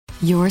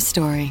Your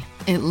story.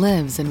 It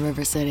lives in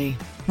River City,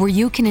 where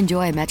you can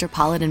enjoy a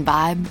metropolitan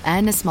vibe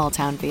and a small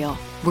town feel,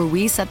 where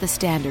we set the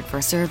standard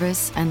for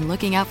service and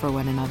looking out for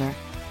one another,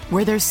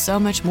 where there's so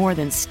much more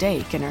than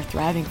steak in our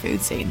thriving food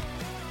scene.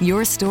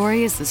 Your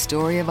story is the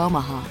story of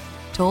Omaha,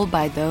 told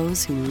by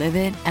those who live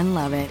it and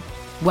love it.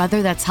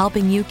 Whether that's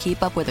helping you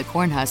keep up with the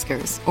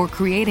Cornhuskers or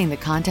creating the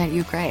content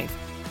you crave.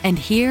 And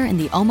here in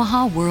the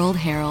Omaha World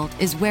Herald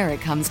is where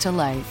it comes to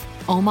life.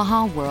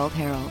 Omaha World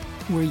Herald,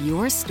 where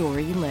your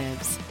story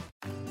lives.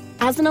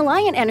 As an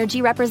Alliant Energy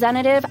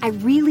representative, I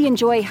really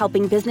enjoy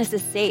helping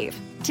businesses save.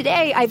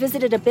 Today, I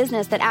visited a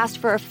business that asked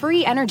for a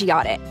free energy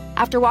audit.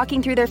 After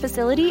walking through their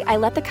facility, I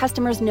let the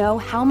customers know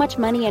how much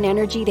money and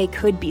energy they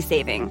could be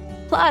saving.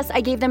 Plus,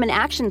 I gave them an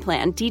action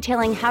plan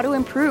detailing how to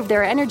improve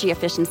their energy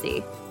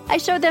efficiency. I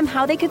showed them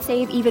how they could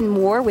save even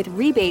more with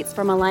rebates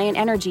from Alliant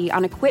Energy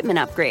on equipment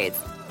upgrades.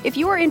 If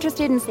you are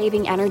interested in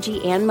saving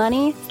energy and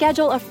money,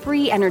 schedule a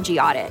free energy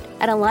audit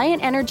at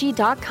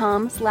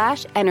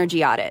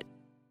alliantenergy.com/energy audit.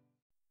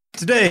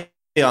 Today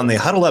on the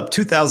Huddle Up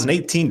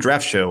 2018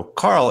 Draft Show,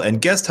 Carl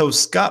and guest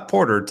host Scott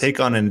Porter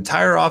take on an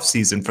entire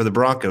offseason for the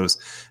Broncos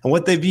and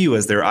what they view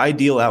as their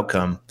ideal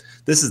outcome.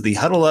 This is the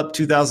Huddle Up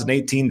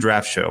 2018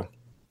 Draft Show.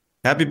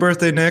 Happy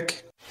birthday,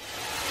 Nick.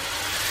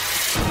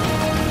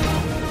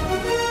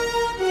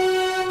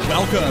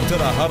 Welcome to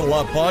the Huddle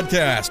Up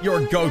Podcast,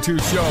 your go-to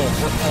show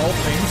for all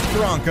things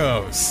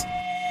Broncos.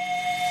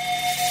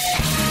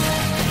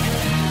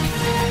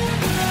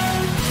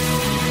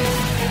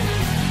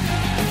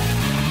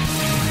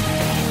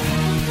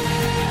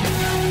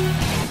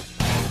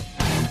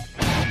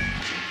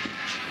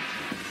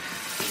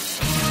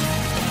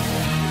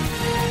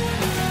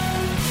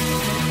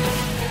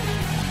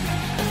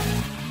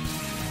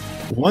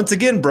 Once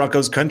again,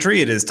 Broncos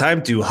country, it is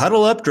time to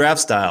huddle up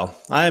draft style.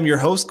 I am your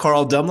host,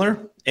 Carl Dumler,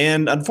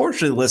 and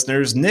unfortunately,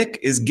 listeners, Nick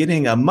is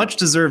getting a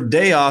much-deserved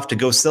day off to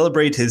go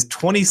celebrate his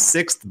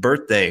 26th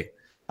birthday.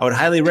 I would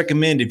highly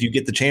recommend, if you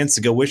get the chance,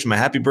 to go wish him a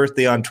happy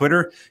birthday on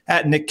Twitter,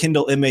 at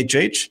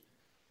NickKindleMHH.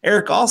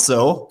 Eric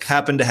also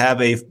happened to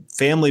have a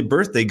family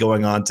birthday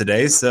going on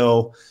today,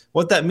 so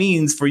what that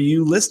means for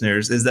you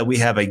listeners is that we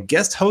have a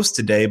guest host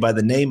today by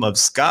the name of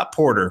Scott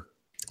Porter.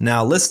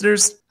 Now,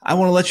 listeners, I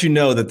want to let you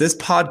know that this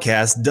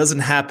podcast doesn't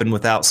happen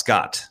without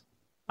Scott.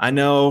 I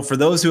know for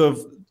those who have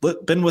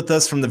been with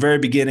us from the very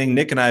beginning,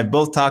 Nick and I have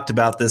both talked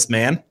about this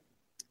man,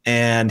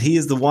 and he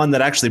is the one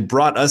that actually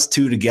brought us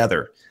two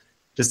together.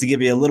 Just to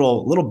give you a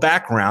little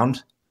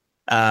background,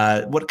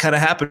 what kind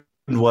of happened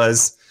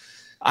was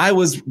I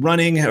was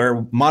running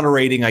or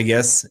moderating, I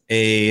guess,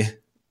 a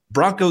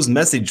Broncos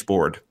message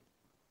board.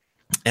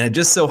 And it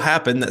just so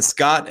happened that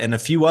Scott and a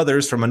few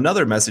others from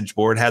another message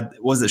board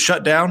was it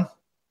shut down?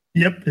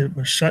 Yep, it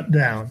was shut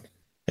down.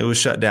 It was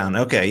shut down.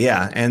 Okay,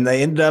 yeah. And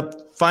they ended up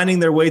finding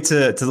their way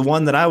to the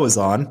one that I was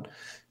on.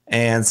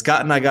 And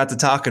Scott and I got to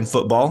talking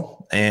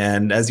football.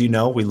 And as you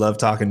know, we love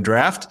talking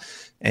draft.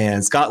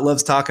 And Scott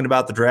loves talking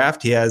about the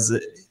draft.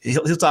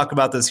 He'll talk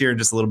about this here in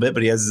just a little bit,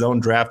 but he has his own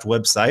draft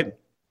website.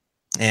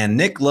 And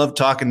Nick loved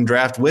talking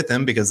draft with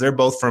him because they're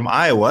both from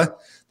Iowa.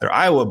 They're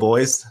Iowa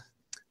boys.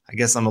 I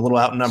guess I'm a little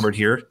outnumbered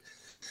here.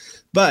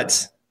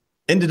 But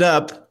ended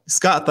up,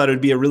 Scott thought it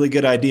would be a really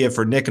good idea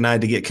for Nick and I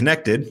to get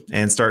connected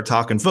and start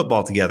talking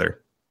football together.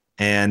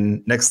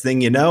 And next thing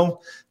you know,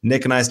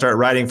 Nick and I start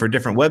writing for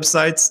different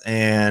websites,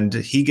 and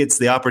he gets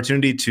the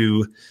opportunity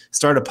to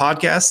start a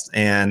podcast.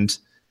 And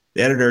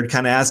the editor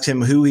kind of asked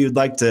him who he would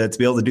like to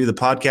be able to do the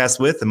podcast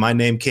with, and my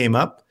name came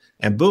up.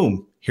 And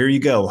boom, here you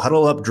go.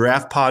 Huddle Up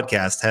Draft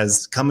Podcast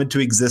has come into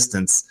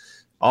existence,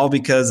 all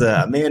because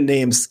a man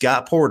named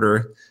Scott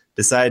Porter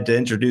decided to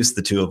introduce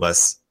the two of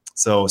us.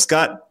 So,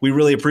 Scott, we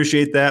really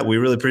appreciate that. We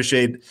really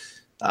appreciate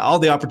all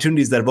the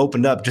opportunities that have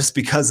opened up just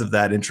because of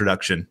that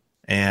introduction.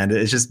 And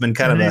it's just been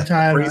kind of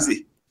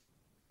crazy.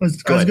 I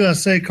was going to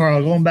say,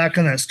 Carl, going back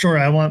on that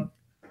story, I want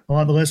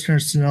the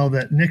listeners to know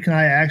that Nick and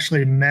I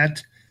actually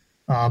met.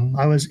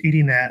 I was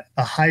eating at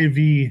a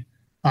Hy-Vee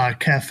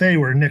cafe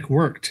where Nick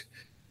worked.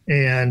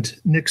 And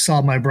Nick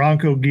saw my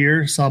Bronco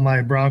gear, saw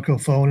my Bronco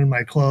phone and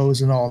my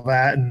clothes and all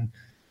that, and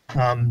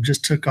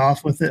just took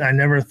off with it. I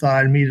never thought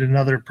I'd meet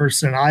another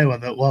person in Iowa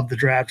that loved the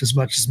draft as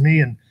much as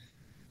me. And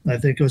I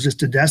think it was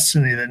just a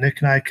destiny that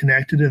Nick and I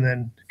connected and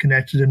then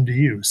connected him to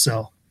you.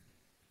 So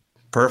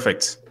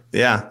perfect.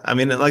 Yeah. I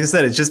mean, like I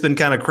said, it's just been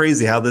kind of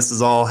crazy how this has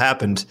all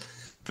happened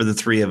for the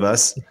three of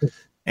us.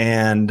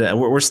 And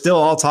we're still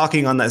all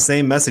talking on that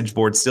same message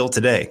board still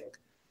today.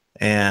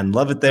 And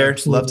love it there.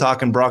 Absolutely. Love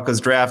talking Broncos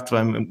draft.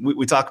 I mean,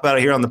 we talk about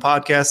it here on the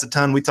podcast a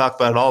ton. We talk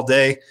about it all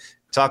day.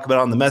 Talk about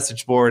it on the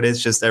message board.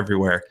 It's just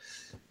everywhere.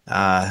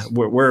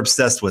 We're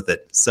obsessed with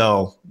it.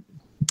 So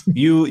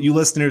you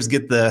listeners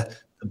get the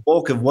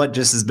bulk of what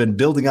just has been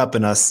building up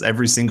in us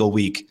every single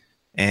week.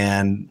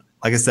 And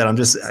like I said, I'm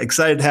just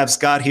excited to have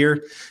Scott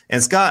here.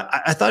 And Scott,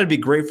 I thought it'd be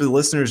great for the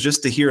listeners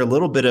just to hear a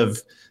little bit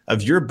of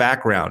your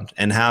background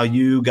and how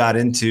you got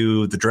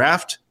into the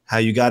draft, how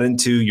you got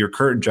into your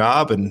current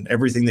job and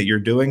everything that you're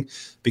doing,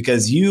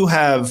 because you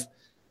have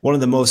one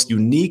of the most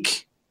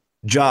unique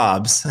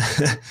jobs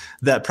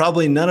that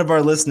probably none of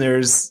our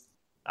listeners,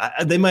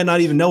 they might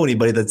not even know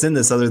anybody that's in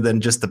this other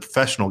than just the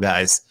professional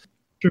guys.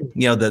 Sure.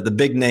 You know, the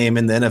big name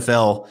in the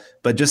NFL,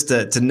 but just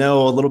to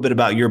know a little bit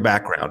about your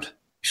background.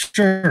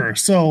 Sure.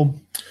 So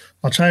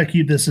I'll try to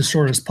keep this as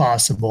short as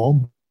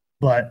possible,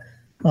 but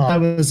I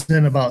was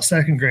in about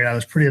second grade. I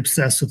was pretty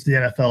obsessed with the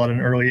NFL at an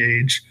early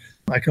age.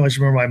 I can always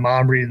remember my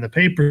mom reading the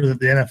paper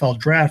that the NFL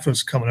draft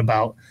was coming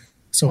about.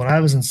 So when I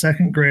was in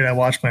second grade, I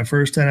watched my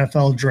first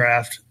NFL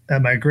draft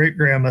at my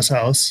great-grandma's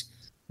house.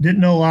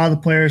 Didn't know a lot of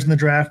the players in the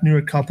draft, knew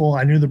a couple.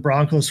 I knew the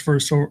Broncos'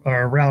 first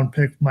round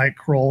pick, Mike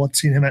Kroll. I'd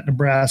seen him at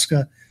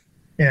Nebraska.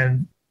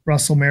 And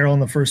Russell Merrill in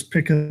the first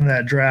pick in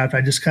that draft. I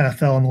just kind of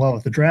fell in love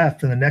with the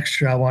draft. And the next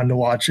year I wanted to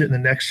watch it, and the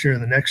next year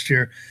and the next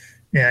year.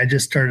 And I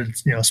just started,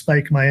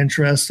 spiking my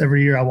interest.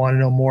 Every year I wanted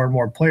to know more and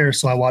more players,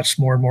 so I watched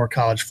more and more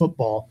college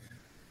football.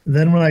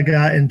 Then when I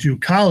got into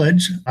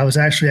college, I was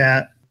actually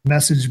at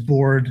message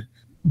board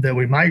that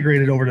we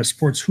migrated over to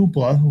Sports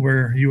Hoopla,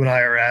 where you and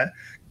I are at.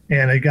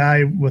 And a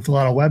guy with a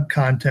lot of web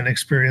content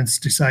experience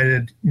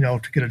decided,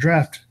 to get a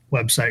draft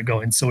website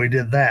going. So we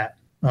did that.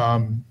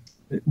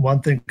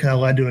 One thing kind of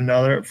led to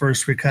another. At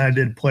first, we kind of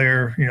did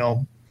player,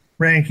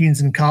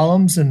 rankings and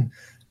columns. And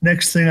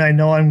next thing I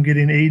know, I'm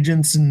getting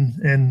agents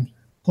and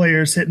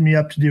players hitting me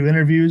up to do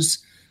interviews,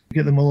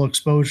 get them a little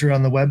exposure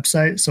on the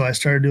website. So I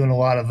started doing a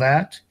lot of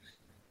that,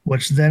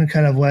 which then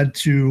kind of led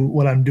to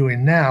what I'm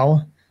doing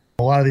now.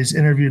 A lot of these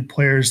interviewed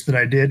players that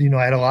I did,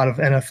 I had a lot of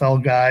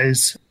NFL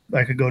guys.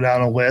 I could go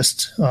down a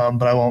list,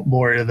 but I won't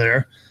bore you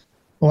there.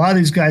 A lot of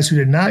these guys who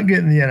did not get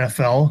in the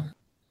NFL,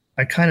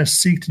 I kind of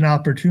seeked an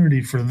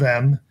opportunity for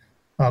them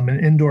in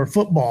indoor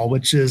football,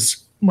 which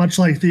is much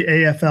like the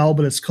AFL,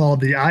 but it's called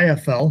the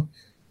IFL.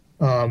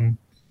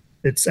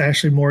 It's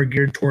actually more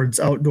geared towards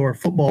outdoor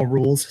football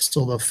rules,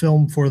 so the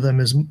film for them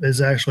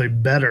is actually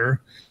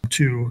better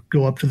to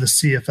go up to the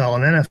CFL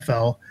and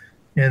NFL.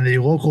 And the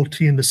local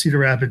team, the Cedar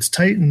Rapids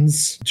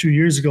Titans, 2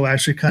 years ago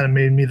actually kind of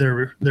made me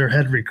their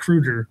head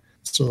recruiter.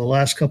 So the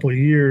last couple of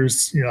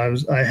years,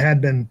 I had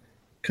been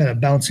kind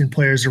of bouncing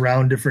players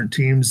around different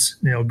teams,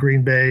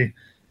 Green Bay,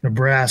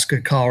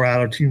 Nebraska,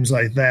 Colorado, teams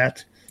like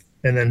that.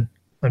 And then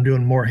I'm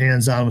doing more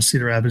hands-on with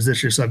Cedar Rapids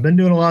this year. So I've been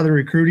doing a lot of the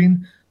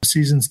recruiting. The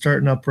season's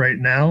starting up right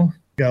now.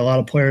 Got a lot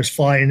of players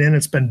flying in.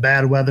 It's been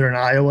bad weather in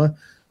Iowa,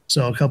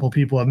 so a couple of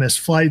people have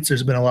missed flights.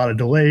 There's been a lot of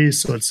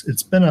delays. So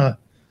it's been a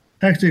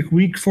hectic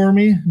week for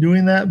me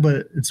doing that,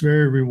 but it's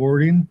very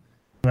rewarding.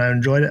 And I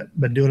enjoyed it.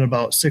 Been doing it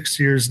about 6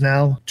 years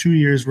now, 2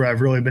 years where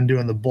I've really been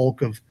doing the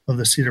bulk of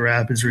the Cedar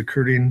Rapids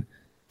recruiting.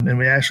 And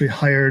we actually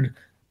hired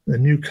the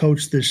new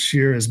coach this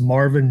year is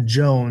Marvin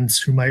Jones,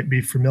 who might be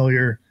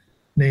familiar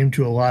name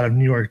to a lot of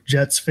New York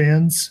Jets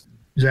fans.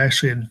 He's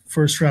actually a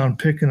first-round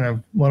pick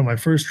in one of my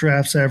first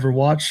drafts I ever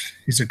watched.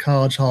 He's a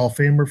college Hall of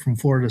Famer from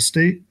Florida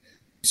State.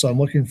 So I'm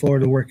looking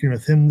forward to working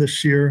with him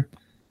this year.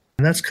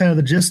 And that's kind of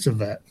the gist of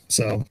that.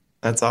 So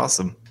that's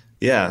awesome.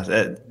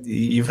 Yeah,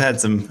 you've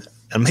had some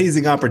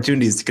amazing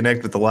opportunities to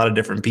connect with a lot of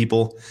different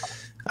people.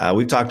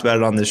 We've talked about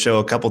it on this show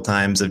a couple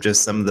times of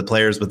just some of the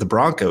players with the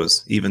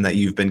Broncos, even that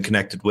you've been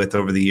connected with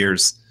over the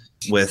years.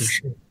 With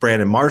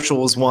Brandon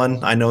Marshall was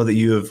one I know that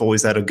you have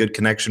always had a good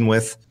connection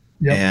with.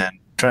 Yep. And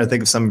trying to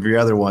think of some of your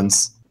other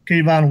ones.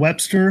 Kayvon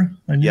Webster,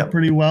 I knew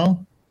pretty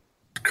well.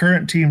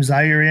 Current team,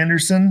 Zaire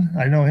Anderson,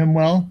 I know him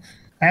well.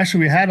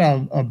 Actually, we had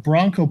a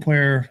Bronco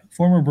player,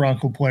 former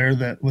Bronco player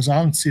that was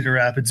on Cedar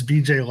Rapids,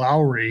 BJ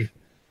Lowry,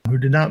 who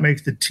did not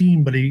make the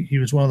team, but he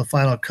was one of the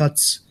final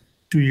cuts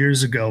 2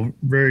 years ago.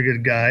 Very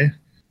good guy.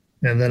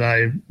 And then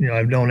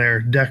I've known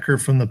Eric Decker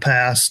from the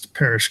past,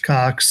 Parrish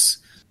Cox.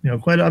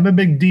 I'm a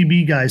big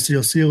DB guy, so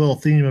you'll see a little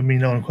theme of me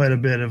knowing quite a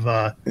bit of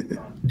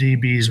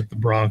DBs with the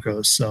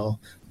Broncos. So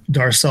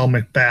Darcel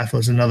McBath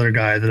was another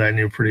guy that I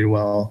knew pretty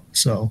well.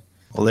 So,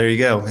 well, there you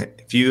go.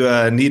 If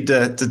you need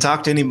to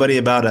talk to anybody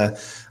about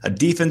a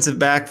defensive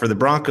back for the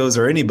Broncos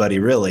or anybody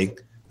really,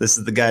 this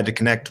is the guy to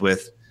connect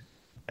with.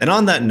 And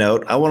on that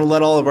note, I want to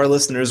let all of our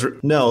listeners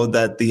know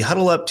that the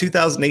Huddle Up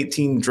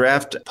 2018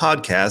 Draft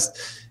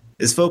Podcast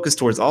is focused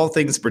towards all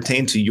things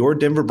pertain to your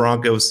Denver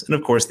Broncos and,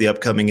 of course, the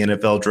upcoming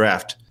NFL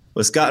Draft.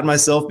 With Scott and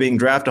myself being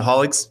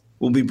draftaholics,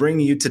 we'll be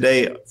bringing you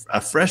today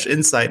a fresh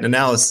insight and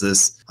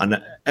analysis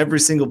on every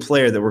single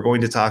player that we're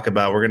going to talk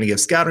about. We're going to give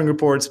scouting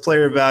reports,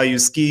 player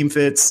values, scheme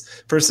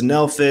fits,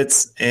 personnel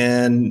fits,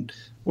 and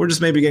we're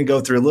just maybe going to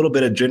go through a little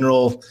bit of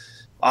general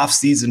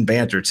off-season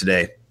banter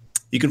today.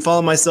 You can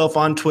follow myself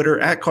on Twitter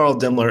at Carl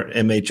Demler,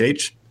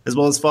 MHH, as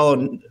well as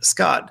follow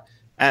Scott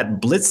at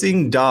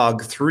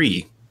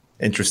BlitzingDog3.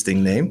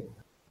 Interesting name.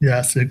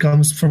 Yes, it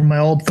comes from my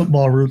old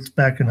football roots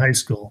back in high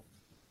school.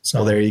 So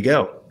well, there you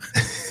go.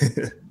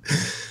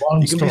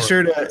 You can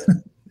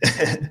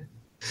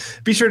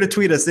be sure to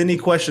tweet us any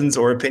questions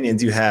or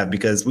opinions you have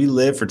because we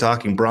live for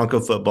talking Bronco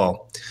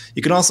football.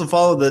 You can also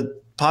follow the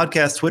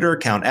podcast Twitter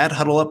account at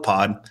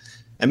HuddleUpPod,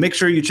 and make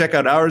sure you check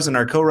out ours and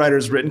our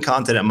co-writers' written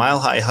content at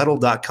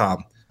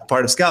milehighhuddle.com,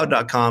 part of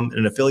scout.com and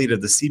an affiliate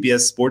of the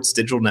CBS Sports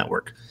Digital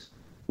Network.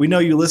 We know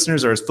you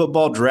listeners are as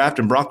football, draft,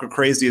 and Bronco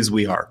crazy as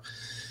we are.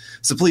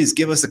 So please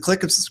give us a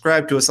click and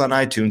subscribe to us on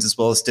iTunes as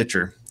well as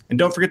Stitcher. And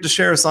don't forget to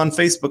share us on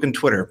Facebook and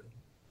Twitter.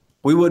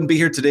 We wouldn't be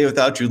here today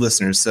without you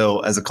listeners. So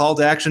as a call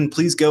to action,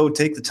 please go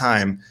take the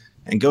time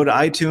and go to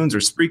iTunes or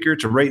Spreaker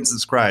to rate and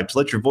subscribe to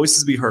let your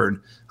voices be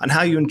heard on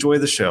how you enjoy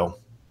the show.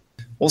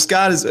 Well,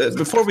 Scott,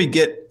 before we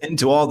get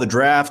into all the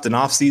draft and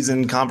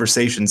off-season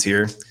conversations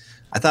here,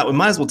 I thought we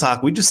might as well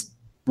talk. We just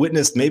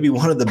witnessed maybe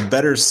one of the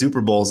better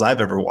Super Bowls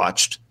I've ever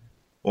watched.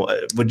 Well,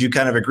 would you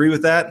kind of agree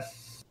with that?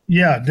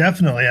 Yeah,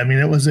 definitely. I mean,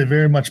 it was a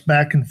very much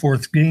back and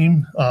forth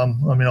game. A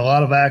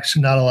lot of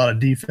action, not a lot of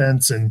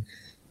defense. And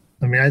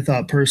I mean, I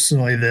thought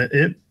personally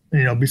that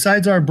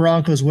besides our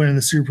Broncos winning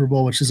the Super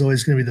Bowl, which is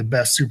always going to be the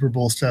best Super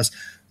Bowls to us,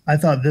 I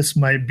thought this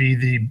might be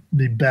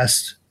the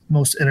best,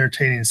 most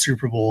entertaining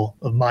Super Bowl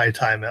of my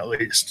time, at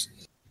least.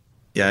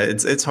 Yeah,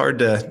 it's hard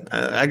to,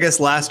 I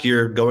guess last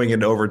year going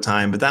into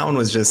overtime, but that one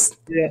was just.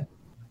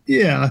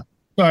 Yeah.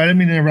 Sorry, I didn't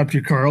mean to interrupt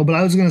you, Carl, but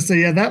I was going to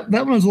say, that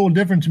one was a little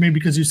different to me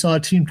because you saw a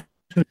team,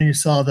 you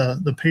saw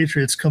the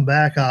Patriots come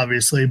back,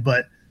 obviously,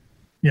 but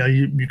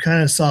you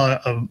kind of saw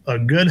a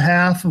good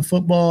half of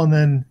football and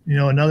then,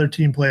 another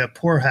team play a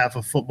poor half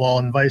of football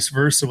and vice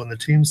versa when the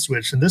teams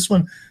switched. And this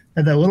one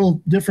had that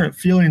little different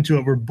feeling to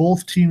it where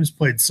both teams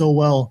played so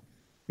well,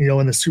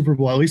 in the Super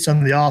Bowl, at least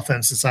on the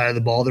offensive side of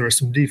the ball. There were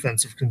some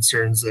defensive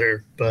concerns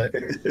there, but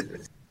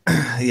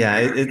yeah,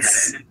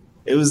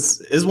 it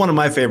was one of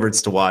my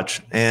favorites to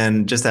watch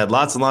and just had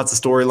lots and lots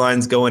of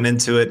storylines going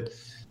into it.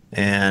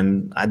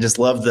 And I just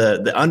love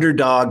the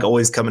underdog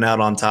always coming out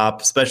on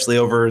top, especially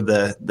over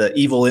the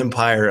evil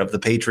empire of the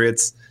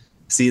Patriots,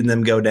 seeing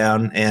them go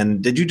down.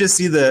 And did you just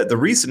see the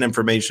recent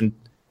information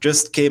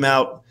just came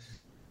out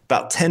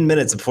about 10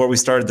 minutes before we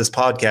started this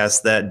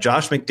podcast that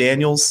Josh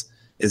McDaniels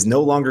is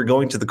no longer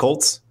going to the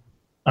Colts?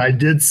 I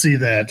did see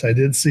that.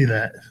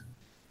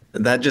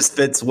 That just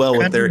fits well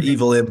with their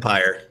evil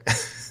empire.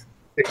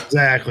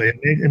 Exactly.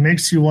 It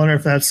makes you wonder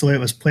if that's the way it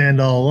was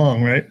planned all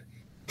along, right?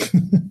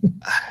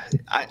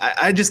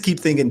 I just keep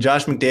thinking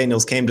Josh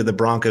McDaniels came to the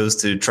Broncos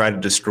to try to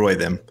destroy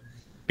them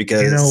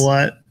because you know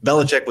what?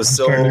 Belichick was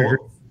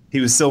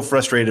so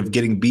frustrated of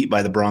getting beat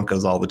by the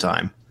Broncos all the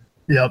time.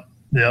 Yep.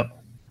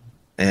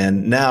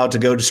 And now to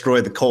go destroy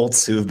the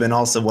Colts, who have been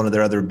also one of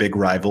their other big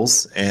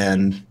rivals.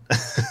 And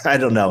I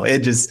don't know. I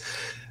guess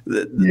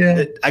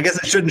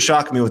it shouldn't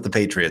shock me with the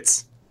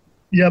Patriots.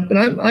 Yep.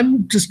 And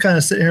I'm just kind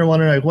of sitting here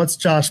wondering, what's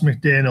Josh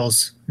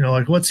McDaniels,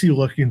 what's he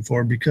looking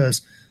for?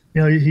 Because,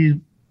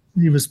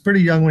 he was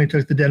pretty young when he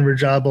took the Denver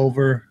job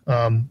over.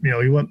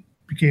 He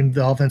became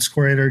the offense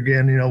coordinator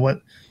again,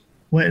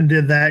 went and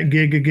did that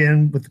gig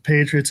again with the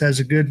Patriots, has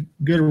a good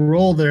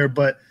role there.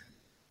 But,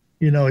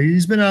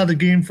 he's been out of the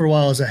game for a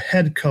while as a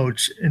head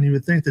coach, and you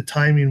would think the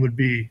timing would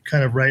be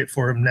kind of right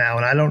for him now.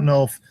 And I don't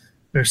know if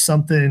there's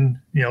something,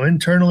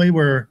 internally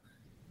where,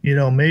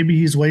 maybe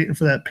he's waiting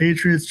for that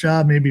Patriots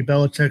job. Maybe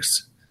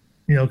Belichick's,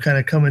 kind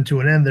of coming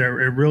to an end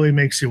there. It really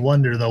makes you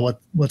wonder, though,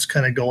 what's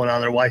kind of going on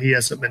there, why he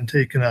hasn't been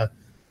taking a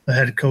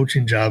head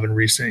coaching job in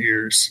recent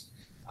years.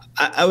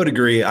 I would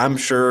agree. I'm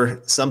sure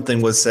something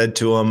was said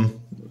to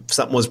him,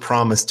 something was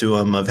promised to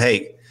him of,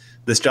 hey,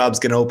 this job's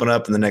going to open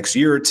up in the next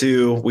year or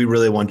two. We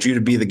really want you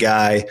to be the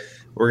guy.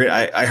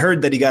 I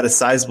heard that he got a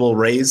sizable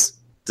raise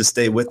to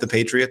stay with the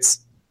Patriots.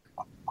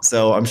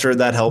 So I'm sure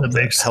that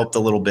helped a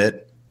little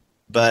bit.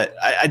 But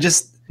I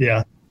just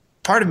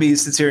part of me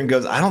sits here and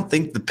goes, I don't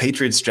think the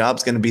Patriots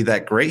job's going to be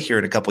that great here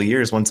in a couple of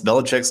years. Once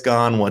Belichick's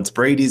gone, once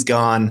Brady's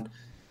gone.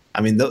 I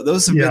mean,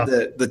 those have been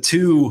the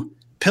two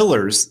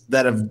pillars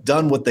that have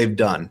done what they've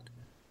done.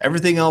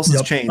 Everything else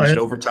has changed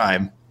over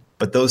time,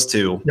 but those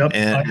two. Yep.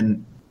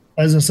 And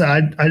as I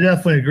said, I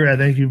definitely agree. I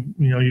think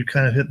you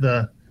kind of hit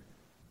the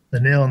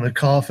nail in the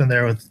coffin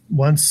there with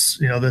once,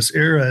 this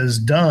era is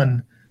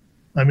done.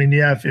 I mean,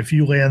 if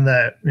you land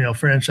that,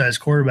 franchise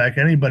quarterback,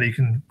 anybody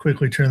can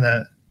quickly turn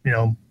that,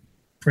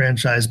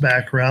 franchise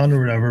back around or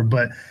whatever.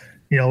 But,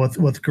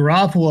 with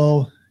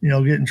Garoppolo,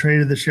 getting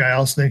traded this year, I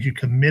also think you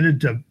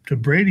committed to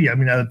Brady. I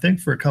mean, I would think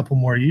for a couple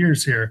more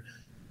years here,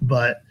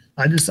 but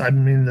I'm just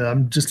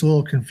a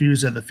little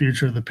confused at the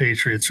future of the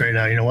Patriots right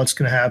now. What's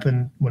going to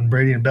happen when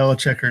Brady and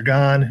Belichick are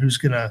gone? Who's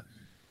going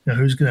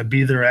to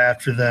be there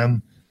after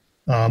them?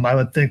 I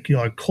would think,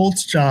 a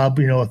Colts job,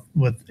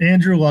 with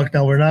Andrew Luck.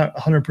 Now we're not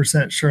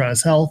 100% sure on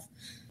his health,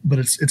 but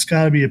it's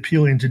got to be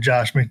appealing to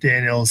Josh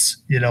McDaniels,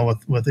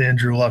 with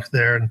Andrew Luck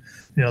there. And,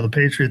 the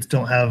Patriots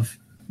don't have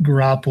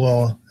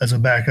Garoppolo as a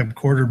backup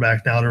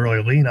quarterback now to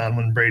really lean on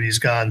when Brady's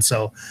gone.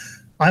 So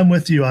I'm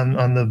with you on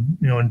the,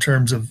 in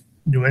terms of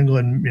New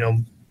England,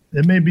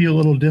 it may be a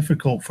little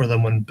difficult for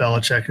them when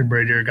Belichick and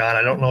Brady are gone.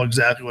 I don't know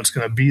exactly what's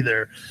going to be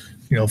there,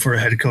 for a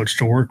head coach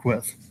to work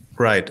with.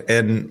 Right.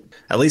 And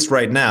at least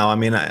right now, I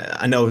mean,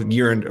 I know a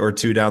year or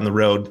two down the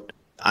road,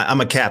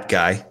 I'm a cap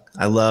guy.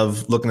 I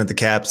love looking at the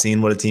cap,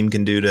 seeing what a team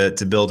can do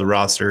to build a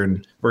roster.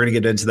 And we're going to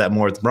get into that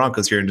more with the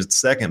Broncos here in just a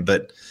second.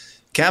 But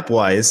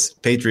cap-wise,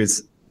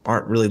 Patriots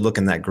aren't really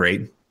looking that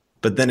great.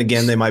 But then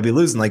again, they might be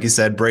losing. Like you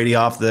said, Brady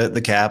off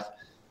the cap.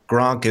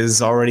 Gronk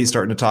is already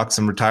starting to talk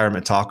some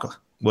retirement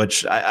talk,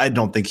 which I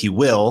don't think he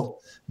will.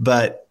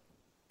 But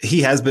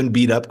he has been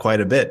beat up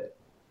quite a bit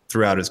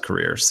throughout his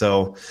career.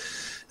 So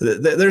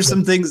there's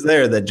some things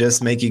there that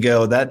just make you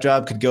go, that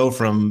job could go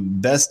from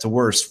best to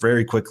worst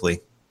very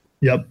quickly.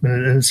 Yep.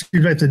 And it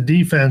seems like the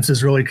defense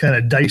is really kind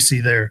of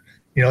dicey there.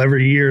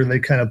 Every year they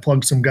kind of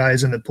plug some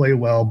guys in that play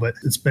well, but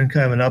it's been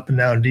kind of an up and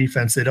down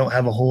defense. They don't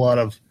have a whole lot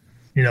of,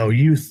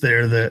 youth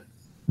there that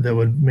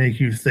would make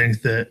you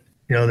think that,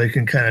 they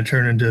can kind of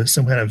turn into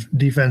some kind of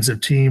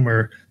defensive team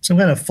or some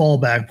kind of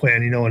fallback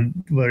plan,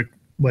 and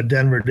what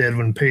Denver did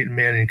when Peyton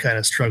Manning kind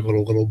of struggled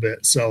a little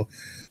bit. So,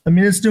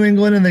 it's New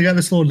England and they got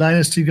this little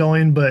dynasty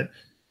going, but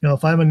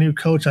if I'm a new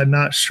coach, I'm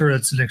not sure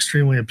it's an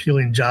extremely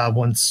appealing job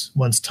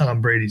once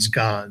Tom Brady's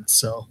gone.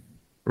 So,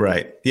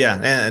 right. Yeah.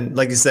 And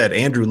like you said,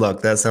 Andrew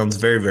Luck, that sounds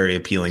very, very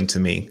appealing to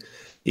me.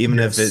 Even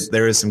if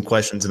there is some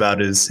questions about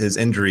his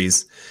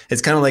injuries.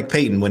 It's kind of like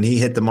Peyton when he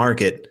hit the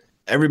market.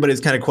 Everybody's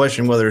kind of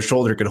questioning whether his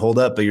shoulder could hold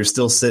up, but you're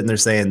still sitting there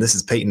saying, this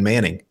is Peyton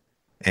Manning.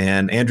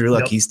 And Andrew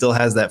Luck, he still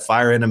has that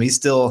fire in him. He's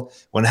still,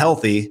 when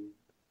healthy,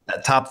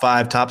 that top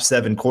 5, top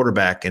 7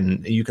 quarterback,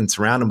 and you can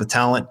surround him with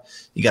talent.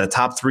 You got a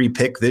top 3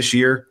 pick this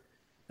year.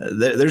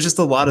 There's just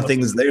a lot of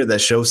things there that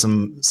show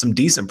some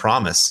decent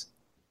promise.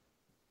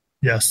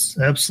 Yes,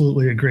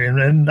 absolutely agree.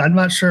 And I'm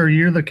not sure,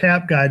 you're the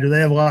cap guy. Do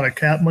they have a lot of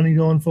cap money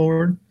going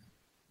forward?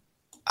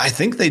 I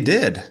think they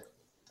did.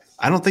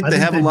 I don't think they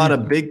have a lot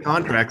of big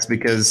contracts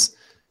because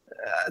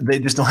they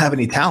just don't have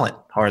any talent,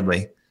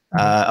 hardly.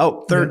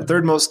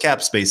 Third most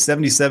cap space,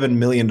 $77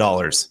 million.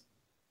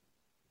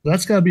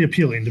 That's got to be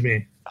appealing to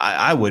me.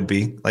 I would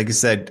be. Like you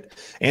said,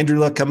 Andrew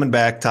Luck coming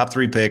back, top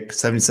 3 pick,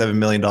 $77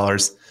 million.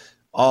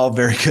 All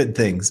very good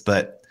things.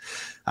 But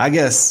I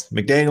guess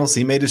McDaniels,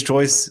 he made his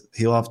choice.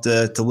 He'll have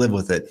to live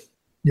with it.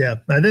 Yeah,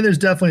 I think there's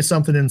definitely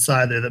something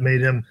inside there that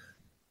made him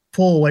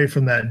pull away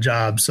from that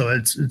job. So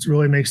it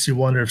really makes you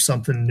wonder if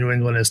something New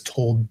England has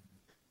told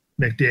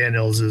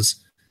McDaniels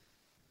is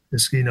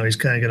he's kind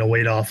of going to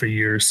wait off a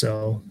year or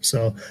so.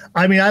 So,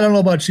 I don't know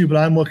about you, but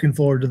I'm looking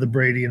forward to the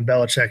Brady and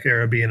Belichick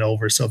era being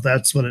over. So if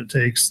that's what it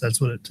takes, that's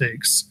what it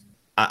takes.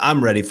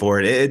 I'm ready for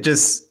it.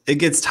 It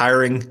gets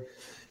tiring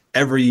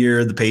every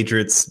year, the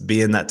Patriots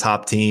being that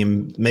top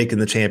team, making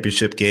the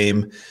championship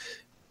game.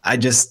 I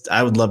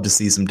would love to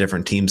see some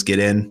different teams get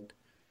in.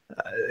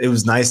 It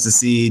was nice to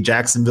see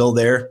Jacksonville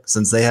there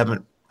since they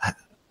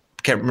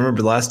can't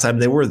remember the last time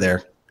they were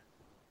there.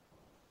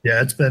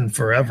 Yeah, it's been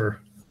forever.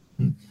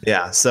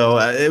 Yeah, so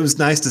it was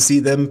nice to see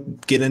them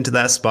get into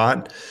that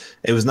spot.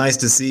 It was nice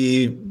to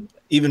see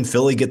even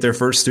Philly get their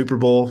first Super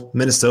Bowl,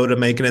 Minnesota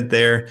making it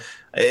there.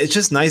 It's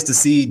just nice to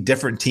see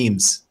different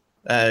teams.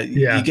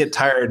 You get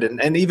tired.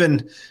 And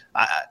even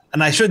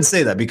and I shouldn't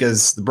say that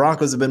because the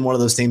Broncos have been one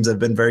of those teams that have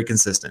been very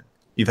consistent.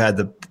 You've had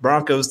the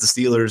Broncos, the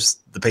Steelers,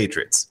 the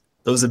Patriots.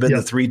 Those have been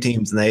the 3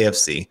 teams in the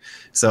AFC.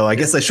 So I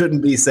guess I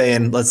shouldn't be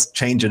saying let's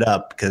change it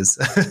up because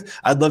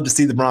I'd love to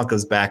see the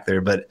Broncos back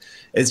there. But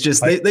it's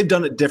just they've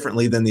done it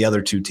differently than the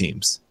other 2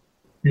 teams.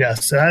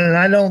 Yes, and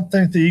I don't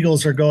think the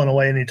Eagles are going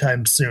away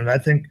anytime soon. I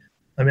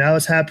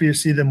was happy to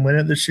see them win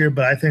it this year,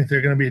 but I think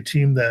they're going to be a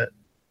team that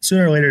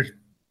sooner or later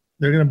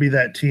they're going to be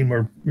that team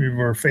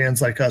where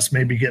fans like us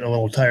may be getting a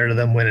little tired of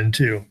them winning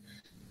too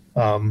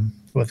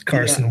with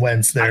Carson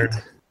Wentz there.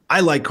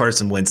 I like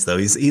Carson Wentz, though.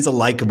 He's a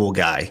likable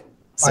guy.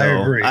 So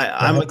I agree.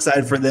 I'm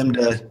excited for them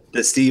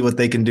to see what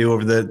they can do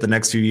over the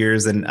next few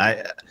years. And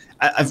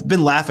I've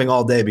been laughing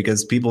all day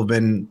because people have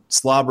been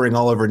slobbering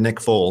all over Nick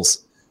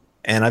Foles.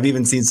 And I've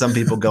even seen some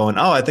people going,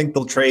 I think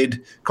they'll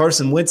trade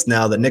Carson Wentz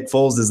now that Nick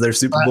Foles is their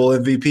Super Bowl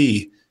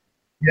MVP.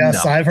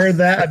 Yes, no. I've heard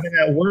that. I've been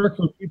at work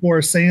when people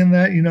are saying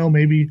that,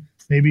 maybe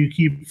you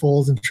keep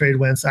Foles and trade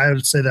Wentz. I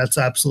would say that's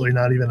absolutely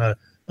not even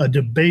a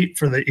debate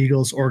for the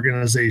Eagles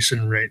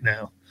organization right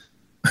now.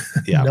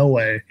 Yeah. No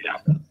way.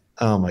 Yeah.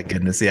 Oh, my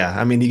goodness.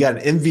 Yeah. You got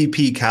an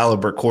MVP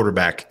caliber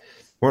quarterback.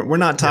 We're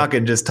not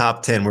talking just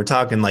top 10. We're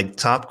talking like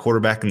top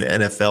quarterback in the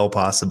NFL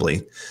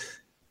possibly.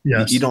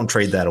 Yes. You don't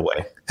trade that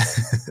away.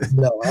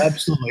 No,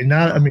 absolutely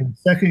not.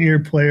 Second-year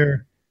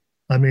player.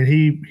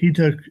 He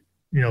took,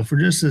 for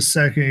just his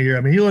second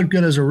year. He looked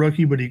good as a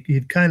rookie, but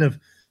he'd kind of,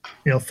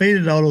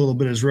 faded out a little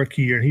bit his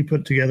rookie year. And he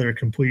put together a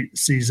complete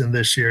season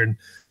this year.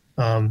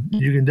 And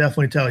you can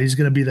definitely tell he's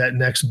going to be that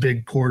next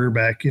big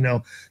quarterback.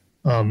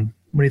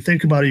 When you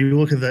think about it, you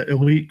look at the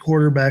elite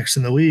quarterbacks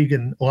in the league,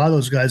 and a lot of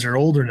those guys are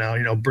older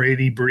now,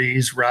 Brady,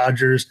 Breeze,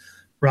 Rodgers,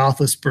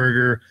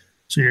 Roethlisberger.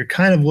 So you're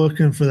kind of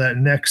looking for that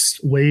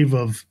next wave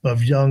of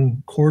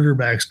young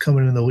quarterbacks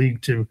coming in the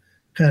league to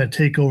kind of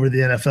take over the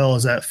NFL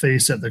as that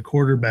face at the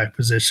quarterback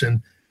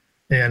position.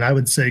 And I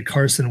would say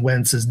Carson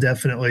Wentz is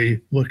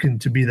definitely looking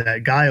to be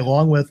that guy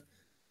along with,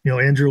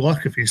 Andrew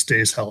Luck if he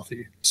stays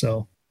healthy.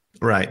 So,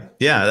 right.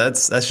 Yeah,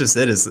 that's just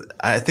it.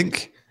 I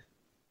think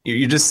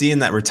you're just seeing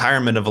that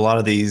retirement of a lot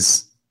of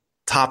these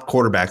top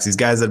quarterbacks, these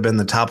guys that have been in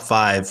the top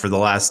 5 for the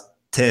last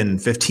 10,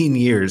 15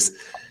 years.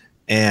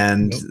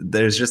 And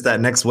there's just that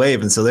next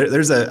wave. And so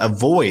there's a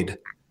void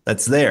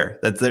that's there.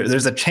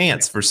 There's a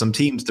chance for some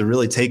teams to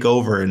really take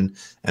over and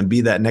be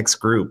that next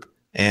group.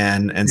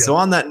 And so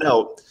on that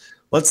note,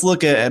 let's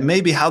look at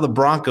maybe how the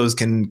Broncos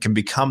can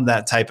become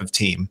that type of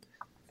team.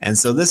 And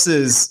so this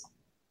is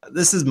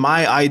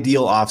my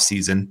ideal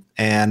offseason.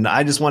 And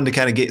I just wanted to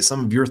kind of get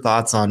some of your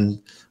thoughts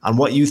on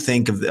what you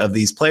think of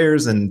these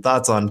players and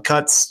thoughts on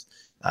cuts,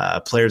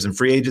 players in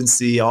free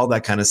agency, all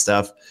that kind of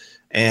stuff.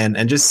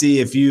 And just see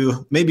if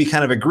you maybe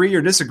kind of agree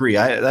or disagree.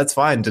 That's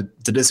fine to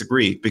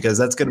disagree, because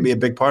that's going to be a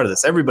big part of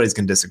this. Everybody's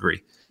going to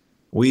disagree.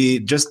 We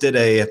just did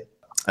a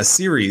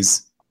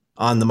series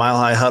on the Mile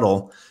High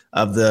Huddle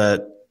of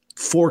the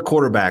 4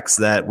 quarterbacks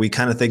that we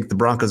kind of think the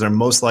Broncos are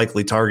most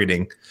likely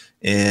targeting.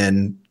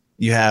 And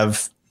you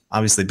have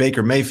obviously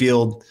Baker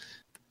Mayfield,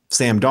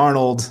 Sam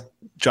Darnold,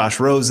 Josh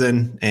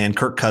Rosen, and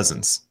Kirk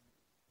Cousins.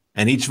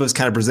 And each of us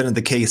kind of presented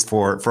the case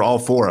for all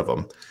 4 of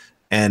them.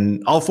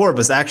 And all 4 of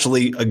us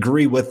actually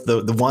agree with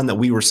the one that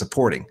we were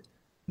supporting.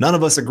 None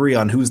of us agree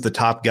on who's the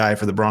top guy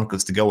for the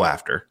Broncos to go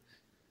after.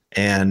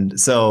 And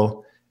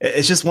so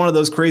it's just one of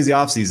those crazy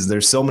off seasons.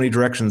 There's so many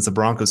directions the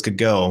Broncos could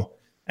go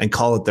and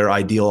call it their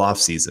ideal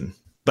offseason.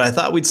 But I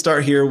thought we'd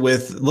start here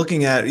with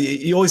looking at,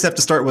 you always have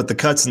to start with the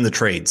cuts and the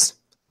trades.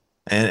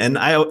 And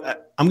I'm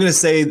going to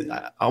say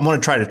I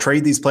want to try to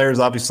trade these players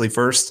obviously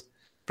first,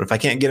 but if I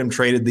can't get them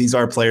traded, these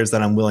are players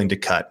that I'm willing to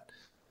cut.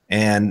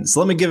 And so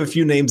let me give a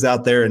few names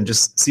out there and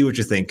just see what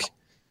you think.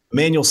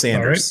 Emmanuel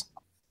Sanders.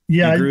 Right.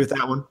 Yeah. You agree with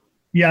that one?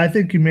 Yeah, I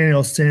think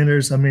Emmanuel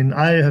Sanders. I mean,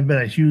 I have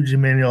been a huge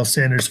Emmanuel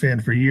Sanders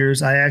fan for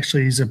years.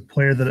 He's a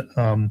player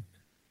that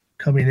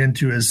coming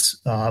into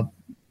his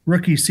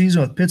rookie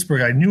season with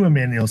Pittsburgh, I knew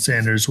Emmanuel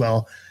Sanders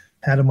well,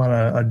 had him on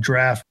a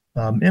draft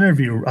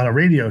interview on a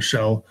radio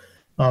show.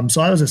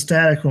 So I was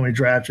ecstatic when we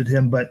drafted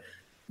him. But,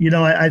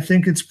 I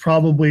think it's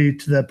probably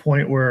to that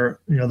point where,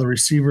 the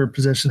receiver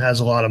position has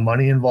a lot of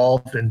money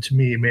involved. And to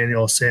me,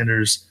 Emmanuel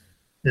Sanders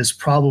is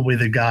probably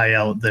the guy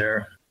out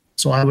there.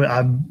 So I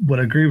would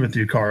agree with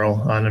you,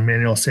 Carl, on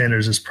Emmanuel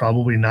Sanders is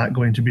probably not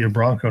going to be a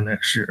Bronco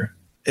next year.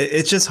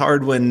 It's just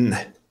hard when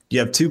you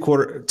have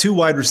two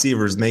wide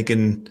receivers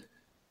making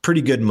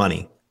pretty good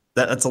money.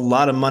 That's a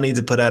lot of money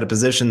to put at a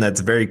position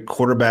that's very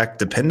quarterback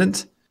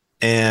dependent.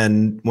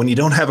 And when you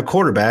don't have a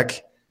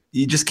quarterback,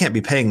 you just can't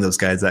be paying those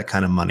guys that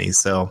kind of money.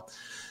 So,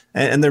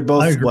 and they're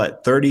both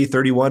 30,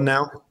 31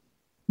 now.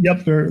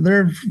 Yep.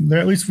 They're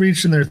at least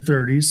reaching their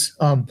 30s.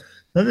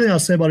 Another thing I'll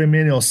say about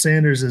Emmanuel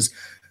Sanders is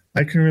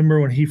I can remember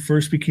when he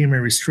first became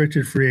a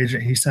restricted free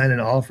agent, he signed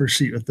an offer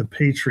sheet with the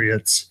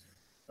Patriots.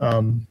 He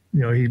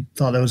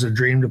thought that was a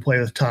dream to play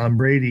with Tom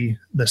Brady.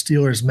 The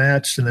Steelers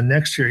matched, and the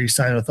next year he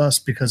signed with us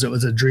because it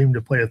was a dream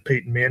to play with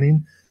Peyton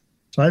Manning.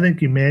 So I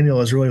think Emmanuel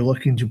is really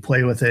looking to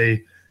play with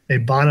a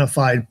bona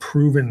fide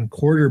proven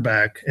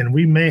quarterback, and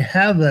we may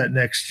have that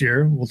next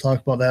year. We'll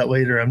talk about that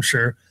later, I'm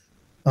sure.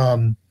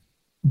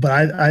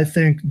 But I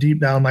think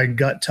deep down my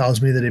gut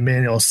tells me that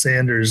Emmanuel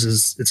Sanders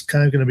it's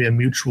kind of going to be a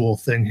mutual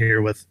thing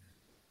here with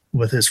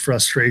his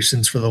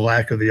frustrations for the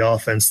lack of the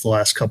offense the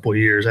last couple of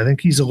years. I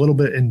think he's a little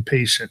bit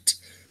impatient.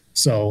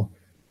 So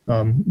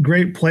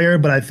great player,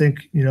 but I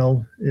think,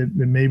 it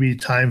may be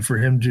time for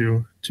him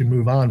to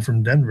move on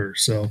from Denver.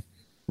 So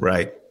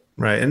Right.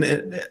 And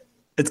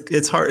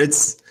it's hard.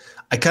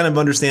 I kind of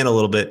understand a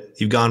little bit.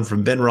 You've gone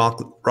from Ben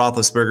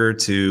Roethlisberger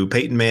to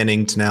Peyton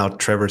Manning to now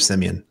Trevor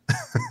Siemian.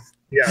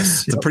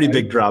 Yes. It's a pretty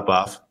big drop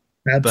off.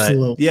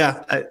 Absolutely. But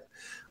yeah,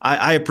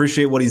 I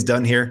appreciate what he's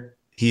done here.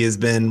 He has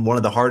been one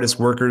of the hardest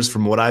workers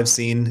from what I've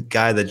seen,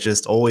 guy that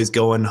just always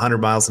going 100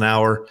 miles an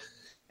hour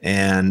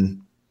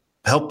and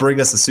helped bring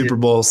us the Super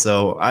Bowl.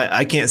 So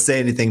I can't say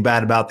anything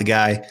bad about the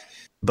guy,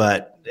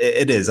 but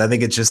it is. I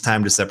think it's just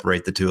time to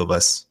separate the two of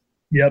us.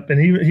 Yep.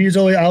 And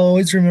I'll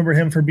always remember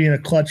him for being a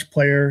clutch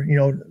player.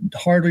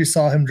 Hardly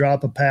saw him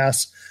drop a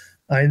pass.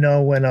 I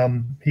know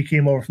when he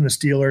came over from the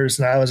Steelers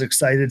and I was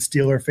excited,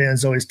 Steeler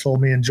fans always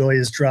told me enjoy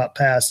his drop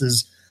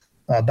passes,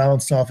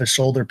 bouncing off his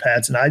shoulder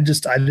pads. And I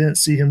didn't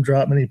see him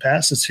drop many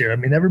passes here. I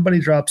mean, everybody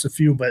drops a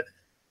few, but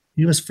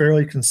he was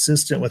fairly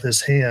consistent with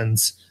his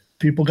hands.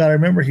 People got to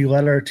remember he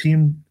led our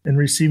team in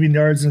receiving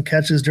yards and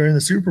catches during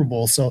the Super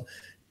Bowl. So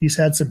he's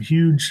had some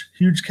huge,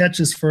 huge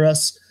catches for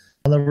us.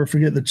 I'll never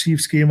forget the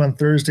Chiefs game on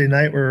Thursday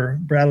night where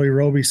Bradley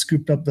Roby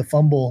scooped up the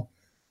fumble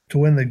to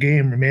win the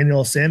game.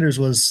 Emmanuel Sanders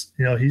was,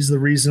 he's the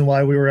reason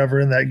why we were ever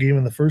in that game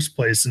in the first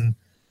place. And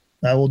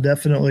I will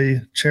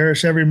definitely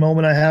cherish every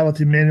moment I have with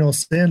Emmanuel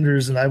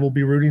Sanders, and I will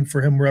be rooting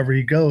for him wherever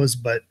he goes.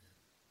 But,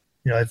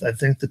 I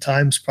think the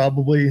time's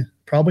probably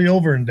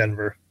over in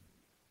Denver.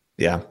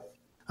 Yeah.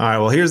 All right.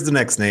 Well, here's the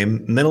next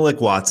name,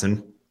 Menelik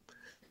Watson.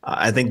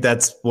 I think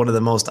that's one of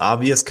the most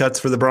obvious cuts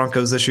for the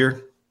Broncos this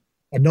year.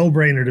 A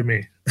no-brainer to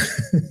me.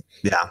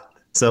 Yeah.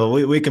 So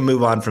we can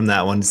move on from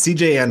that one.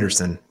 CJ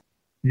Anderson.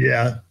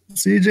 Yeah.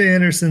 CJ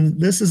Anderson,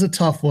 this is a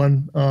tough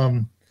one.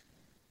 I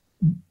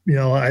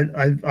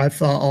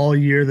thought all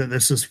year that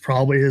this was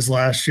probably his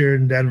last year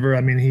in Denver.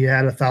 I mean, he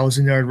had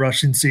 1,000-yard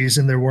rushing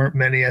season. There weren't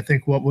many. I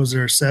think,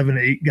 7,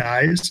 8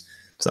 guys?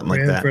 Something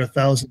like that. For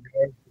 1,000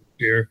 yards this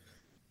year.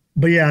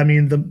 But, yeah, I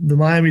mean, the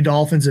Miami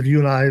Dolphins, if you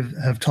and I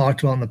have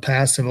talked about in the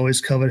past, have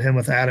always covered him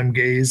with Adam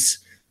Gase.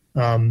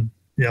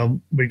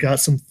 We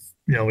got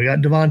we got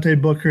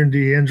Devontae Booker and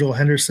D'Angelo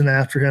Henderson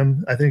after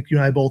him. I think you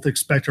and I both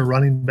expect a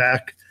running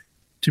back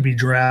to be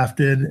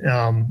drafted.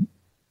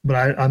 But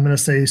I'm going to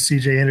say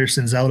CJ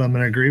Anderson's out. I'm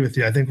going to agree with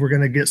you. I think we're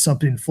going to get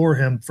something for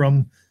him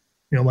from,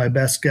 my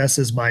best guess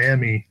is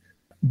Miami,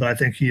 but I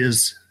think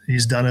he's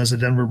done as a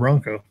Denver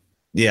Bronco.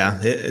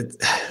 Yeah.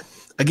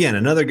 Again,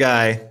 another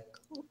guy.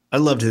 I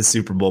loved his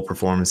Super Bowl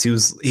performance. He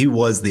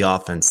was the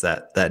offense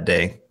that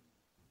day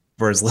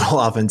for as little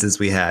offense as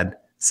we had.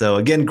 So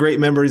again, great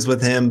memories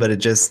with him, but it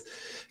just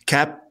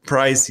cap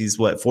price. He's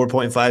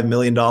 $4.5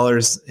 million,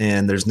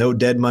 and there's no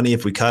dead money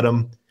if we cut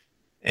him.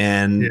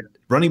 And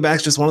running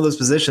back's just one of those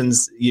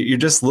positions you're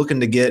just looking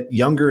to get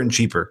younger and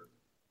cheaper.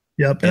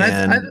 Yep.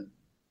 And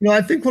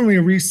I think when we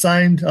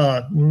re-signed,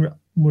 when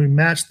we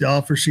matched the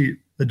offer sheet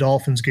the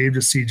Dolphins gave to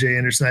CJ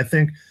Anderson, I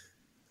think,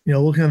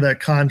 looking at that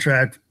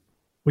contract,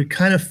 we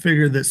kind of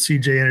figured that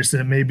CJ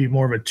Anderson, it may be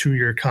more of a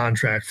 2-year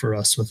contract for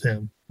us with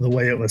him, the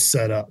way it was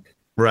set up.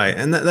 Right.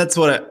 And that's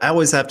what I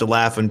always have to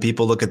laugh when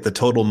people look at the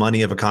total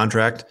money of a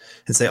contract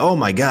and say, oh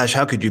my gosh,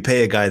 how could you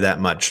pay a guy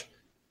that much?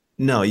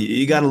 No,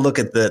 you got to look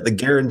at the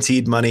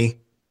guaranteed money.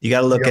 You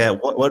got to look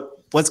at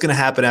what's going to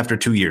happen after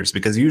 2 years,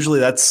 because usually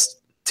that's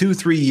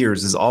 2-3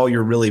 years is all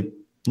you're really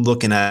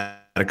looking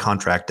at a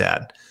contract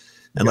at,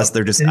 unless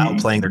they're just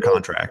outplaying their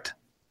contract.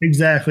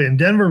 Exactly. And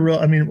Denver,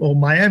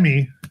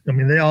 Miami,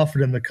 they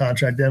offered him the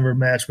contract. Denver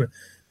matched, but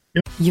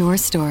Your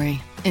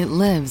story, it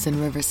lives in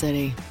River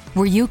City,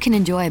 where you can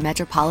enjoy a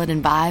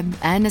metropolitan vibe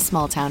and a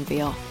small town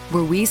feel,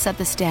 where we set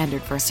the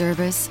standard for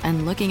service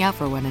and looking out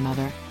for one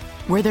another,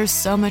 where there's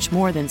so much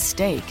more than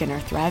steak in our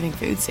thriving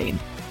food scene.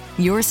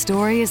 Your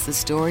story is the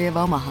story of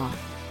Omaha,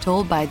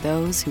 told by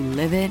those who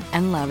live it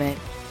and love it.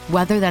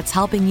 Whether that's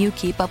helping you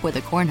keep up with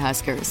the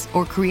Cornhuskers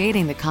or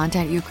creating the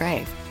content you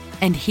crave.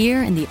 And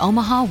here in the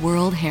Omaha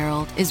World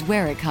Herald is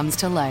where it comes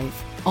to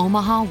life.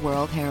 Omaha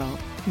World Herald,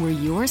 where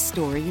your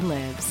story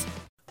lives.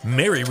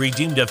 Mary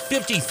redeemed a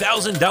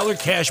 $50,000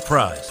 cash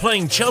prize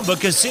playing Chumba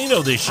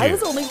Casino this year. I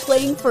was only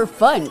playing for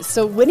fun,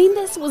 so winning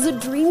this was a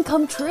dream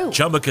come true.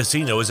 Chumba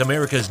Casino is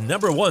America's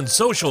 #1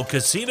 social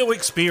casino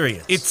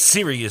experience. It's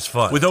serious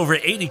fun. With over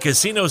 80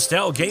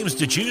 casino-style games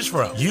to choose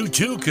from, you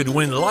too could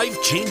win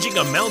life-changing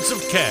amounts of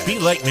cash. Be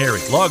like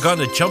Mary. Log on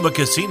to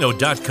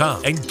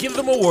ChumbaCasino.com and give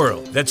them a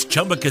whirl. That's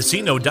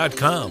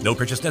ChumbaCasino.com. No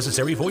purchase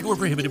necessary. Void where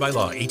prohibited by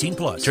law.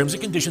 18+. Terms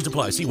and conditions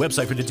apply. See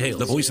website for details.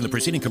 The voice in the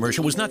preceding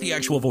commercial was not the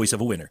actual voice of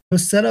a winner. It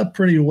was set up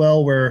pretty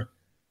well where,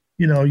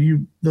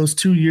 those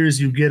 2 years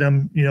you get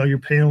them, you're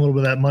paying a little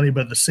bit of that money,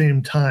 but at the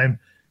same time,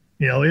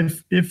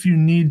 if you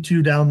need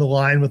to down the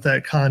line with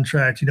that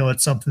contract,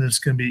 it's something that's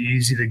going to be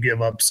easy to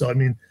give up. So,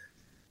 the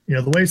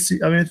way,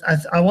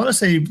 I want to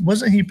say,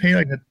 wasn't he paid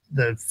like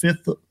the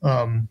fifth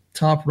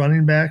top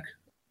running back?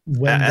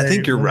 I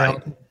think you're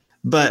right.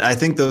 But I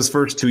think those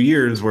first 2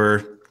 years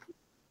were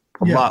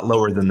a lot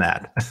lower than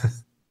that.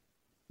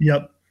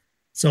 Yep.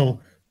 So,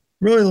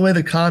 really, the way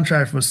the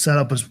contract was set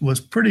up was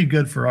pretty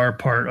good for our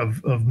part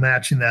of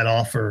matching that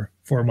offer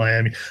for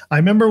Miami. I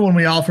remember when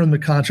we offered him the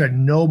contract,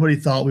 nobody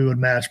thought we would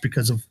match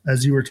because of,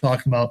 as you were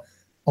talking about,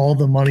 all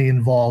the money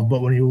involved.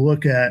 But when you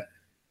look at,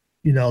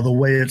 the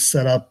way it's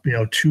set up,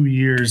 2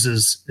 years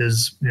is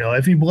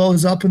if he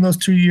blows up in those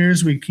 2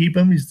 years, we keep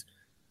him.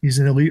 He's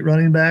an elite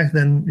running back,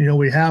 then,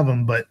 we have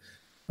him. But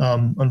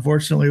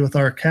unfortunately, with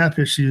our cap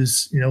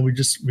issues,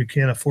 we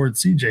can't afford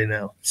CJ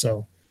now.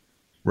 So,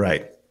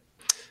 right.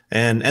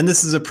 And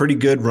this is a pretty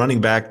good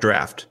running back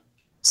draft.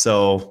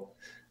 So,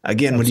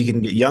 again, when you can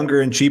get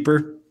younger and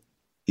cheaper,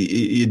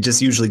 you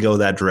just usually go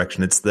that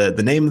direction. It's the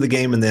name of the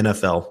game in the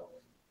NFL.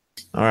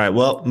 All right,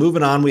 well,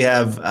 moving on, we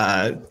have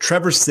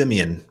Trevor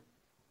Siemian.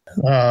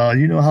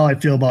 You know how I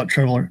feel about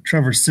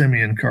Trevor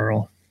Siemian,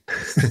 Carl.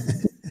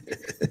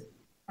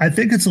 I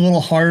think it's a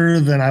little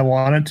harder than I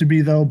want it to be,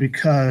 though,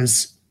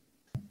 because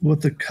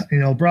with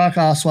Brock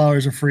Osweiler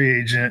is a free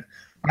agent.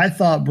 I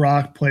thought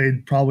Brock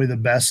played probably the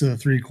best of the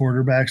 3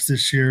 quarterbacks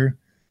this year,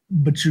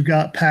 but you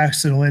got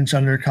Paxton Lynch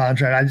under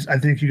contract. I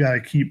think you got to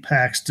keep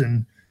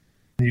Paxton.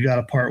 You got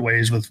to part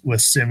ways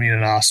with Siemian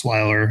and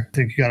Osweiler. I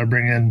think you got to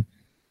bring in,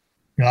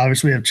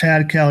 obviously we have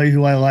Chad Kelly,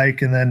 who I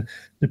like, and then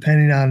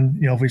depending on,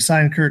 if we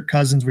sign Kirk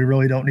Cousins, we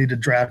really don't need to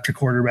draft a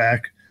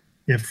quarterback.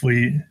 If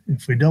we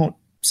don't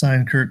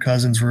sign Kirk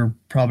Cousins, we're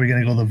probably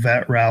going to go the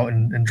vet route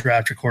and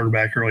draft a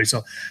quarterback early.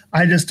 So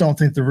I just don't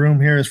think the room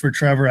here is for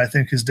Trevor. I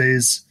think his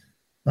days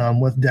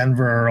with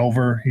Denver are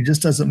over. He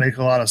just doesn't make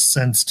a lot of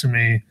sense to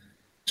me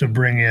to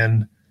bring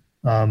in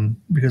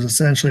because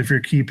essentially if you're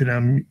keeping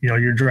him,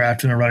 you're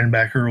drafting a running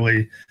back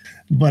early.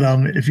 But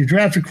if you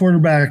draft a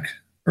quarterback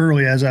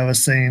early, as I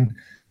was saying,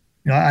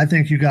 I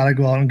think you got to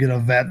go out and get a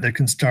vet that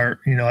can start,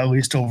 at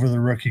least over the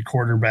rookie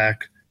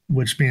quarterback,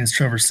 which means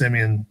Trevor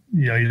Siemian,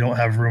 you don't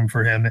have room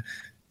for him.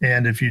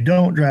 And if you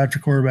don't draft a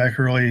quarterback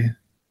early,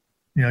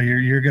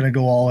 you're going to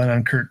go all in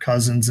on Kirk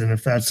Cousins. And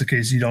if that's the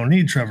case, you don't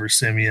need Trevor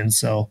Siemian.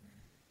 So,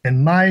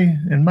 in my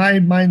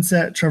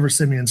mindset, Trevor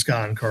Siemian's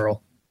gone,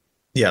 Carl.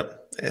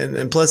 Yep.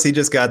 And plus he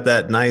just got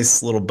that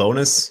nice little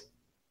bonus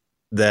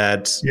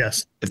that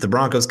if the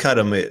Broncos cut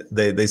him,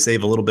 they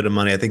save a little bit of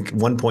money. I think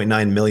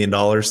 $1.9 million.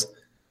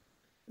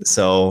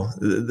 So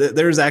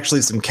there's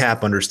actually some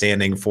cap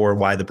understanding for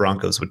why the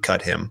Broncos would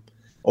cut him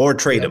or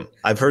trade him.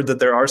 I've heard that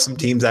there are some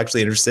teams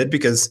actually interested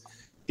because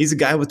he's a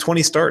guy with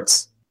 20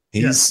 starts.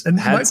 He's and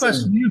had my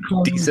question to you,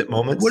 Colin, decent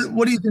moments.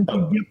 What do you think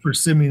you get for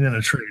Siemian in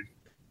a trade?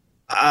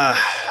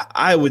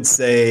 I would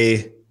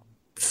say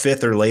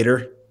 5th or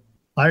later.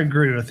 I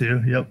agree with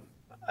you. Yep.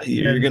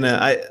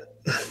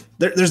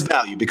 There's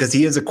value because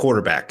he is a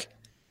quarterback.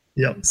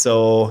 Yep.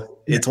 So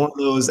it's one of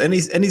those, and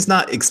he's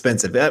not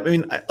expensive. I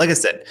mean, like I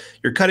said,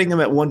 you're cutting him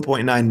at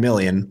 $1.9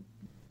 million,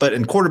 but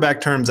in quarterback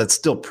terms, that's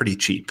still pretty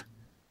cheap.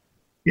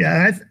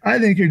 Yeah, I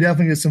think you're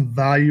definitely get some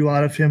value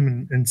out of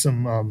him and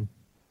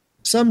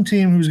some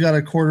team who's got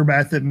a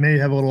quarterback that may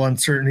have a little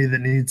uncertainty that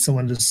needs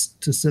someone to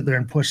sit there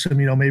and push him.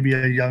 Maybe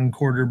a young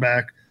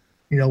quarterback,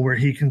 where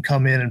he can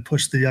come in and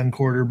push the young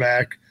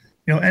quarterback.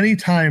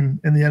 Anytime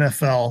in the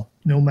NFL,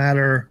 no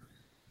matter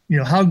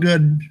how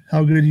good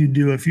you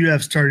do, if you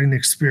have starting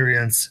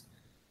experience,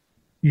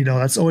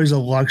 that's always a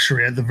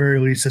luxury at the very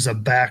least as a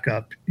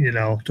backup,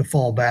 to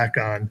fall back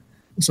on.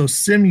 So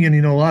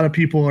Siemian, a lot of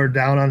people are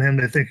down on him.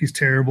 They think he's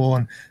terrible.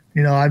 And,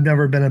 I've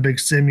never been a big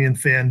Siemian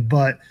fan,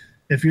 but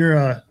if you're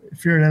an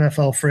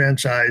NFL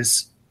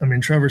franchise, I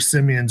mean, Trevor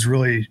Siemian's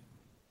really,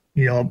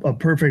 a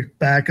perfect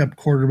backup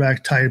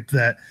quarterback type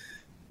that,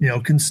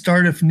 can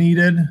start if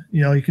needed.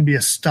 He can be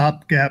a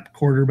stopgap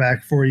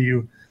quarterback for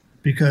you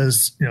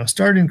because,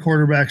 starting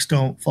quarterbacks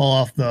don't fall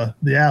off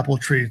the apple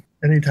tree.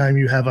 Anytime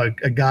you have a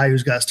guy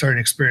who's got starting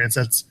experience,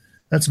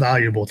 that's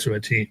valuable to a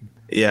team.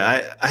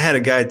 Yeah, I had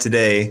a guy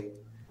today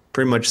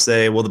pretty much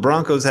say, well, the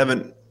Broncos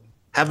haven't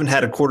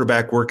had a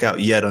quarterback workout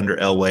yet under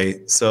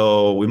Elway,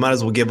 so we might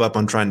as well give up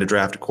on trying to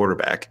draft a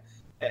quarterback.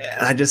 And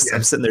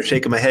I'm sitting there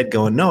shaking my head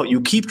going, no, you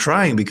keep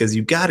trying because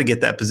you got to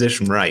get that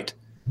position right.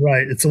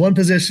 Right. It's the one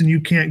position you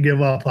can't give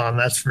up on,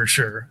 that's for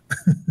sure.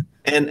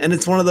 and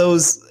it's one of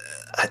those,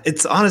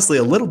 it's honestly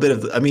a little bit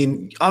of, I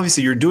mean,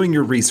 obviously you're doing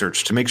your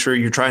research to make sure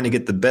you're trying to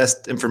get the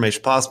best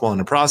information possible on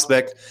a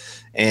prospect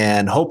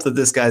and hope that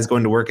this guy's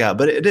going to work out.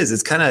 But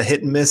it's kind of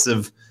hit and miss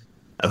of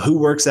who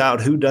works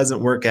out, who doesn't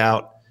work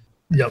out.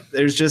 Yep.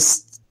 There's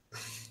just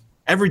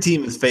every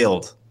team has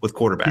failed with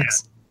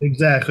quarterbacks. Yeah,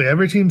 exactly.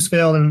 Every team's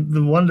failed. And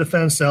the one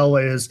defense to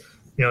Elway is,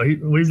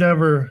 we've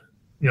never,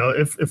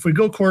 if we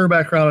go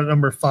quarterback route at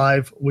number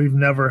 5, we've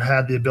never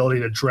had the ability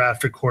to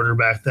draft a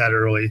quarterback that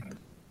early.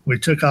 We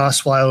took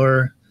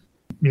Osweiler,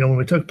 when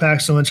we took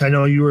Paxton Lynch, I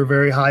know you were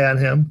very high on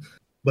him,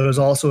 but it was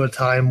also a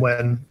time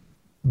when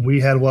we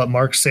had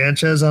Mark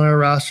Sanchez on our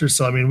roster.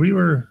 So, I mean,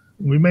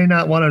 we may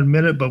not want to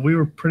admit it, but we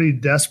were pretty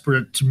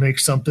desperate to make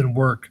something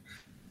work,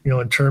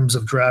 in terms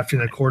of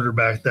drafting a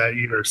quarterback that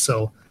year.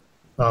 So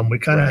we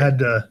kind of had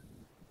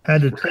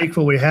to take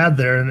what we had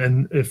there.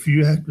 And if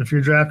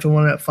you're drafting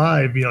one at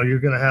 5, you're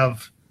going to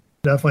have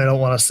definitely, I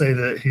don't want to say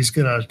that he's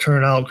going to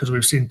turn out because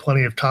we've seen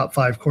plenty of top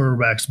 5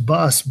 quarterbacks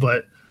bust,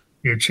 but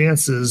your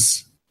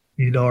chances,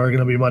 are going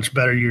to be much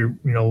better.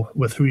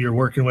 With who you're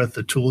working with,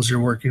 the tools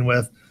you're working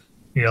with.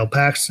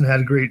 Paxton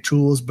had great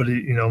tools, but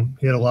he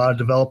had a lot of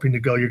developing to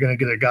go. You're going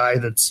to get a guy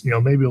that's,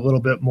 maybe a little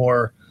bit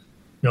more,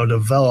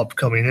 developed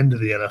coming into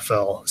the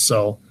NFL.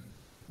 So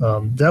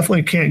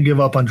definitely can't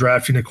give up on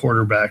drafting a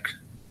quarterback.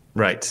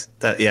 Right.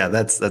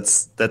 That's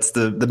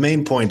the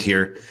main point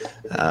here.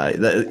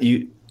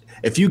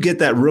 If you get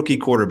that rookie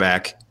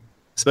quarterback,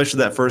 especially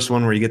that first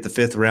one where you get the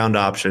 5th round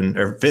option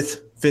or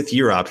fifth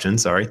year option,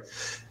 sorry.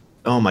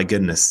 Oh my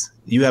goodness.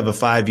 You have a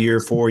 5-year,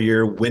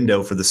 4-year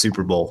window for the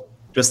Super Bowl,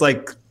 just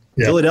like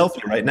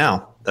Philadelphia right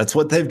now. That's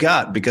what they've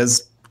got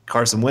because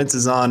Carson Wentz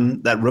is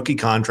on that rookie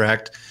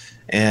contract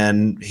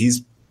and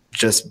he's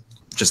just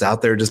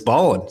out there just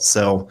balling.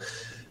 So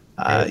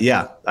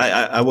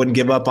I wouldn't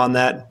give up on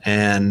that.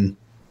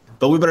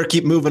 But we better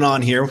keep moving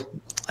on here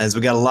as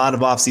we got a lot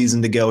of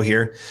offseason to go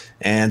here.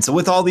 And so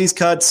with all these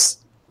cuts,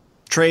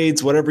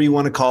 trades, whatever you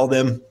want to call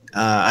them,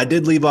 I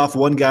did leave off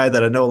one guy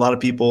that I know a lot of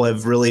people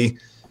have really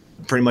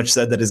pretty much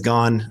said that is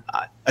gone.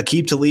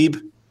 Aqib Talib,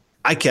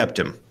 I kept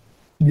him.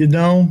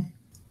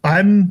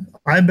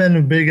 I've been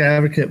a big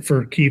advocate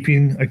for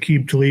keeping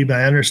Aqib Talib.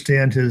 I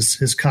understand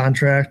his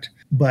contract,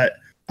 but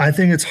I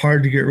think it's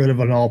hard to get rid of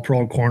an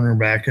all-pro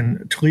cornerback.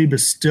 And Talib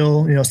is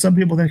still, some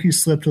people think he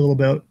slipped a little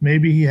bit.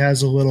 Maybe he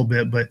has a little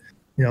bit, but,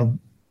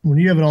 when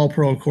you have an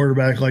all-pro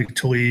quarterback like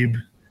Talib,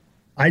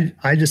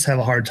 I just have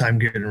a hard time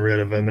getting rid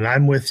of him. And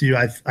I'm with you.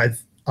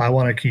 I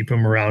want to keep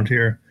him around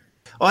here.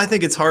 Well, I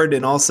think it's hard.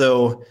 And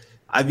also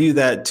I view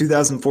that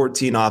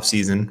 2014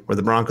 offseason where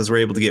the Broncos were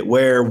able to get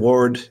Ware,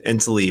 Ward,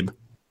 and Talib.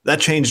 That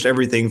changed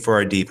everything for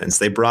our defense.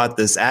 They brought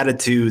this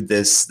attitude,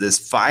 this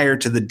fire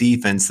to the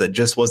defense that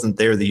just wasn't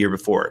there the year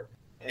before.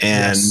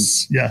 And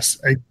yes,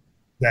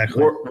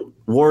 exactly.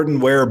 Ward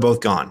and Ware are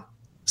both gone.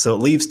 So it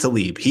leaves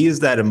Talib. He is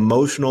that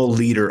emotional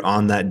leader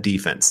on that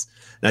defense.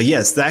 Now,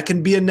 yes, that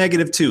can be a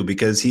negative too,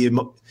 because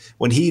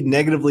when he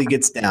negatively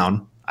gets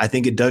down, I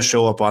think it does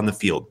show up on the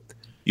field.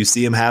 You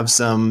see him have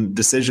some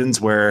decisions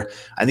where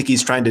I think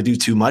he's trying to do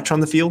too much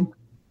on the field.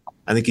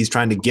 I think he's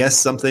trying to guess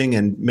something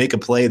and make a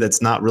play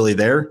that's not really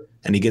there,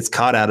 and he gets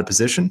caught out of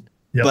position.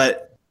 Yep.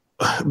 But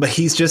but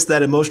he's just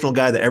that emotional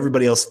guy that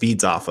everybody else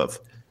feeds off of.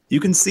 You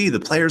can see the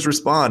players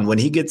respond when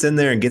he gets in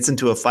there and gets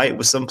into a fight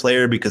with some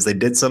player because they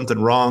did something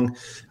wrong.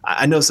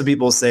 I know some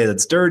people say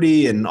that's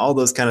dirty and all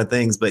those kind of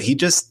things, but he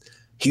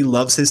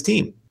loves his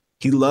team.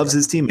 He loves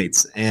his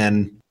teammates,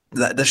 and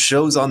that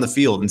shows on the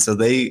field. And so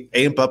they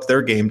amp up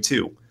their game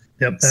too.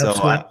 Yep.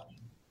 Absolutely. So,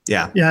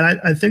 yeah. And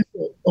I think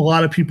a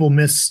lot of people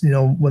miss,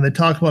 when they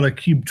talk about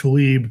Aqib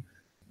Talib,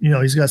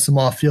 he's got some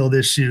off-field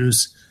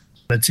issues.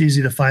 It's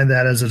easy to find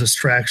that as a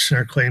distraction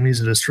or claim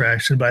he's a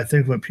distraction. But I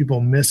think what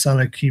people miss on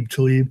Aqib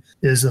Talib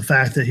is the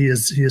fact that he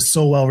is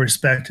so well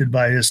respected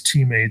by his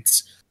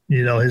teammates.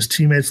 His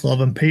teammates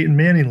love him. Peyton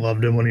Manning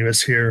loved him when he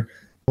was here.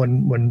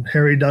 When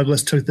Harry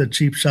Douglas took the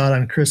cheap shot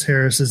on Chris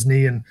Harris's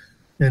knee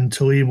and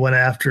Talib went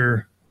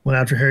after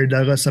Harry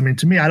Douglas. I mean,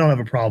 to me, I don't have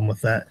a problem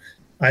with that.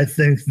 I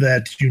think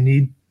that you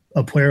need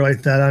a player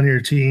like that on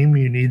your team.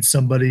 You need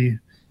somebody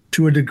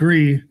to a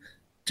degree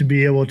to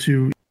be able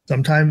to.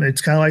 Sometimes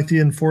it's kind of like the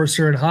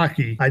enforcer in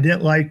hockey. I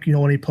didn't like,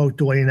 when he poked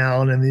Dwayne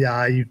Allen in the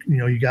eye.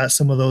 You got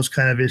some of those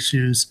kind of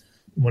issues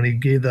when he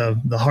gave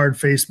the hard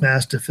face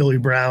mask to Philly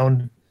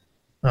Brown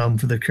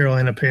for the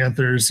Carolina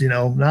Panthers.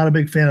 Not a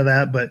big fan of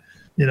that, but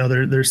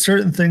there's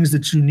certain things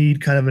that you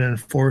need kind of an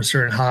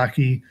enforcer in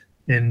hockey,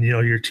 and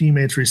your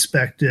teammates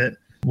respect it.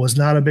 Was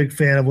not a big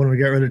fan of when we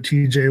got rid of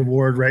TJ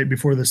Ward right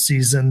before the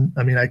season.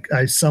 I mean,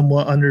 I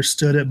somewhat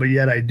understood it, but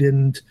yet I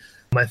didn't.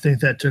 I think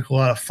that took a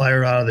lot of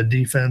fire out of the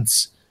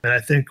defense. And I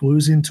think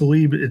losing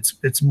Talib,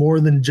 it's more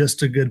than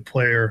just a good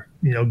player,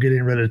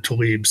 getting rid of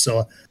Talib.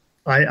 So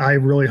I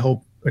really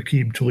hope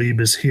Aqib Talib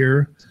is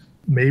here.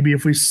 Maybe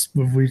if we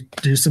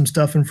do some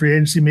stuff in free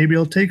agency, maybe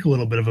he'll take a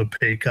little bit of a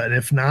pay cut. And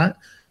if not,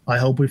 I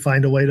hope we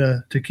find a way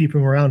to keep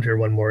him around here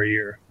one more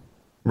year.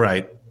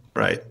 Right.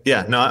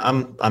 Yeah, no,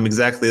 I'm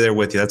exactly there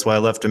with you. That's why I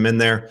left him in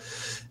there.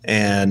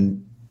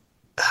 And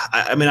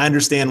I mean, I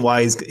understand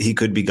why he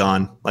could be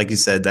gone. Like you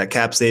said, that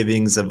cap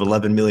savings of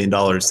 $11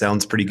 million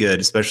sounds pretty good,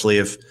 especially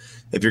if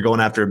you're going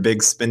after a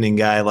big spending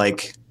guy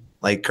like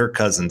Kirk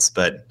Cousins.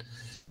 But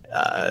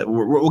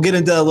we'll get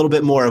into a little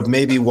bit more of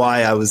maybe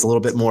why I was a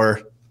little bit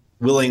more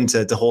willing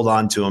to hold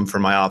on to him for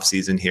my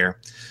offseason here.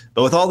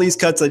 But with all these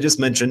cuts I just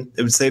mentioned,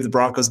 it would save the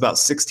Broncos about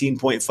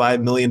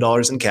 $16.5 million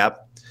in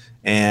cap.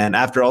 And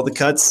after all the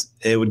cuts,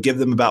 it would give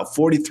them about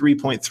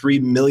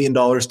 $43.3 million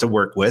to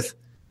work with.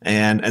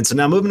 And so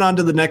now moving on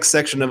to the next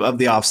section of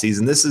the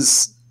offseason, this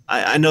is,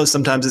 I know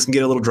sometimes this can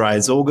get a little dry,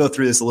 so we'll go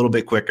through this a little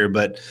bit quicker,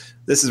 but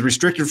this is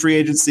restricted free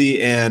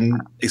agency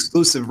and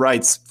exclusive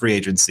rights free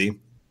agency.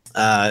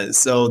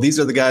 So these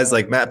are the guys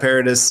like Matt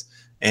Paradis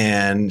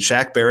and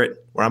Shaq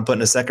Barrett, where I'm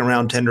putting a second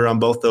round tender on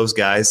both those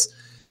guys.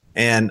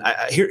 And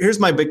here's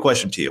my big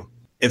question to you.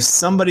 If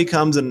somebody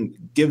comes and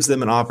gives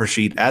them an offer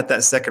sheet at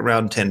that second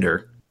round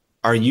tender,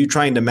 are you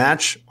trying to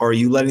match, or are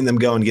you letting them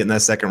go and getting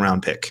that second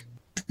round pick?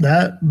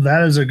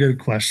 That is a good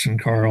question,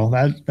 Carl.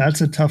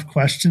 That's a tough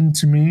question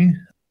to me.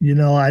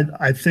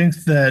 I think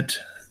that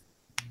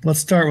let's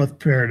start with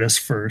Paradis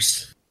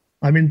first.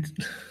 I mean,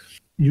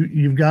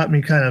 you've got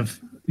me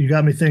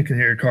thinking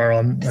here,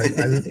 Carl.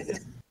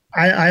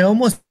 I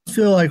almost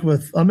feel like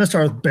I'm gonna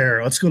start with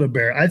Barrett. Let's go to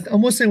Barrett. I'm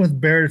almost saying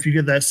with Barrett, if you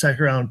get that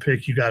second round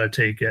pick, you got to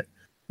take it.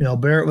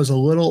 Barrett was a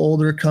little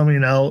older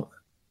coming out.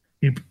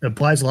 He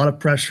applies a lot of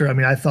pressure. I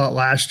mean, I thought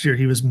last year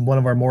he was one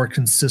of our more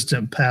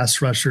consistent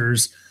pass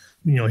rushers.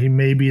 He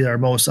may be our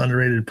most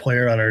underrated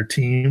player on our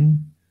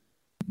team.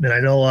 And I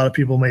know a lot of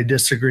people may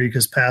disagree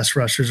because pass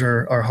rushers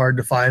are hard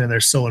to find and they're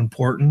so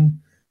important.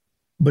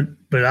 But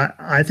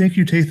I think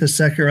you take the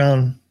second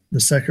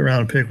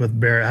round pick with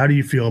Barrett. How do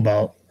you feel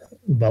about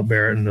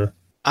Barrett?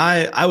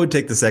 I would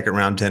take the second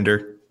round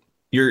tender.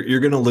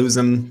 You're going to lose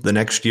him the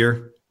next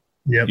year.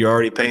 Yep. You're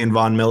already paying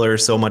Von Miller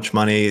so much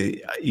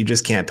money. You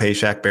just can't pay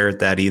Shaq Barrett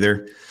that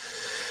either.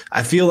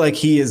 I feel like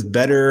he is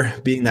better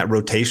being that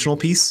rotational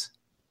piece.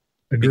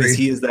 Agreed. Because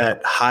he is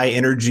that high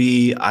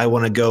energy, I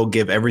want to go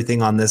give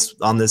everything on this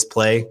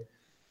play.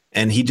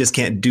 And he just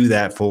can't do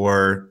that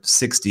for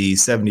 60,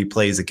 70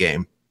 plays a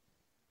game.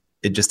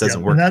 It just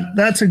doesn't work. And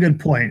that's a good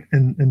point.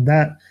 And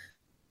that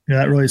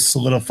really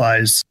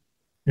solidifies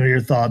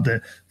your thought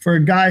that for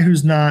a guy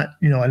who's not,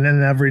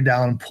 an every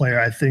down player,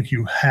 I think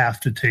you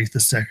have to take the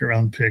second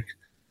round pick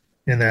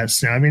in that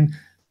scenario. I mean,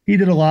 he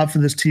did a lot for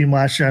this team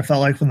last year. I felt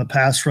like when the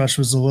pass rush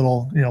was a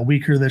little,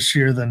 weaker this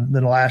year than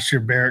last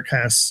year, Barrett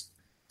kind of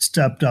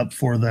stepped up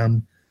for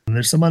them. And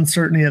there's some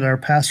uncertainty at our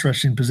pass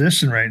rushing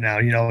position right now.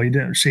 He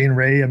didn't Shane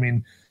Ray. I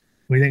mean,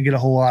 we didn't get a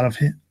whole lot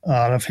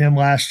out of him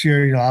last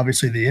year.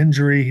 Obviously the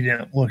injury, he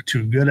didn't look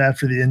too good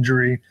after the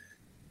injury.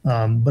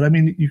 But I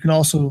mean, you can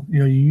also,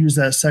 you use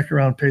that second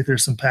round pick.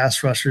 There's some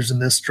pass rushers in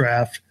this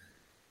draft.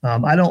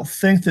 I don't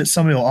think that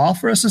somebody will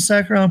offer us a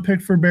second round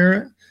pick for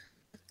Barrett,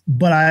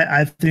 but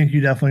I think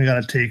you definitely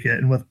got to take it.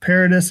 And with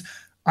Paradis,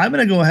 I'm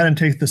going to go ahead and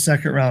take the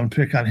second round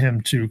pick on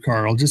him too,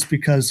 Carl, just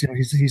because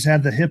he's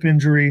had the hip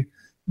injury,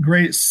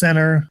 great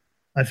center.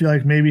 I feel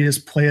like maybe his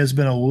play has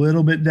been a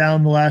little bit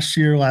down the last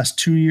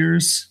 2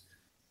 years.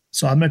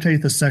 So I'm going to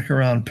take the second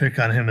round pick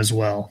on him as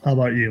well. How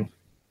about you?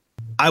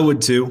 I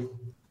would too.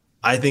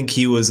 I think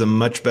he was a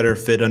much better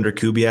fit under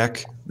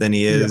Kubiak than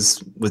he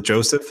is with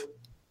Joseph.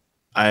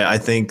 I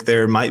think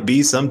there might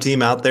be some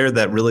team out there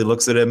that really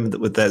looks at him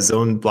with that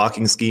zone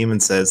blocking scheme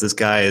and says this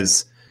guy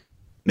is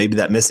maybe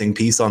that missing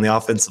piece on the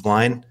offensive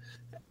line.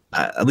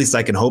 At least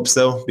I can hope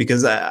so,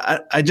 because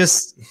I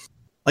just,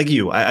 like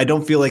you, I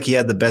don't feel like he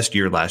had the best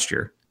year last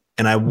year.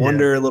 And I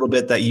wonder a little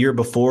bit that year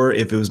before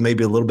if it was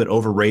maybe a little bit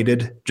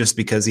overrated just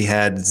because he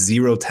had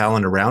zero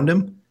talent around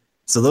him.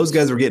 So those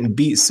guys were getting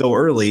beat so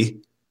early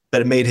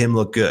that it made him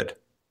look good.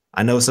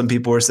 I know some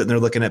people were sitting there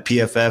looking at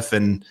PFF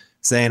and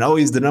saying, oh,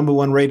 he's the number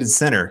one rated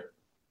center.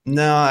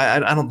 No, I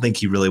don't think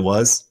he really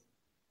was.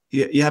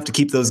 You have to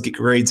keep those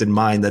grades in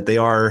mind that they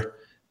are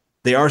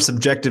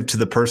subjective to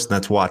the person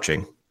that's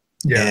watching.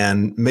 Yeah.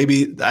 And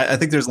maybe I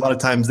think there's a lot of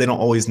times they don't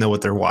always know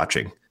what they're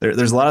watching.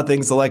 There's a lot of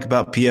things to like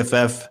about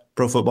PFF,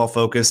 Pro Football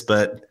Focus,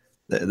 but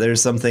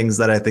there's some things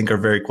that I think are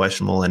very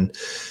questionable.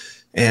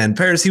 And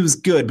Paris, he was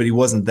good, but he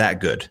wasn't that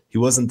good. He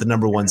wasn't the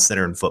number one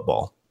center in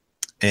football.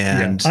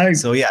 And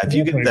if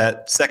you get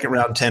that second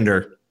round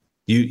tender,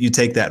 you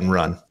take that and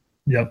run.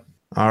 Yep.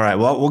 All right.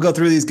 Well, we'll go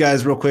through these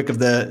guys real quick of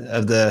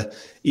the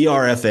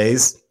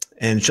ERFAs.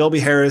 And Shelby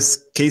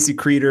Harris, Casey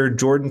Creeder,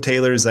 Jordan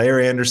Taylor, Zaire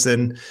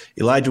Anderson,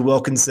 Elijah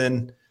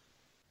Wilkinson.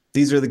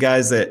 These are the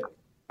guys that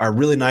are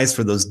really nice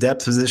for those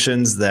depth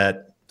positions,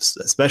 that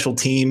special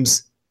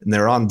teams, and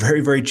they're on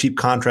very, very cheap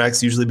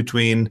contracts, usually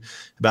between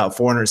about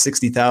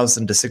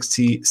 $460,000 to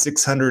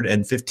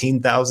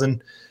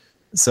 $615,000.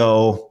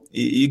 So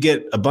you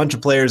get a bunch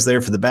of players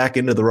there for the back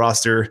end of the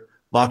roster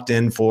locked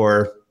in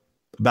for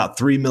about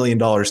 $3 million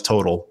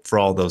total for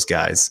all those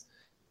guys.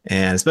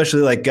 And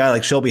especially like a guy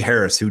like Shelby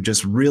Harris, who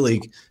just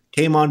really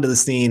came onto the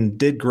scene,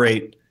 did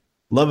great.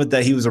 Love it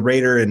that he was a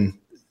Raider and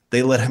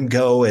they let him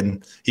go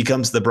and he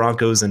comes to the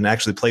Broncos and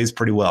actually plays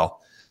pretty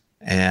well.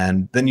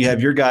 And then you have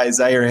your guy,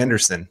 Zaire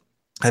Anderson.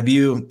 Have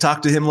you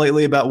talked to him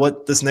lately about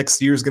what this next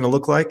year is going to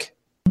look like?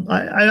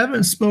 I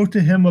haven't spoke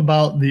to him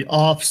about the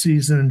off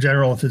season in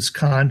general with his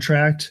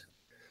contract.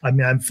 I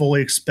mean, I'm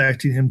fully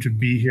expecting him to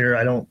be here.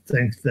 I don't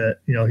think that,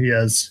 he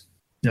has,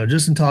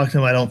 just in talking to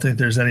him, I don't think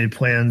there's any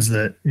plans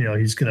that,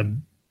 he's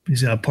going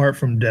to part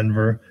from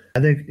Denver. I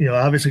think,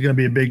 obviously going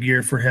to be a big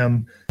year for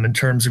him in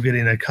terms of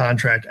getting a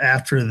contract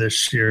after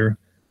this year.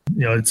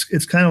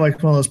 It's kind of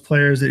like one of those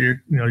players that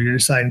you're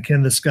deciding,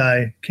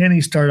 can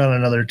he start on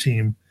another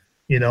team?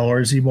 Or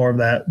is he more of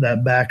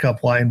that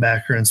backup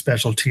linebacker and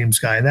special teams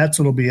guy? And that's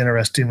what'll be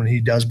interesting when he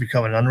does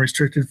become an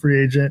unrestricted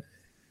free agent.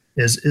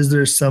 Is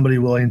there somebody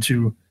willing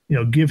to,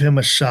 give him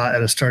a shot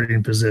at a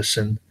starting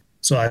position?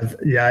 So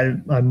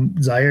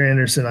I'm Zaire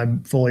Anderson.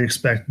 I'm fully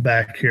expect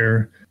back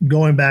here.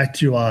 Going back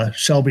to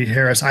Shelby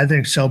Harris, I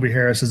think Shelby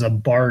Harris is a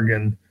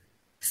bargain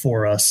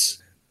for us.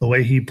 The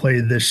way he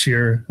played this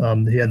year,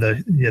 he had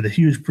the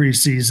huge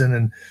preseason,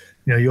 and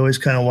you always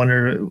kind of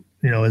wonder,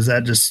 is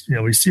that just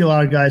we see a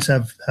lot of guys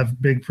have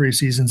big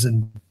preseasons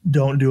and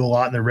don't do a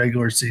lot in the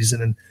regular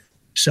season, and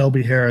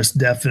Shelby Harris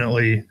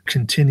definitely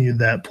continued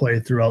that play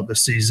throughout the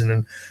season.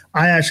 And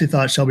I actually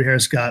thought Shelby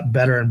Harris got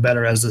better and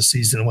better as the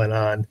season went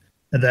on.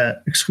 And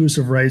that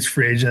exclusive rights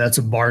free agent, that's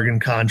a bargain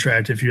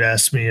contract if you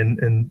ask me,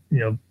 and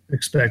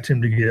expect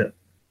him to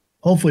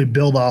hopefully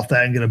build off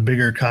that and get a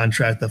bigger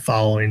contract the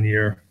following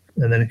year.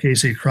 And then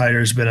Casey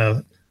Kreider's been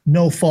a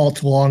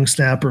no-fault long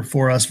snapper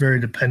for us,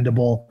 very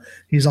dependable.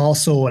 He's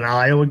also an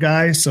Iowa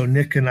guy, so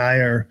Nick and I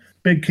are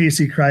big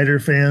Casey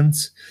Kreider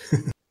fans.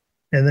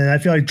 And then I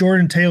feel like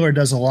Jordan Taylor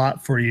does a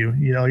lot for you.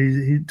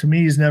 He to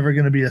me, he's never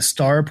going to be a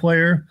star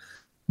player,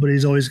 but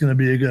he's always going to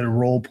be a good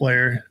role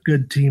player,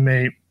 good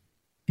teammate.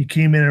 He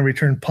came in and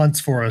returned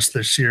punts for us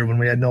this year when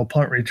we had no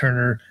punt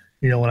returner,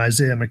 when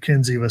Isaiah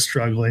McKenzie was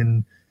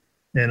struggling.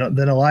 And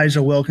then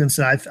Elijah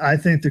Wilkinson, I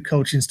think the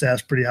coaching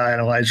staff's pretty high on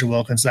Elijah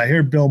Wilkinson. I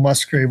hear Bill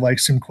Musgrave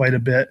likes him quite a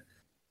bit.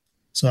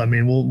 So, I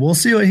mean, we'll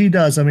see what he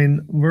does. I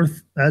mean,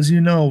 as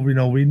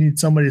we need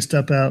somebody to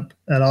step up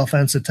at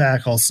offensive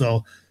tackle.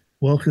 So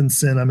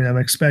Wilkinson, I mean, I'm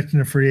expecting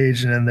a free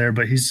agent in there,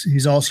 but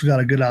he's also got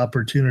a good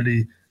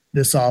opportunity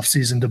this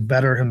offseason to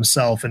better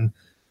himself. And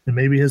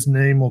maybe his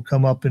name will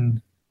come up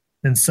in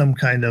some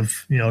kind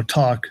of,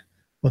 talk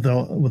with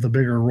a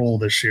bigger role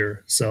this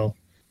year. So,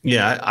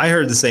 yeah, I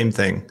heard the same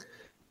thing.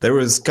 There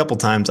was a couple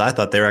times I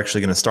thought they were actually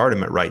going to start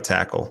him at right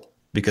tackle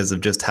because of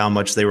just how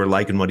much they were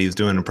liking what he was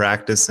doing in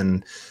practice.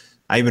 And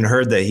I even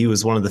heard that he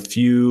was one of the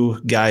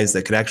few guys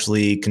that could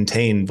actually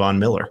contain Von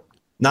Miller.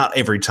 Not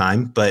every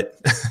time,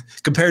 but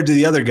compared to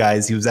the other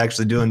guys, he was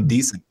actually doing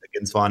decent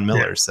against Von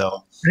Miller. Yeah.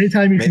 So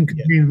anytime you can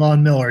contain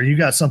Von Miller, you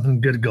got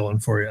something good going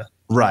for you.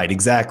 Right,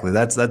 exactly.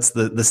 That's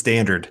the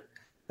standard.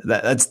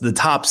 That's the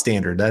top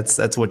standard.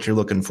 That's what you're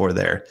looking for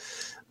there.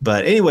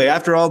 But anyway,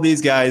 after all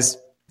these guys,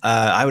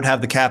 I would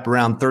have the cap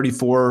around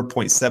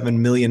 $34.7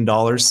 million.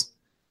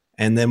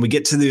 And then we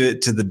get to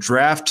the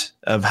draft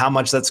of how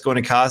much that's going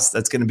to cost.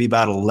 That's going to be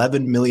about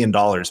 $11 million.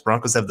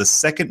 Broncos have the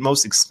second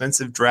most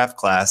expensive draft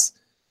class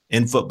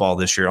in football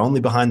this year,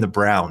 only behind the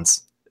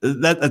Browns.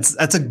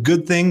 That's a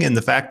good thing in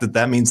the fact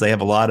that means they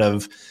have a lot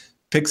of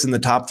picks in the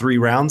top 3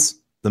 rounds,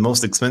 the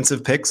most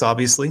expensive picks,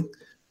 obviously.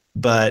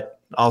 But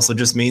also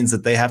just means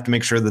that they have to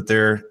make sure that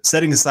they're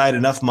setting aside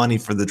enough money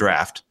for the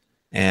draft.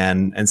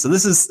 And so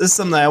this is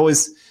something I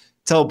always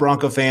tell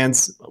Bronco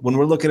fans when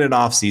we're looking at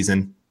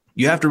offseason.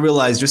 You have to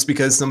realize just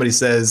because somebody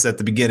says at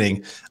the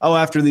beginning, oh,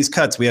 after these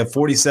cuts, we have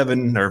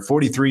 $47 or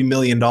 $43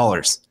 million.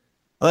 Well,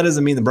 that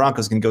doesn't mean the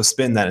Broncos can go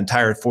spend that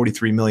entire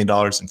 $43 million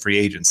in free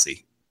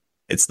agency.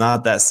 It's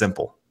not that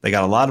simple. They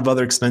got a lot of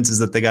other expenses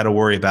that they got to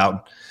worry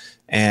about.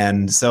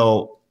 And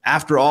so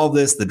after all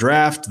this, the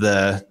draft,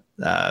 the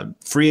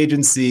free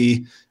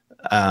agency,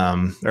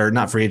 or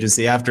not free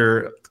agency,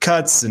 after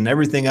cuts and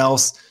everything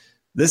else,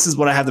 this is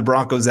what I have the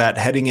Broncos at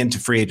heading into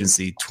free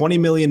agency. $20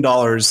 million.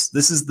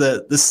 This is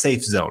the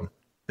safe zone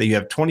that you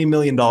have $20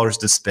 million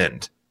to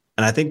spend.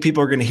 And I think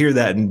people are going to hear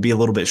that and be a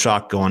little bit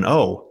shocked going,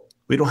 oh,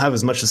 we don't have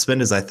as much to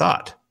spend as I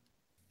thought.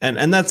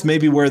 And that's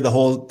maybe where the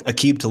whole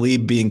Aqib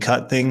Talib being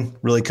cut thing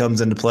really comes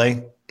into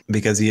play,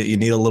 because you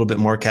need a little bit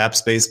more cap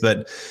space.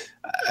 But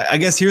I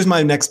guess here's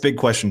my next big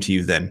question to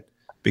you then,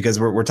 because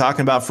we're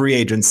talking about free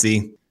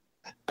agency.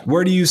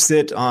 Where do you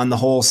sit on the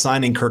whole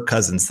signing Kirk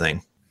Cousins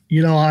thing?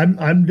 You know,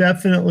 I'm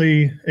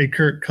definitely a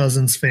Kirk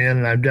Cousins fan,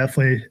 and I'm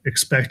definitely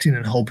expecting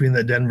and hoping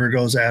that Denver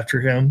goes after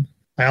him.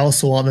 I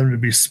also want them to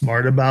be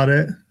smart about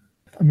it.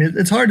 I mean,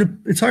 it's hard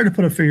to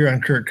put a figure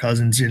on Kirk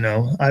Cousins. You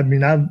know, I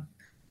mean,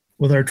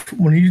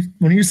 when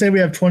you say we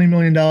have $20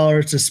 million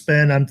to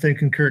spend, I'm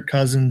thinking Kirk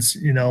Cousins,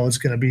 you know, is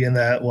going to be in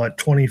that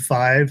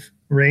 25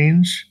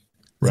 range.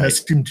 Right. Does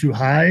that seem too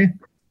high?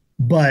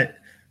 But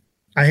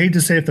I hate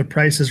to say if the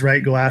price is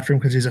right, go after him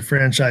because he's a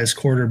franchise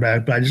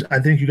quarterback. But I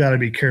think you got to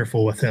be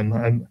careful with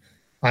him.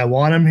 I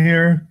want him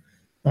here.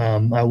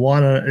 I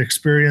want an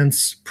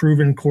experienced,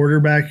 proven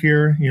quarterback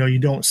here. You know, you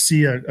don't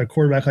see a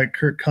quarterback like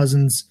Kirk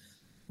Cousins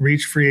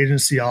reach free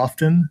agency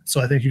often. So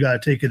I think you got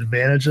to take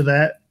advantage of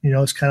that. You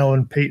know, it's kind of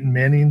when Peyton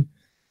Manning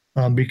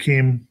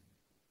became,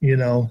 you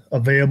know,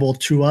 available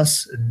to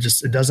us.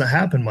 It doesn't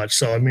happen much.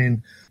 So, I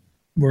mean,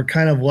 we're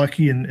kind of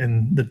lucky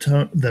in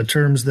the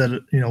terms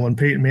that, you know, when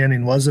Peyton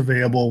Manning was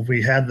available,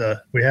 we had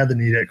the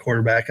need at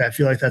quarterback. I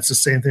feel like that's the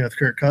same thing with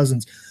Kirk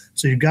Cousins.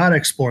 So you got to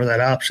explore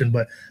that option,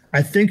 but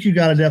I think you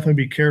got to definitely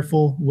be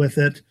careful with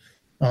it.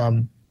 I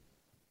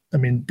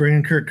mean,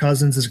 bringing Kirk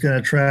Cousins is going to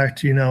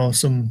attract, you know,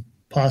 some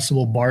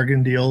possible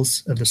bargain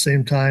deals at the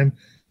same time.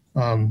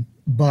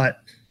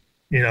 But,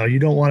 you know, you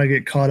don't want to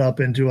get caught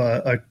up into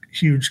a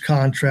huge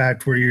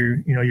contract where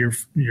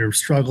you're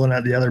struggling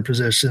at the other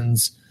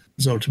positions.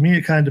 So to me,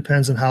 it kind of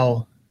depends on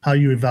how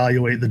you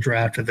evaluate the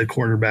draft at the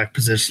quarterback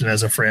position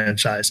as a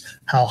franchise,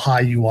 how high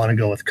you want to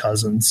go with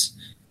Cousins.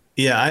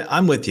 Yeah,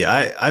 I'm with you.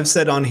 I've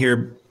said on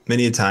here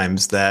many a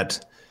times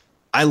that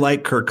I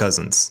like Kirk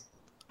Cousins.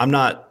 I'm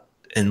not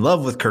in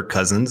love with Kirk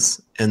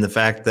Cousins, and the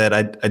fact that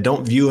I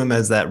don't view him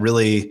as that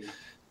really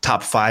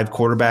top 5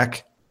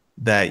 quarterback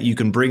that you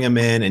can bring him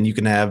in and you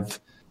can have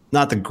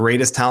not the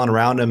greatest talent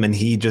around him and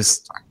he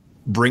just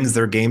brings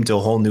their game to a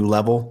whole new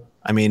level.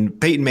 I mean,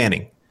 Peyton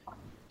Manning,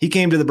 he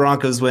came to the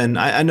Broncos when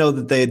I know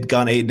that they had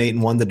gone 8-8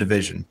 and won the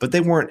division, but they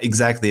weren't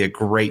exactly a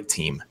great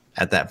team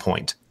at that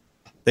point.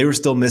 They were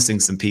still missing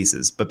some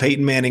pieces, but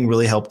Peyton Manning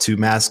really helped to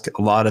mask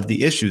a lot of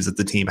the issues that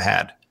the team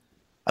had.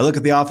 I look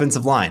at the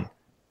offensive line.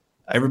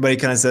 Everybody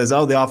kind of says,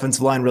 oh, the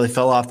offensive line really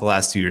fell off the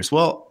last 2 years.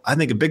 Well, I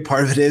think a big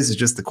part of it is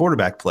just the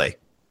quarterback play.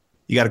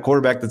 You got a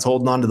quarterback that's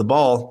holding on to the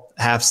ball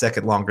half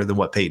second longer than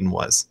what Peyton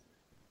was.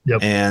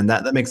 Yep. And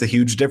that makes a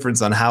huge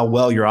difference on how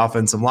well your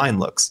offensive line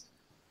looks.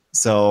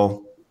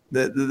 So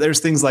there's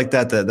things like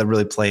that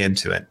really play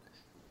into it.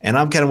 And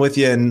I'm kind of with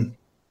you, and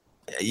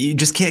you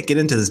just can't get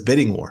into this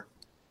bidding war.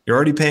 You're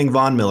already paying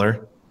Von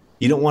Miller.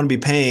 You don't want to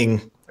be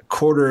paying a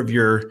quarter of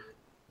your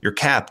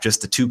cap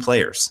just to 2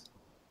 players.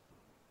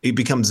 It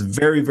becomes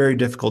very, very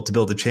difficult to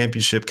build a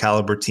championship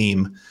caliber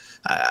team.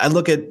 I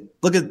look at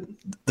the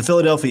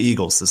Philadelphia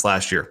Eagles this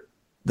last year.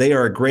 They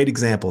are a great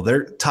example.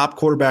 Their top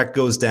quarterback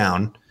goes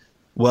down.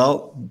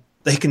 Well,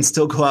 they can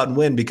still go out and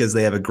win because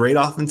they have a great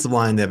offensive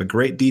line. They have a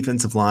great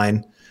defensive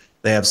line.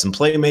 They have some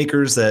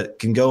playmakers that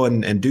can go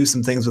and do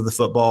some things with the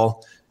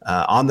football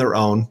on their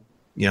own.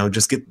 You know,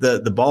 just get the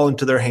ball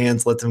into their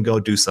hands, let them go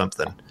do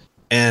something.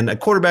 And a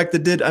quarterback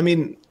that did, I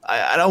mean,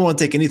 I don't want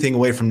to take anything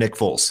away from Nick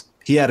Foles.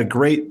 He had a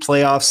great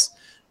playoffs.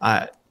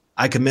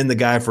 I commend the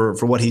guy for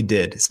what he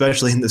did,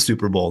 especially in the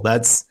Super Bowl.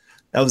 That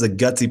was a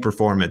gutsy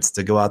performance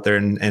to go out there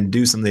and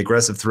do some of the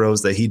aggressive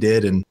throws that he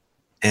did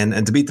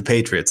and to beat the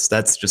Patriots.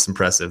 That's just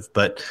impressive.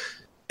 But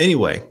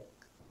anyway,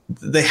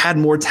 they had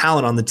more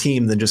talent on the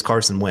team than just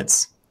Carson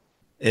Wentz.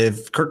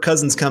 If Kirk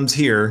Cousins comes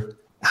here,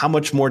 how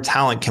much more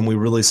talent can we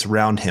really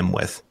surround him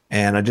with?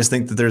 And I just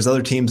think that there's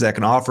other teams that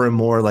can offer him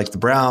more, like the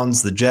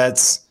Browns, the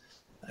Jets,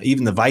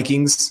 even the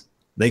Vikings.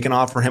 They can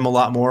offer him a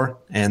lot more,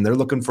 and they're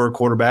looking for a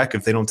quarterback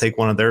if they don't take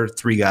one of their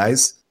 3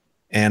 guys.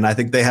 And I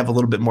think they have a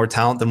little bit more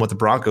talent than what the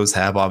Broncos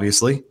have,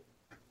 obviously,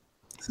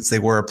 since they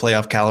were a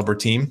playoff caliber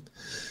team.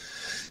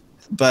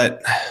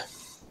 But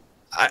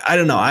I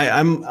don't know.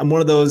 I'm one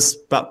of those,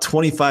 about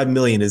 $25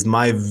 million is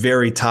my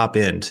very top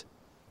end.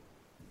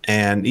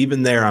 And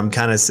even there, I'm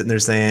kind of sitting there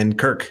saying,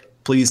 Kirk,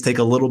 please take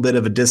a little bit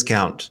of a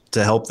discount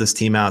to help this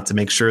team out to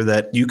make sure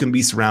that you can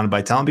be surrounded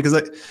by talent, because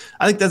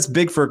I think that's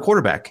big for a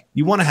quarterback.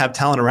 You want to have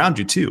talent around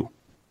you too.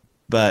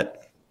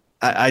 But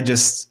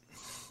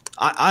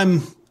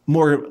I'm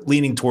more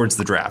leaning towards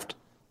the draft.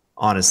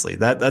 Honestly,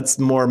 that's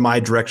more my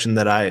direction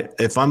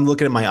if I'm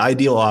looking at my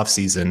ideal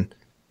offseason,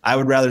 I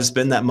would rather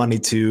spend that money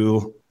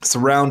to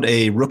surround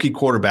a rookie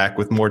quarterback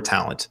with more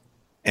talent.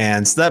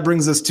 And so that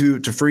brings us to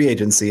free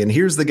agency. And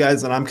here's the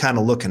guys that I'm kind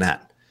of looking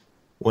at.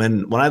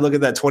 When I look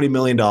at that $20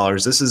 million,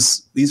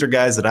 these are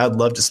guys that I would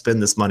love to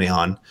spend this money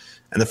on.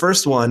 And the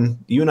first one,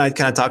 you and I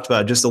kind of talked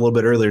about just a little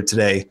bit earlier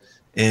today,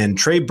 and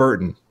Trey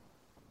Burton,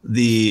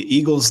 the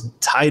Eagles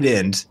tight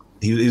end.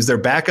 He was their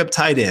backup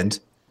tight end,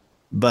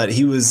 but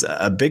he was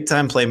a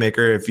big-time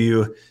playmaker. If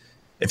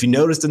you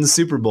noticed in the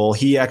Super Bowl,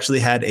 he actually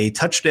had a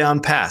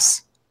touchdown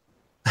pass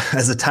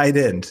as a tight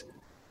end.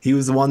 He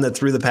was the one that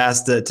threw the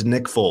pass to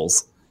Nick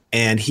Foles.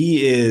 And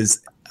he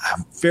is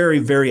a very,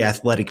 very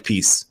athletic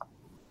piece.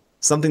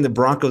 Something the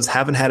Broncos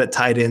haven't had at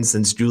tight end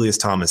since Julius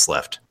Thomas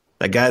left.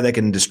 That guy that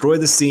can destroy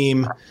the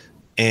seam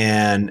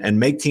and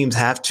make teams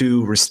have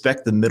to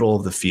respect the middle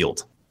of the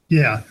field.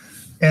 Yeah.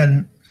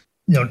 And,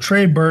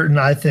 Trey Burton,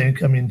 I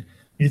think,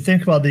 you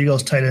think about the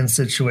Eagles tight end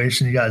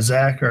situation, you got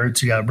Zach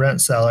Ertz, you got Brent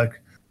Selleck.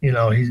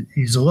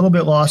 He's a little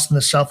bit lost in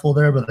the shuffle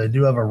there, but they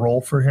do have a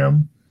role for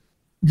him.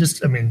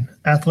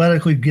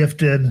 Athletically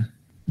gifted,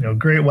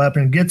 great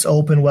weapon, gets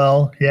open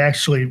well. He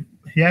actually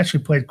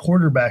played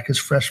quarterback his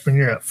freshman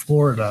year at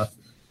Florida,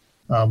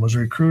 was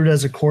recruited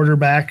as a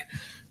quarterback.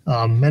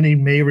 Many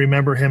may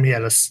remember him. He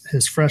had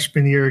his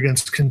freshman year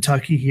against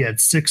Kentucky. He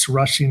had 6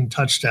 rushing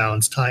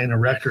touchdowns, tying a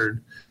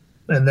record.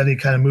 And then he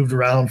kind of moved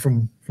around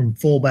from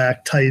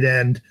fullback, tight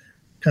end,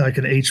 kind of like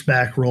an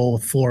H-back role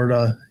with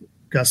Florida,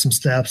 got some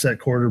snaps at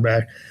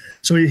quarterback.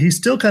 So he's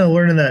still kind of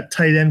learning that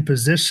tight end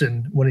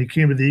position when he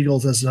came to the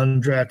Eagles as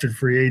an undrafted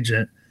free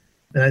agent.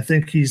 And I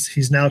think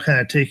he's now kind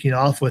of taking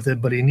off with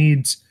it, but he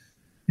needs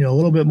a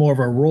little bit more of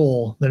a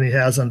role than he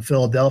has on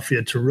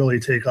Philadelphia to really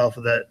take off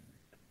of that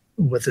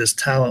with his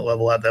talent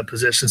level at that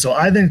position. So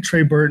I think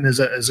Trey Burton is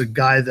a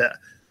guy that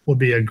would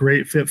be a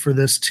great fit for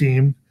this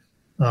team.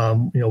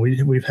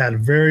 We've had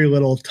very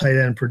little tight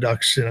end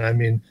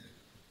production.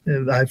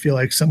 I feel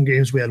like some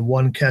games we had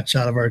 1 catch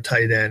out of our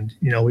tight end.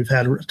 We've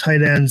had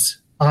tight ends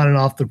on and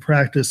off the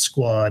practice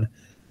squad.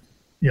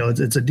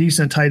 It's a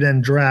decent tight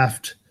end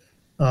draft.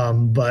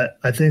 But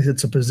I think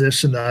it's a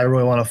position that I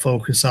really want to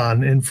focus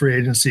on in free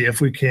agency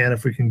if we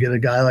can get a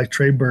guy like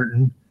Trey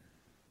Burton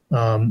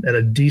at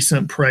a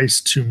decent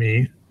price to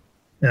me.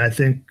 And I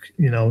think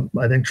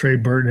Trey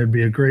Burton would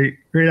be a great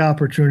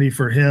opportunity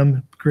for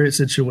him, great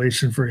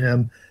situation for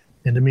him.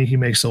 And to me, he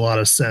makes a lot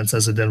of sense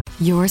as a Denver.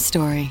 Your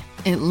story,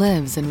 it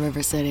lives in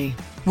River City,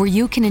 where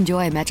you can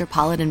enjoy a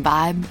metropolitan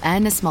vibe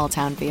and a small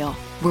town feel,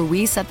 where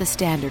we set the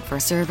standard for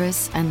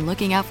service and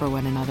looking out for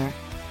one another,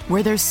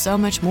 where there's so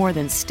much more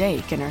than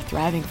steak in our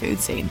thriving food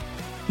scene.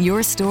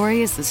 Your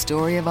story is the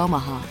story of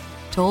Omaha,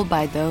 told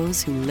by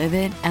those who live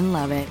it and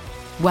love it.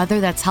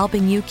 Whether that's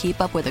helping you keep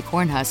up with the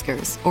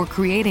Cornhuskers or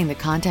creating the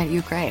content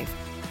you crave.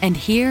 And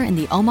here in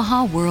the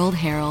Omaha World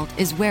Herald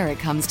is where it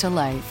comes to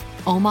life.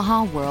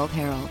 Omaha World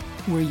Herald,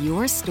 where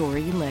your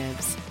story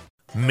lives.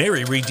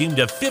 Mary redeemed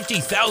a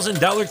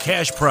 $50,000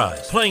 cash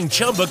prize playing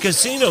Chumba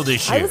Casino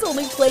this year. I was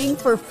only playing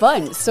for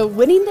fun, so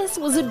winning this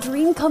was a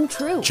dream come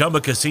true.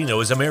 Chumba Casino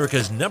is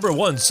America's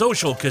 #1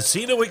 social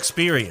casino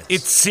experience.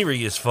 It's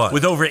serious fun.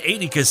 With over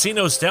 80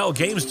 casino-style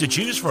games to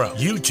choose from,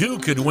 you too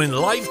could win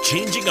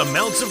life-changing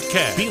amounts of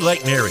cash. Be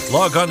like Mary.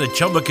 Log on to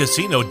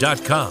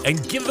ChumbaCasino.com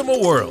and give them a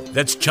whirl.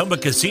 That's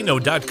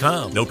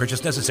ChumbaCasino.com. No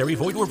purchase necessary.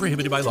 Void or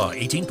prohibited by law.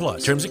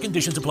 18+. Terms and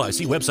conditions apply.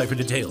 See website for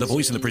details. The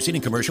voice in the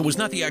preceding commercial was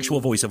not the actual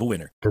voice of a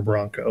winner. For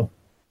Bronco.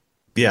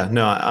 Yeah,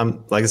 no,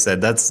 I'm like I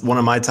said, that's one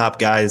of my top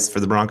guys for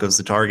the Broncos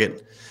to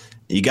target.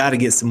 You got to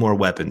get some more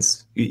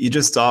weapons. You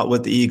just saw it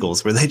with the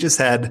Eagles, where they just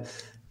had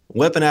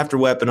weapon after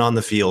weapon on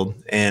the field,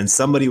 and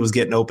somebody was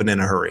getting open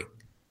in a hurry.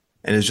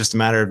 And it's just a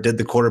matter of, did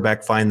the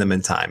quarterback find them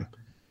in time?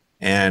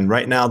 And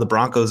right now, the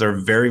Broncos are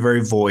very,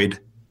 very void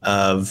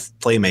of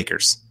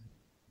playmakers.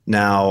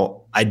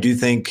 Now, I don't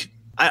think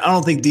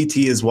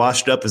DT is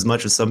washed up as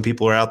much as some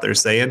people are out there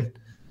saying.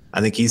 I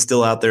think he's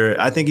still out there.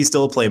 I think he's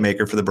still a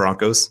playmaker for the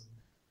Broncos.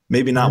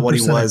 Maybe not what he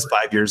was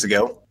 5 years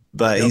ago,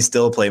 but he's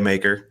still a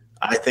playmaker.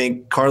 I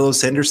think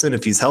Carlos Henderson,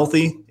 if he's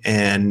healthy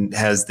and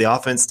has the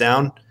offense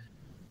down,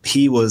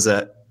 he was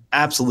an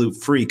absolute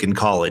freak in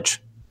college.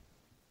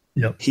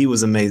 Yep. He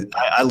was amazing.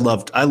 I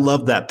loved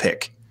that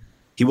pick.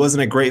 He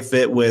wasn't a great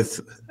fit with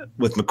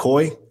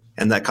McCoy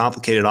and that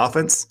complicated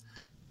offense,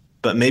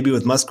 but maybe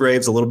with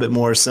Musgraves, a little bit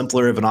more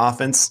simpler of an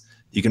offense,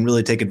 you can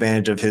really take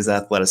advantage of his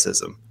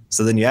athleticism.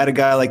 So then you add a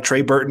guy like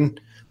Trey Burton.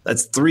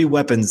 That's 3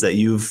 weapons that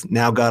you've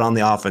now got on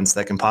the offense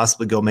that can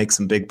possibly go make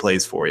some big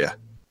plays for you.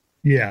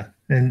 Yeah,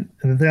 and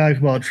the thing I like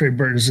about Trey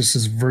Burton is just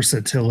his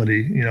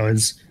versatility.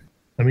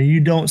 You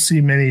don't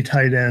see many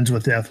tight ends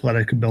with the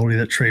athletic ability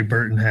that Trey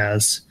Burton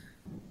has.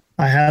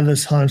 I have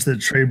this hunch that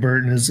Trey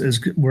Burton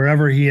is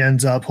wherever he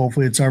ends up.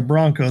 Hopefully, it's our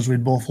Broncos.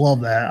 We'd both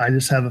love that. I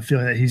just have a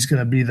feeling that he's going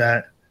to be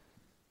that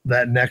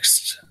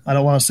next. I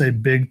don't want to say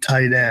big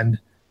tight end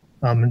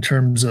in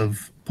terms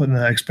of putting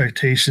the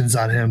expectations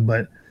on him,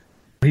 but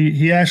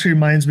he actually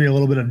reminds me a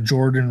little bit of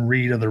Jordan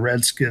Reed of the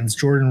Redskins.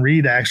 Jordan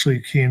Reed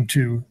actually came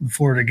to the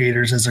Florida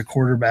Gators as a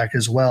quarterback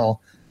as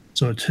well,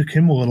 so it took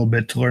him a little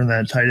bit to learn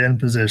that tight end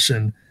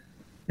position.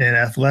 And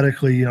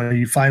athletically,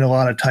 you find a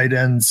lot of tight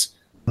ends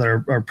that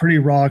are pretty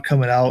raw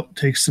coming out.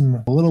 Takes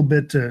them a little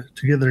bit to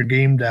get their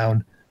game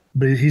down,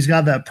 but he's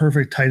got that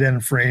perfect tight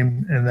end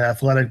frame, and the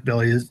athletic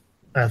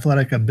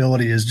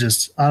ability is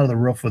just out of the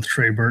roof with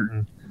Trey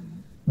Burton.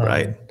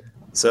 Right.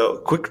 So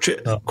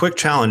quick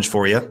challenge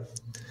for you.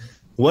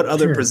 What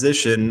other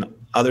position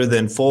other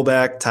than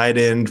fullback, tight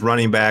end,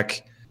 running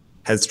back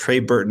has Trey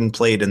Burton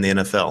played in the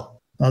NFL?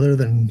 Other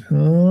than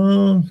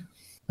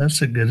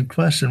that's a good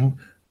question.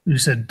 You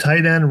said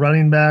tight end,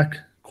 running back,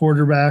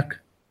 quarterback,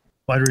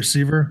 wide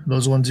receiver,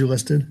 those ones you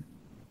listed?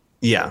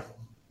 Yeah.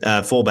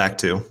 Fullback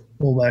too.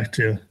 Fullback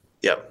too.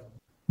 Yep.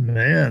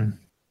 Man,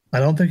 I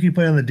don't think he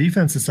played on the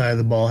defensive side of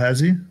the ball, has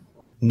he?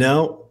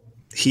 No.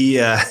 He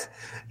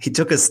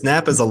took a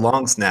snap as a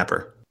long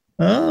snapper.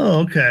 Oh,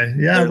 okay.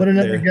 Yeah, I would have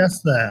never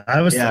guessed that.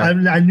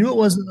 I knew it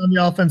wasn't on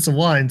the offensive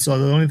line, so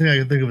the only thing I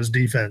could think of was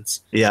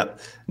defense. Yeah.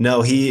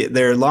 No,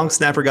 their long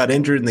snapper got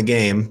injured in the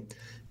game,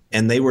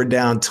 and they were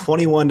down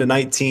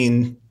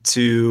 21-19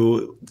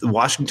 to the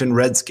Washington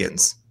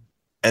Redskins.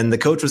 And the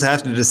coach was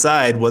having to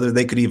decide whether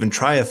they could even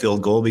try a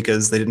field goal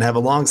because they didn't have a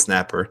long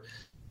snapper.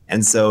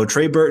 And so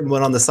Trey Burton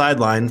went on the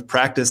sideline,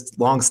 practiced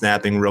long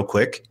snapping real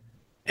quick,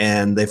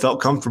 and they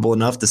felt comfortable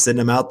enough to send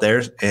him out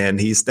there, and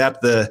he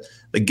snapped the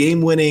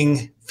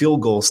game-winning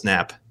field goal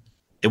snap.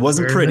 It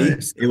wasn't Very pretty.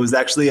 nice. It was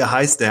actually a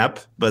high snap,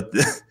 but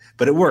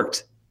it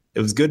worked. It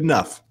was good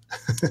enough.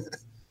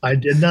 I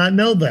did not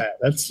know that.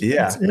 That's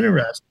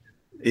interesting.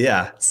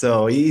 Yeah,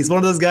 so he's one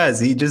of those guys.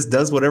 He just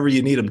does whatever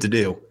you need him to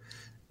do.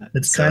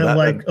 It's kind of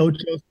like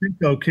Ocho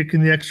Cinco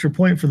kicking the extra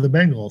point for the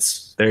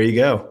Bengals. There you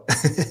go.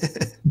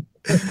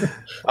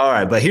 All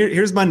right, but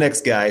here's my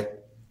next guy.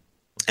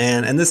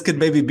 And this could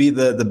maybe be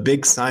the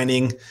big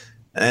signing.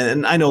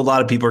 And I know a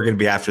lot of people are going to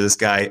be after this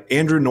guy.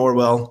 Andrew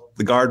Norwell,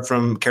 the guard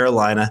from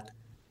Carolina.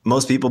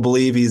 Most people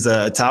believe he's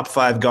a top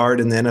 5 guard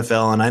in the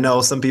NFL. And I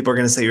know some people are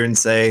going to sit here and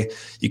say,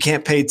 you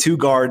can't pay 2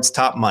 guards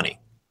top money.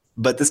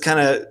 But this kind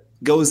of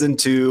goes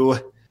into,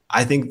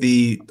 I think,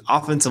 the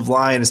offensive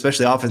line,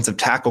 especially offensive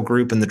tackle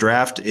group in the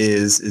draft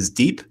is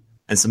deep.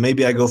 And so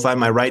maybe I go find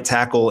my right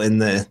tackle in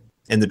the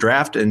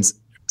draft. And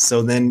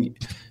so then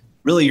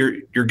really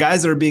your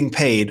guys that are being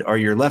paid are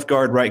your left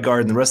guard, right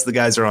guard, and the rest of the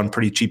guys are on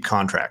pretty cheap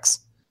contracts.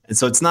 And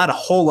so it's not a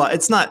whole lot.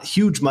 It's not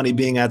huge money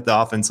being at the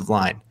offensive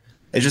line.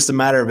 It's just a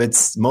matter of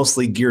it's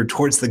mostly geared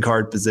towards the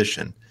guard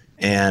position.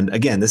 And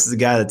again, this is a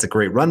guy that's a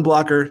great run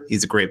blocker.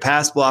 He's a great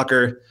pass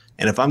blocker.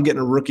 And if I'm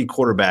getting a rookie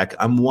quarterback,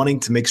 I'm wanting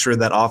to make sure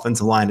that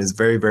offensive line is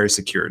very, very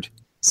secured.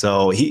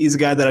 So he's a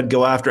guy that I'd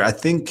go after. I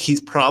think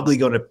he's probably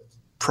going to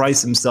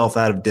price himself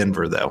out of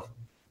Denver, though.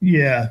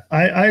 Yeah,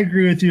 I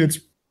agree with you. It's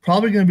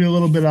probably going to be a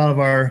little bit out of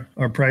our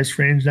price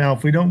range. Now,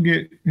 if we don't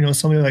get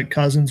somebody like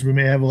Cousins, we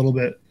may have a little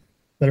bit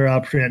better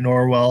opportunity at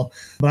Norwell.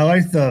 But I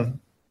like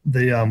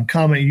the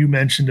comment you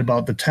mentioned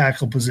about the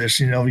tackle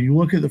position. You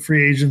look at the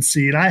free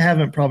agency, and I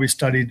haven't probably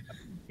studied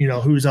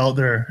who's out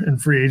there in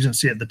free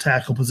agency at the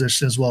tackle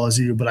position as well as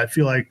you, but I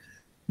feel like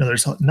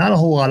there's not a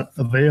whole lot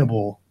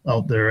available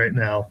out there right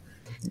now.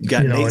 You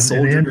got Nate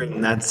Soldier,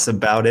 and that's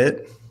about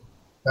it.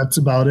 That's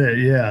about it,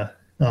 yeah.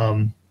 So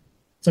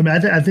I mean,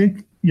 I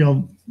think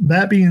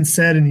that being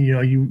said, and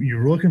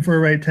you're looking for a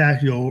right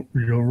tackle,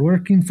 you're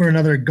looking for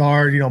another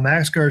guard.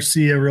 Max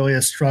Garcia really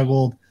has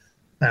struggled,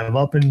 kind of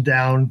up and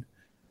down.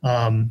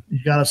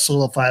 You got to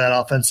solidify that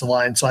offensive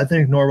line. So I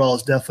think Norwell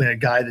is definitely a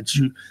guy that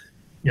you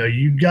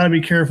got to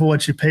be careful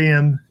what you pay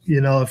him.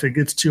 If it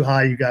gets too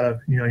high, you got to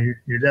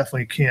you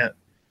definitely can't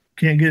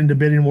get into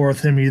bidding war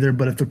with him either.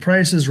 But if the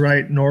price is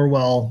right,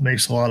 Norwell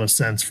makes a lot of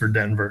sense for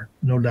Denver,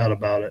 no doubt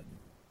about it.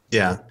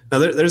 Yeah. Now,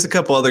 there's a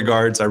couple other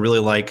guards I really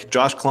like.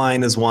 Josh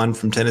Klein is one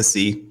from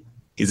Tennessee.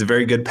 He's a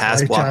very good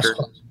pass blocker.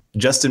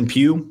 Justin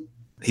Pugh,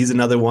 he's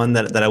another one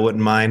that I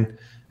wouldn't mind.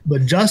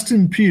 But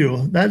Justin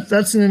Pugh,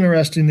 that's an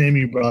interesting name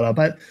you brought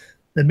up.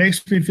 It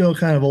makes me feel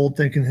kind of old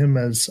thinking him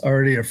as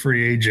already a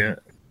free agent.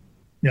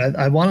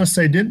 I want to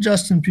say, didn't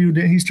Justin Pugh,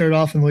 didn't he start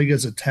off in the league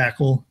as a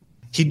tackle?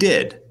 He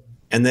did.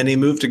 And then he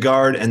moved to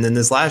guard. And then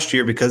this last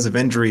year, because of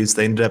injuries,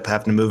 they ended up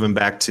having to move him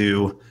back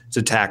to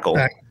tackle.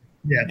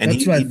 Yeah, and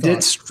he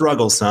did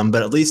struggle some,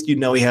 but at least he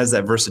has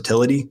that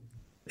versatility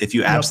if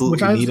you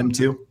absolutely need him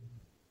to.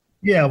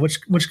 Yeah,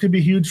 which could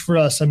be huge for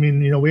us. I mean,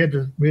 we had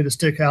to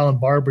stick Alan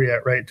Barbary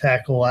at right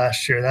tackle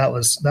last year. That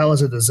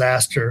was a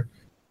disaster.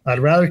 I'd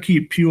rather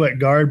keep Pugh at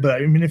guard,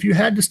 but I mean, if you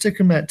had to stick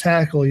him at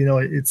tackle,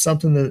 it's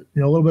something that a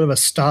little bit of a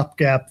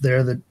stopgap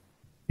there that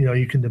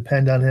you can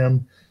depend on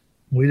him.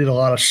 We did a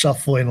lot of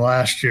shuffling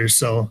last year,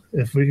 so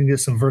if we can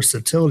get some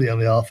versatility on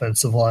the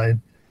offensive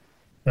line,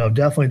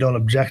 definitely don't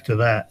object to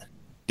that.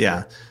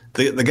 Yeah.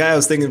 The guy I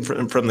was thinking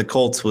from the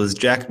Colts was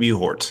Jack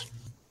Buhort.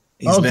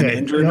 He's been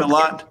injured a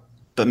lot,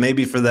 but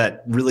maybe for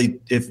that really,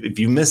 if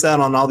you miss out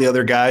on all the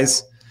other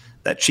guys,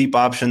 that cheap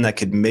option that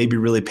could maybe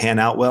really pan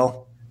out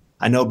well.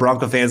 I know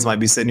Bronco fans might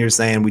be sitting here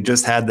saying we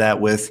just had that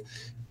with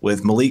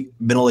Malik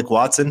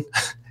Benelik-Watson,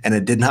 and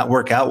it did not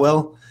work out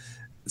well.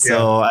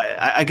 So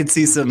I could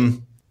see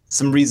some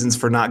reasons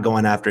for not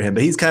going after him,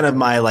 but he's kind of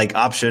my like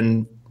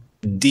option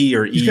D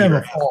or E. He's kind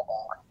of a fallback.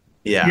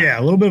 Yeah,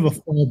 a little bit of a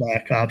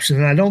fallback option.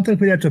 And I don't think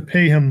we'd have to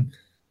pay him,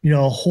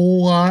 a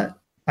whole lot.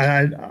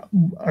 I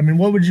mean,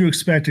 what would you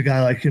expect a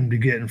guy like him to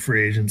get in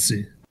free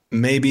agency?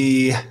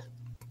 Maybe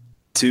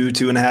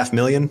 $2.5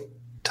 million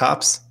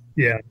tops.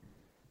 Yeah.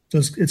 So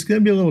it's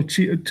going to be a little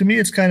cheap. To me,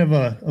 it's kind of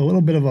a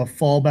little bit of a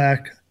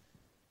fallback,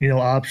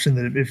 option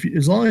that if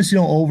as long as you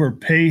don't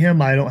overpay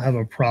him, I don't have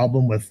a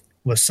problem with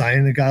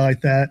signing a guy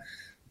like that,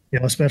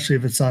 especially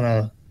if it's on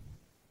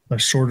a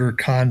shorter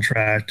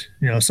contract.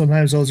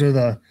 Sometimes those are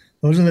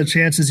the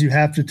chances you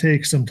have to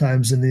take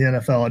sometimes in the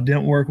NFL. It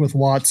didn't work with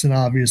Watson,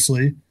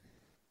 obviously,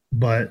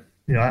 but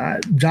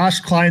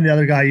Josh Klein, the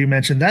other guy you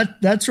mentioned,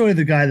 that's really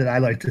the guy that I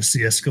like to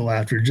see us go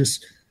after.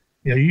 Just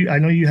I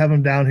know you have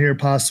him down here,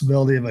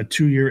 possibility of a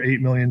 2-year, $8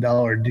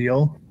 million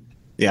deal.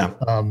 Yeah.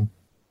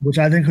 Which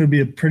I think would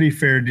be a pretty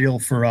fair deal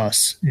for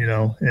us,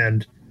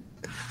 and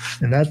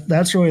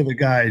that's really the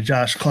guy,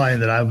 Josh Klein,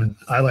 that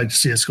I like to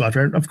see us go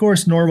after. Of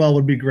course, Norwell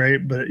would be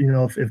great, but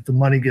if the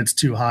money gets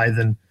too high,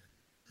 then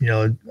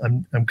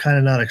I'm kind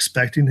of not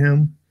expecting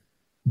him.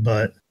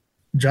 But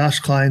Josh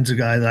Klein's a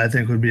guy that I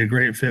think would be a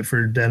great fit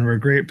for Denver,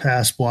 great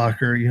pass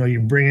blocker. You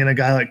bring in a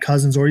guy like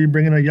Cousins, or you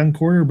bring in a young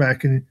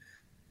quarterback, and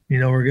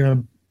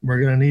we're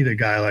gonna need a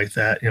guy like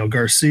that.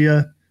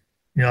 Garcia.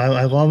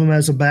 I love him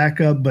as a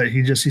backup, but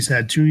he's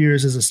had 2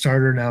 years as a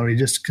starter now, and he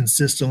just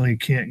consistently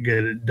can't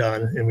get it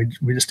done. And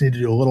we just need to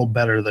do a little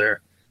better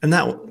there. And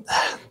that's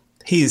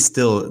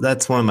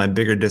one of my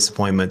bigger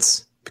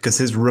disappointments because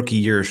his rookie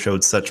year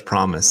showed such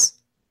promise.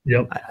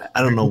 Yep.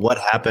 I don't know what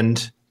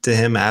happened to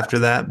him after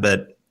that,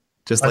 but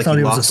just like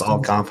he lost all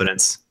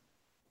confidence.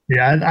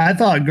 Yeah, I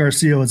thought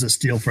Garcia was a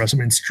steal for us. I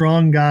mean,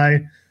 strong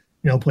guy,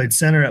 played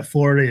center at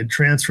Florida. He had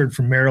transferred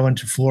from Maryland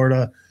to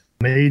Florida.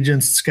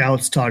 Agents,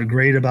 scouts talked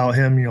great about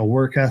him,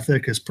 work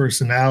ethic, his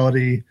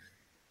personality,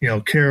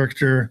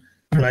 character.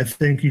 But I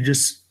think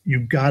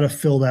you've got to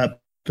fill that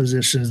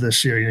positions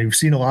this year. You've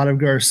seen a lot of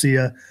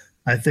Garcia.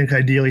 I think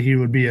ideally he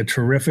would be a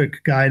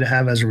terrific guy to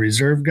have as a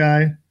reserve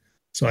guy.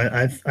 So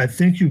I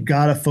think you've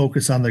got to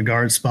focus on the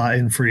guard spot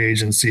in free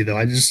agency, though.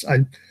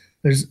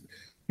 If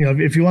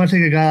you want to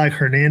take a guy like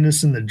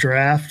Hernandez in the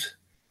draft,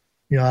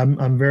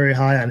 I'm very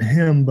high on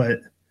him, but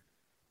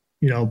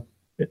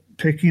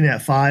picking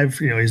at 5,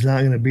 he's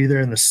not going to be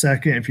there in the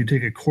second. If you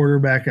take a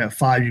quarterback at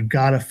 5, you've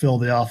got to fill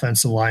the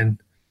offensive line,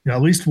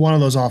 at least one of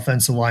those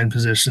offensive line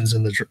positions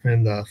in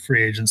the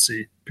free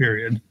agency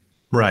period.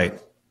 Right.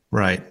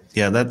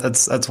 Yeah,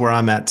 that's where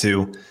I'm at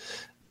too.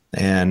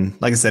 And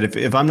like I said,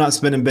 if I'm not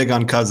spending big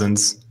on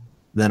Cousins,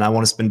 then I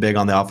want to spend big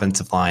on the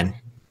offensive line,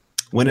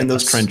 winning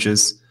those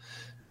trenches.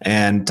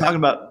 And talking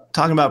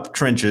about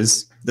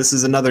trenches, this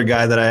is another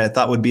guy that I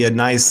thought would be a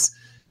nice,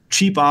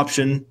 cheap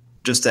option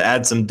just to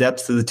add some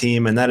depth to the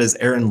team, and that is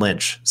Aaron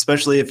Lynch,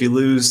 especially if you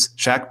lose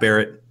Shaq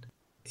Barrett.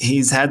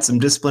 He's had some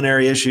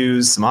disciplinary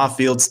issues, some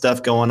off-field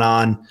stuff going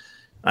on.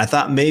 I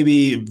thought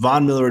maybe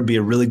Von Miller would be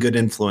a really good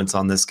influence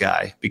on this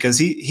guy because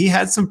he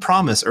had some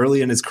promise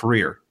early in his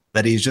career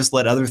that he's just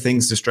let other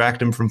things distract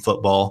him from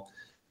football.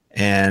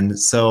 And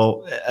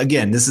so,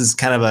 again, this is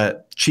kind of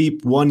a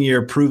cheap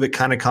 1-year prove-it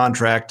kind of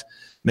contract,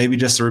 maybe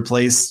just to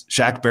replace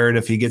Shaq Barrett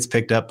if he gets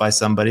picked up by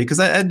somebody, because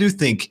I do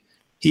think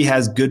he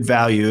has good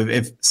value.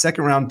 If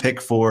second-round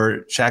pick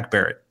for Shaq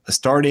Barrett, a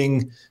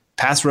starting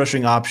pass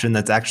rushing option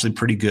that's actually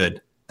pretty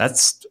good,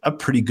 that's a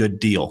pretty good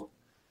deal.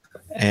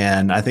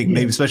 And I think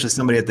maybe especially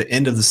somebody at the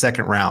end of the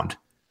second round,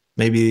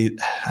 maybe,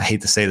 I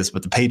hate to say this,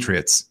 but the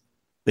Patriots,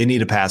 they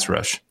need a pass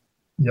rush.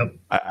 Yep.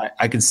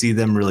 I could see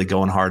them really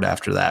going hard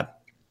after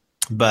that.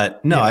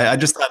 But no, I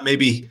just thought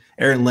maybe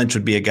Aaron Lynch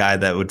would be a guy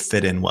that would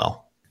fit in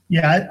well.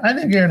 Yeah, I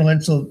think Aaron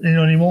Lynch will,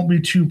 he won't be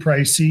too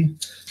pricey.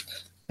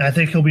 I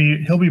think he'll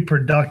be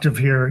productive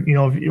here.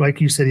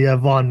 Like you said, you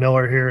have Von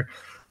Miller here.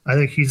 I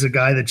think he's a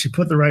guy that you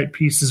put the right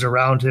pieces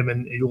around him,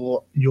 and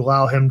you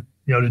allow him,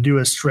 to do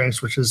his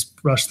strengths, which is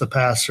rush the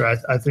passer.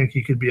 I think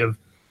he could be of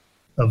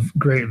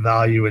great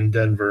value in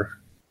Denver.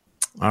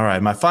 All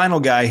right, my final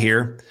guy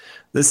here.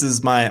 This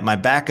is my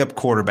backup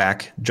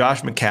quarterback,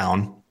 Josh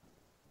McCown.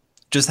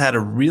 Just had a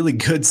really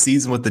good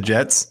season with the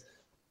Jets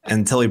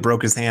until he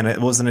broke his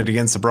hand. Wasn't it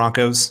against the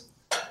Broncos?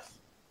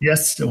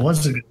 Yes, it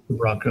was against the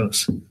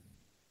Broncos.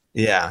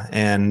 Yeah,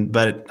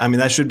 but I mean,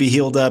 that should be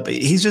healed up.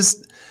 He's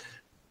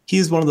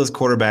one of those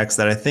quarterbacks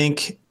that I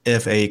think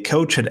if a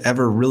coach had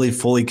ever really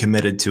fully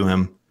committed to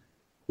him,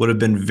 would have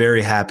been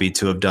very happy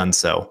to have done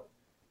so.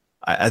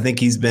 I think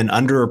he's been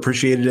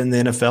underappreciated in the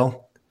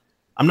NFL.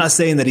 I'm not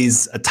saying that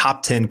he's a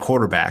top 10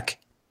 quarterback,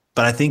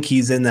 but I think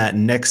he's in that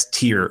next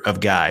tier of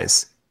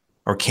guys,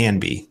 or can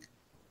be.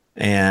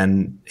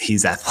 and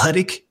he's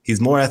athletic. He's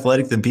more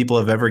athletic than people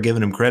have ever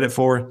given him credit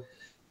for.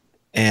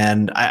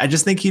 And I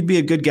just think he'd be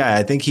a good guy.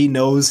 I think he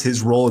knows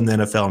his role in the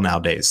NFL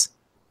nowadays.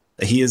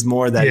 He is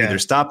more that either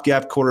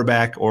stopgap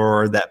quarterback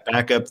or that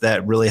backup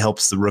that really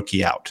helps the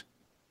rookie out.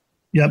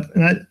 Yep.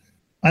 And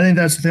I think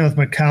that's the thing with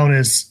McCown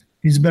is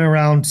he's been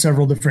around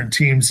several different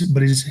teams,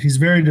 but he's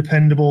very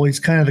dependable. He's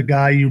kind of the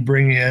guy you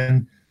bring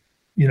in,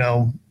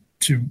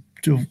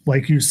 to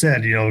like you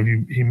said,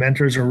 he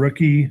mentors a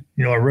rookie,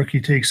 a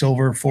rookie takes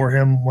over for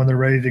him when they're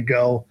ready to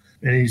go.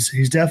 And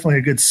he's definitely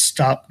a good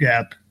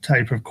stopgap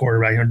type of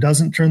quarterback.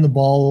 Doesn't turn the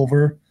ball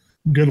over,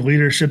 good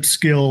leadership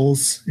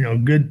skills,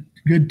 good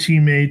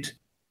teammate.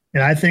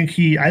 And I think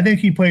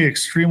he played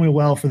extremely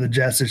well for the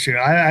Jets this year.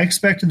 I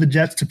expected the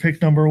Jets to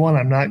pick number one.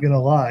 I'm not going to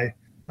lie.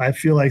 I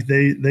feel like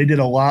they did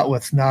a lot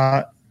with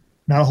not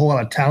a whole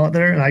lot of talent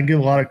there. And I give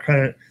a lot of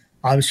credit,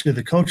 obviously, to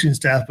the coaching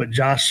staff, but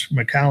Josh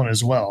McCown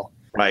as well.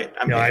 Right.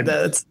 I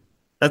mean,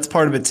 that's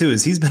part of it too,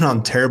 is he's been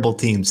on terrible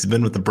teams. He's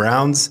been with the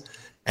Browns,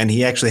 and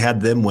he actually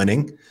had them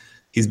winning.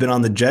 He's been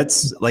on the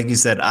Jets. Like you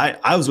said,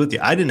 I was with you.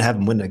 I didn't have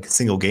him win a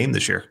single game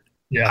this year.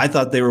 Yeah. I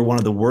thought they were one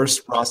of the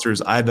worst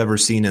rosters I've ever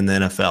seen in the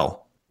NFL.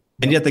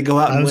 And yet they go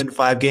out and win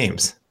 5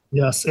 games.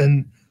 Yes.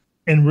 And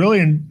really,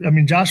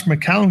 Josh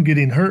McCown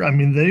getting hurt,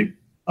 they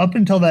up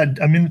until that,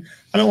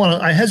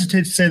 I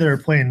hesitate to say they were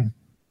playing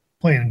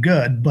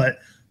good, but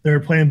they were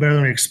playing better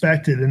than we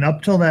expected. And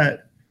up till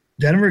that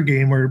Denver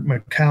game where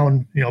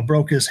McCown,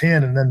 broke his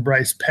hand, and then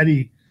Bryce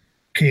Petty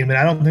came in,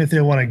 I don't think they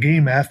won a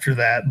game after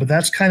that, but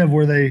that's kind of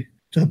where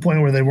to the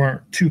point where they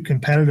weren't too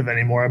competitive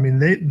anymore.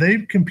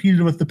 They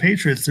competed with the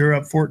Patriots. They were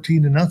up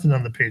 14-0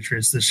 on the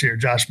Patriots this year.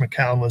 Josh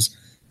McCown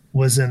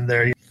was in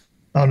there. He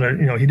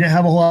didn't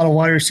have a whole lot of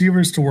wide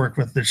receivers to work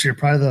with this year,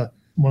 probably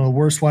one of the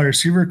worst wide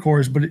receiver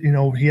cores, but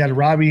he had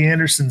Robbie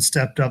Anderson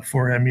stepped up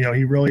for him.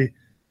 He really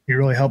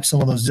helped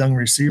some of those young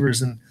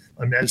receivers. And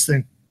I just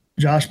think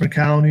Josh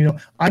McCown,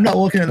 I'm not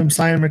looking at them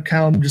signing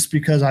McCown just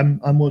because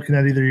I'm looking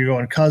at either you're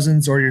going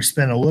Cousins or you're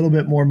spending a little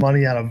bit more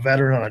money on a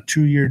veteran on a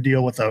 2-year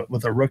deal with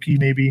a rookie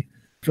maybe.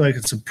 I feel like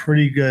it's a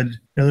pretty good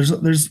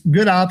there's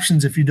good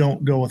options if you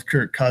don't go with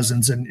Kirk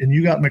Cousins, and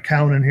you got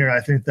McCown in here.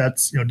 I think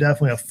that's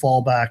definitely a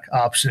fallback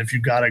option if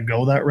you got to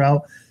go that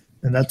route.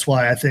 And that's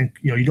why I think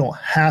you don't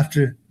have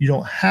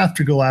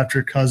to go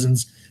after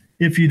Cousins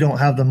if you don't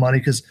have the money,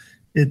 because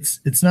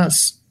it's not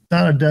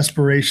a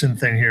desperation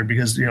thing here,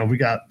 because we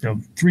got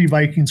 3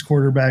 Vikings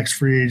quarterbacks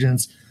free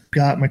agents,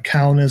 got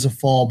McCown as a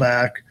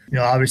fallback.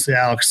 Obviously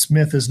Alex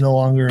Smith is no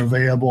longer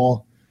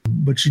available,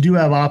 but you do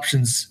have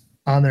options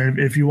on there.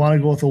 If you want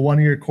to go with a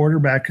 1-year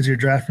quarterback because you're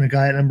drafting a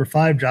guy at number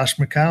 5, Josh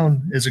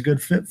McCown is a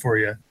good fit for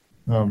you.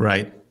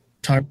 Right.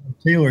 Tyrod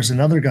Taylor's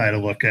another guy to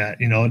look at.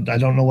 I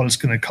don't know what it's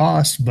going to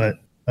cost, but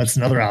that's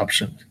another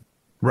option.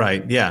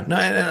 Right. Yeah. No,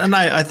 and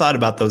I thought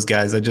about those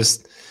guys.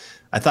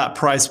 I thought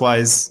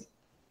price-wise,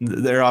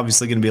 they're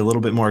obviously going to be a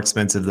little bit more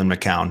expensive than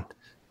McCown.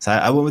 So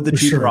I went with the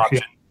cheaper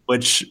option,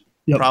 which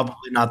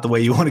probably not the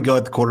way you want to go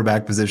at the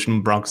quarterback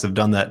position. Broncos have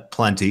done that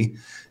plenty,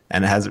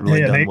 and it hasn't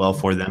really done well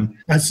for them.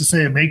 That's to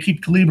say, it may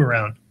keep Talib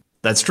around.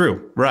 That's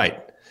true. Right.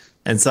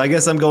 And so I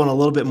guess I'm going a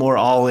little bit more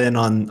all in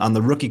on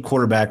the rookie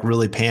quarterback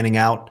really panning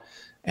out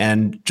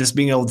and just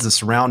being able to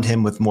surround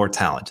him with more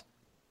talent.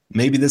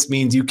 Maybe this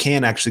means you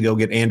can actually go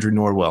get Andrew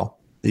Norwell,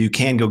 that you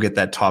can go get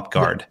that top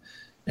guard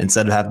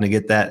instead of having to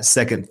get that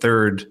second,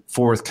 third,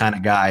 fourth kind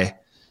of guy.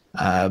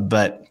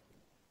 But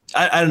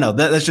I don't know.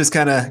 That's just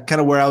kind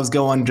of where I was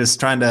going, just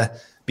trying to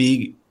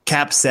be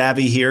cap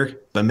savvy here.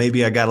 But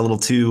maybe I got a little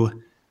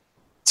too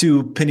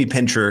penny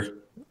pincher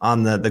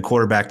on the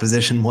quarterback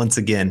position once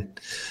again.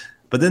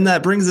 But then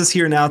that brings us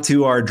here now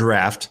to our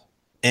draft.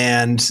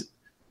 And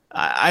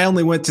I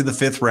only went to the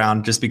 5th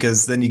round just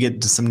because then you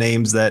get to some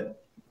names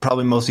that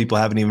probably most people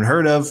haven't even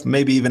heard of.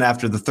 Maybe even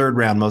after the 3rd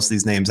round, most of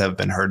these names haven't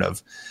been heard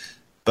of.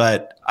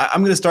 But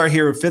I'm going to start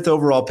here with 5th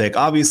overall pick.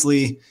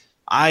 Obviously,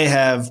 I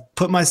have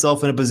put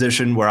myself in a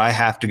position where I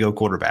have to go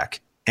quarterback.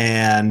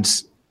 And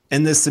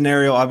in this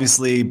scenario,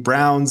 obviously,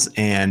 Browns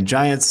and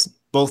Giants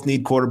both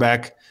need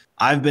quarterback.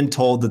 I've been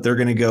told that they're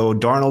going to go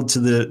Darnold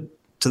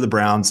to the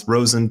Browns,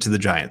 Rosen to the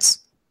Giants.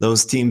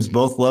 Those teams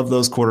both love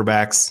those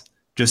quarterbacks.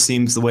 Just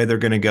seems the way they're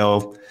going to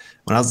go.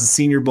 When I was at the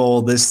Senior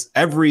Bowl,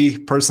 every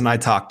person I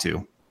talked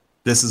to,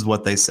 this is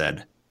what they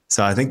said.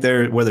 So I think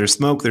where there's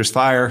smoke, there's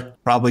fire,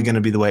 probably going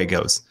to be the way it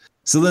goes.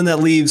 So then that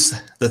leaves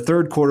the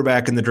 3rd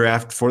quarterback in the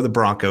draft for the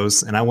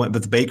Broncos, and I went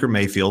with Baker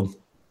Mayfield.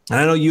 And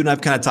I know you and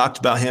I've kind of talked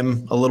about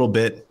him a little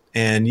bit,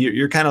 and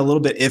you're kind of a little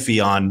bit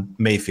iffy on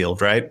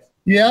Mayfield, right?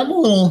 Yeah, I'm a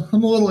little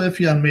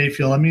iffy on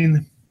Mayfield. I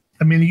mean,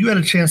 you had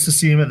a chance to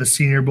see him at the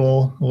Senior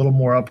Bowl, a little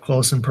more up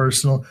close and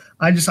personal.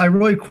 I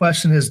really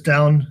question his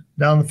down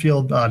the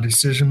field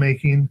decision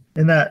making,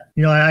 and that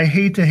I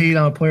hate to hate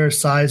on a player's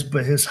size,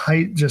 but his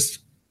height, just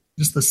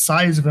the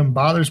size of him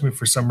bothers me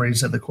for some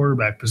reason at the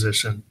quarterback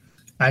position.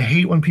 I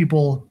hate when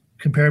people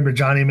compare him to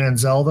Johnny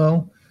Manziel,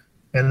 though,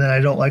 and then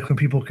I don't like when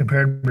people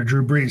compare him to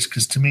Drew Brees,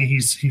 because to me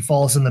he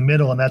falls in the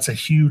middle, and that's a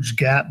huge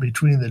gap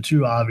between the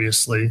two,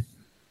 obviously.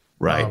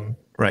 Right.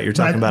 Right. You're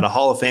talking about a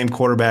Hall of Fame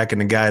quarterback and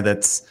a guy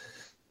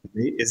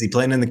is he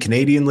playing in the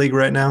Canadian League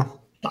right now?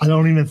 I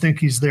don't even think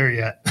he's there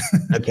yet.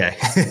 Okay.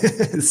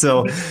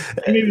 So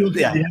maybe look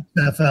at the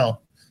XFL.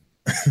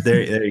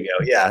 there you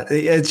go. Yeah.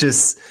 It's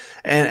just,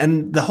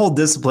 and the whole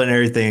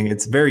disciplinary thing,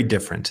 it's very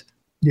different.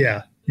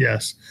 Yeah.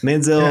 Yes.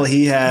 Manziel,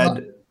 he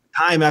had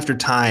time after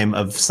time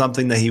of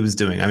something that he was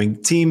doing. I mean,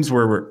 teams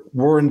were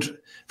warned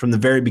from the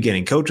very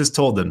beginning. Coaches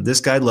told them, this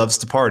guy loves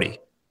to party.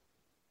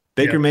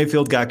 Baker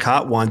Mayfield got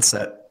caught once,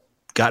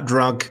 got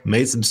drunk,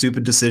 made some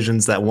stupid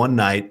decisions that one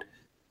night,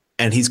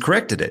 and he's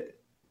corrected it.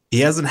 He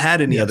hasn't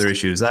had any other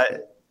issues.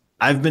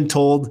 I've been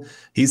told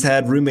he's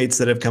had roommates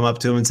that have come up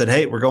to him and said,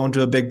 hey, we're going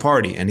to a big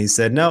party. And he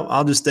said, no,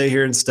 I'll just stay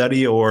here and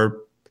study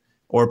or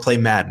play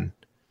Madden,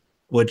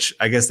 which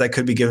I guess that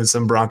could be giving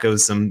some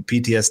Broncos some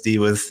PTSD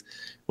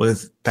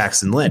with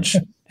Paxton Lynch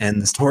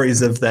and the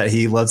stories of that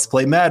he loves to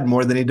play Madden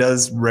more than he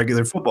does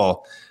regular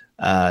football.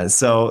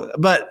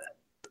 But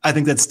I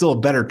think that's still a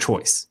better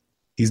choice.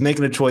 He's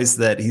making a choice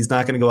that he's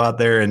not going to go out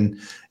there and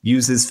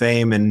use his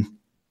fame and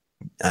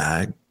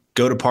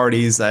go to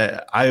parties.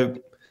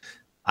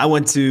 I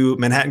went to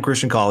Manhattan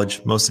Christian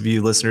College. Most of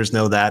you listeners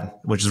know that,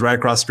 which is right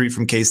across the street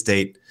from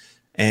K-State.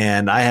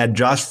 And I had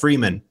Josh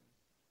Freeman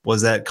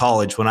was at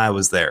college when I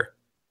was there.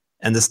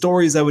 And the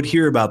stories I would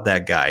hear about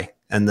that guy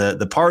and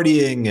the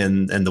partying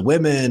and the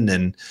women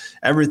and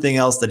everything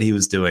else that he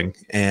was doing.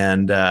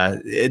 And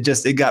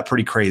it got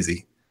pretty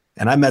crazy.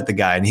 And I met the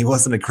guy, and he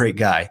wasn't a great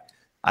guy.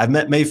 I've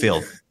met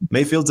Mayfield.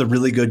 Mayfield's a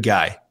really good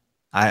guy.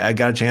 I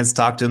got a chance to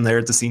talk to him there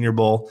at the Senior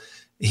Bowl.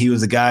 He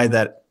was a guy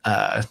that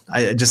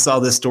I just saw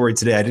this story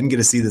today. I didn't get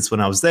to see this when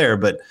I was there,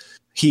 but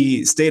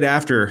he stayed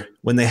after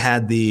when they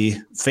had the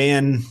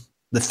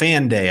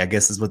fan day, I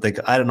guess is what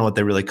I don't know what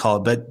they really call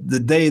it, but the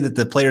day that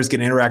the players get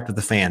to interact with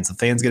the fans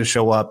get to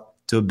show up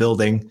to a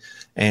building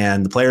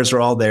and the players are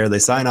all there. They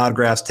sign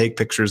autographs, take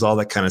pictures, all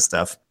that kind of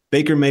stuff.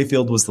 Baker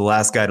Mayfield was the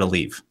last guy to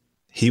leave.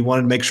 He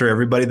wanted to make sure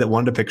everybody that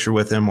wanted a picture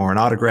with him or an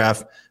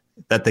autograph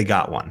that they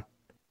got one.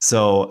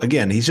 So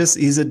again,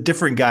 he's a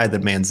different guy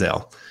than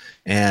Manziel.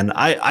 And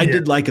I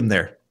did like him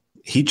there.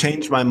 He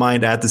changed my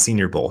mind at the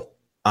Senior Bowl.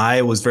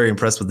 I was very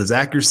impressed with his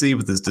accuracy,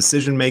 with his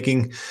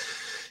decision-making.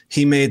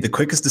 He made the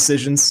quickest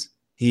decisions.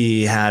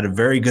 He had a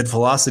very good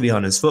velocity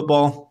on his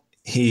football.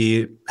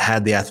 He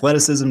had the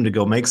athleticism to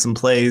go make some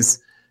plays.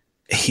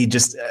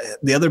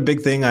 The other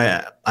big thing,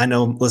 I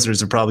know listeners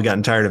have probably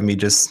gotten tired of me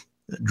just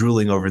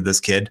drooling over this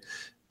kid,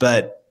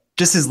 but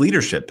just his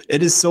leadership.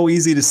 It is so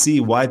easy to see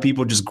why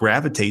people just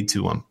gravitate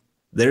to him.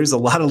 There's a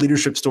lot of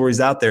leadership stories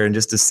out there, and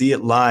just to see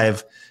it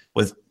live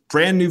with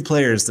brand new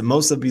players that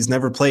most of he's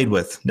never played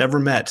with, never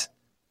met,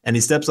 and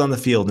he steps on the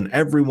field, and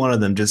every one of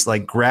them just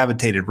like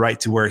gravitated right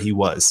to where he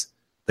was.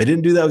 They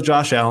didn't do that with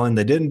Josh Allen.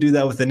 They didn't do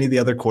that with any of the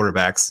other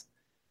quarterbacks.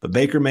 But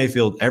Baker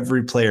Mayfield,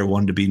 every player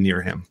wanted to be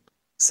near him.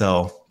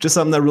 So just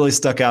something that really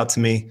stuck out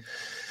to me.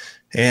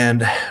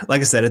 And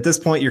like I said, at this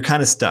point, you're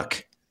kind of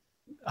stuck.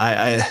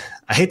 I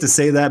hate to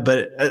say that,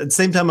 but at the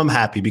same time, I'm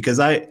happy because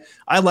I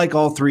like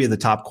all three of the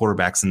top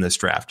quarterbacks in this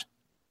draft.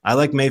 I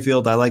like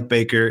Mayfield, I like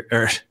Baker,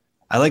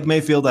 I like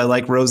Mayfield, I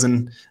like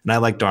Rosen, and I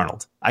like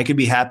Darnold. I could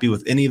be happy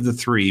with any of the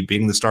three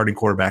being the starting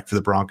quarterback for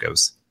the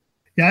Broncos.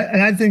 Yeah,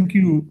 and I think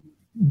you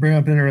bring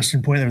up an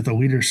interesting point there with the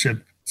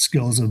leadership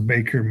skills of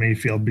Baker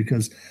Mayfield,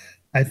 because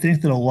I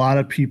think that a lot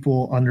of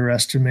people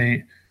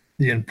underestimate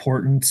the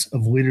importance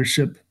of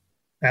leadership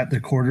at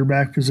the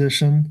quarterback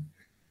position.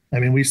 I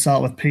mean, we saw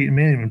it with Peyton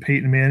Manning. When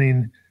Peyton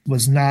Manning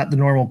was not the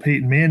normal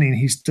Peyton Manning,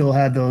 he still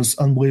had those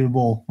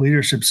unbelievable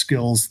leadership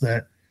skills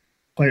that,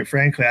 quite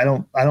frankly, I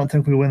don't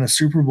think we win the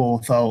Super Bowl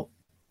without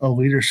a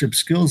leadership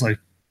skills like,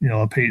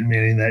 a Peyton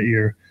Manning that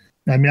year.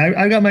 I mean,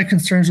 I got my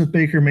concerns with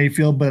Baker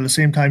Mayfield, but at the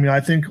same time,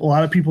 I think a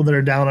lot of people that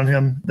are down on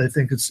him, they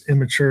think it's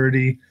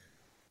immaturity.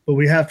 But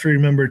we have to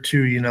remember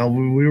too,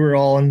 we were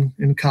all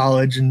in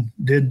college and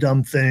did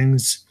dumb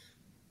things.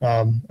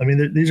 I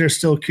mean, these are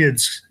still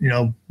kids,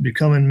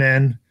 becoming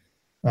men.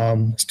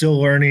 Still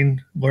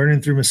learning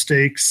through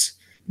mistakes.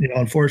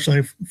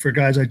 Unfortunately for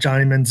guys like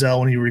Johnny Manziel,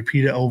 when you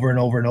repeat it over and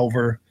over and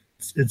over,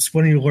 it's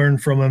when you learn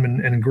from them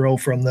and grow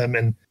from them.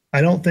 And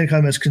I don't think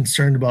I'm as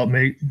concerned about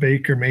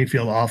Baker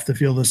Mayfield off the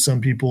field as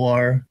some people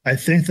are. I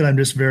think that I'm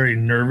just very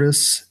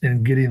nervous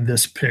in getting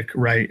this pick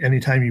right.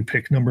 Anytime you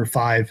pick number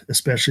 5,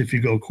 especially if you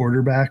go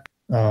quarterback,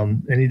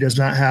 and he does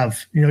not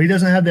have, he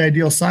doesn't have the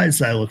ideal size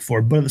that I look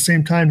for. But at the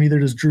same time, neither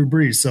does Drew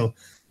Brees. So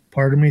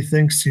part of me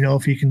thinks,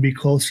 if he can be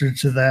closer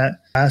to that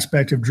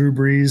aspect of Drew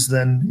Brees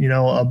than,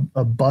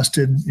 a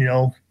busted,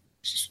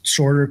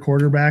 shorter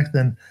quarterback,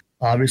 then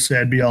obviously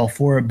I'd be all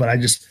for it. But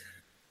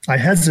I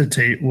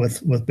hesitate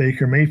with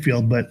Baker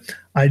Mayfield. But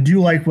I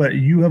do like what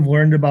you have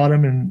learned about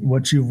him and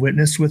what you've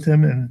witnessed with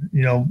him. And,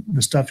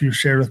 the stuff you've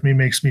shared with me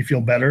makes me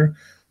feel better.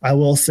 I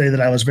will say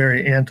that I was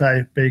very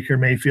anti-Baker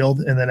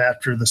Mayfield. And then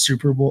after the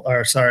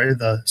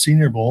the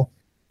Senior Bowl,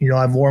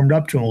 I've warmed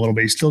up to him a little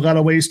bit. He's still got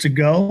a ways to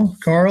go,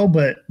 Carl,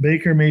 but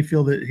Baker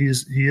Mayfield,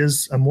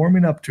 I'm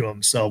warming up to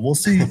him. So we'll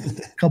see a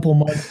couple of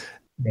months.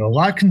 A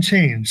lot can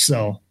change.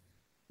 So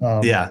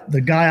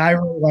the guy I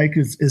really like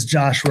is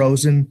Josh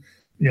Rosen.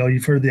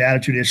 you've heard the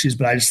attitude issues,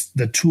 but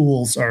the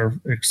tools are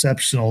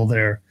exceptional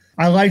there.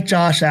 I like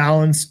Josh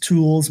Allen's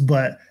tools,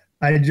 but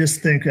I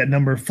just think at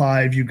number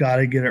 5, you got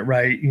to get it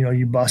right.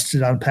 You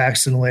busted on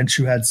Paxton Lynch,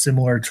 who had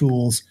similar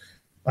tools.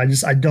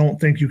 I don't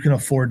think you can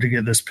afford to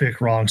get this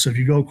pick wrong. So if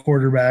you go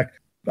quarterback,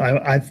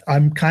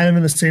 I'm kind of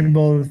in the same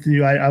boat with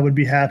you. I would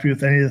be happy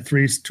with any of the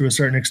 3 to a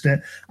certain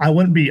extent. I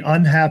wouldn't be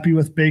unhappy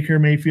with Baker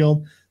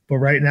Mayfield, but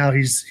right now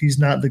he's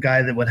not the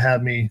guy that would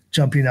have me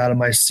jumping out of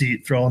my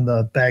seat, throwing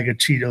the bag of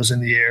Cheetos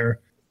in the air.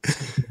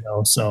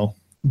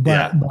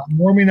 But I'm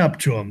warming up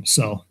to him.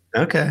 So.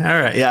 Okay.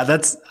 All right. Yeah,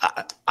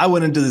 I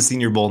went into the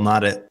Senior Bowl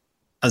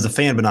as a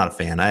fan, but not a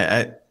fan.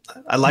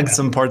 I liked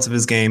some parts of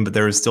his game, but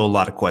there was still a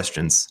lot of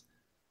questions.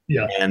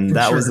 Yeah. And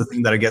that was the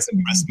thing that I guess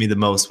impressed me the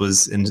most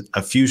was in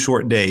a few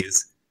short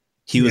days,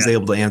 he was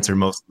able to answer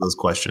most of those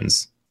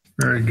questions.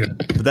 Very good.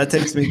 But that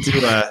takes me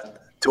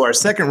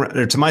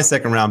to my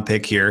second round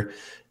pick here.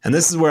 And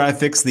this is where I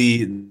fix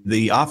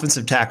the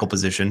offensive tackle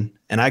position.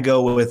 And I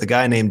go with a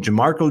guy named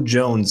Jamarco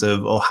Jones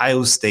of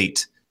Ohio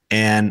State.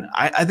 And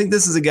I think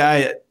this is a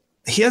guy,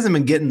 he hasn't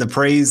been getting the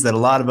praise that a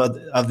lot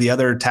of the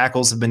other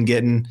tackles have been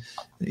getting.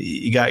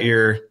 You got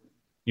your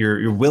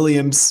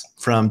Williams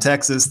from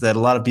Texas that a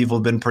lot of people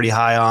have been pretty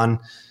high on.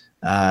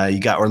 You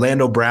got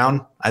Orlando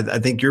Brown. I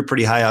think you're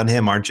pretty high on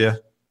him, aren't you?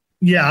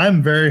 Yeah,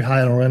 I'm very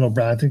high on Orlando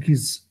Brown. I think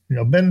he's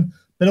been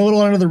a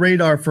little under the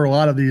radar for a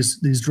lot of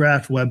these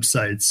draft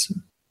websites.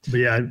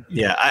 But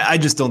I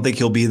just don't think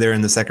he'll be there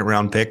in the second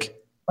round pick.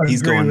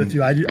 He's going with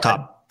you.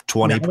 Top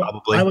 20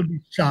 probably. I would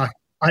be shocked.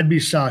 I'd be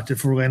shocked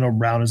if Orlando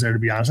Brown is there, to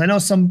be honest. I know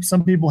some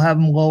people have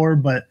him lower,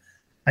 but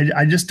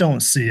I just don't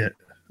see it.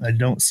 I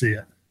don't see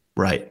it.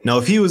 Right. No,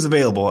 if he was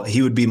available,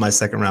 he would be my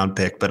second round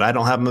pick, but I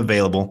don't have him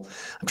available.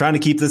 I'm trying to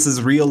keep this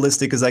as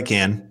realistic as I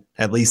can,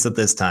 at least at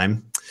this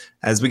time.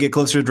 As we get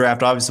closer to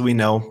draft, obviously we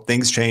know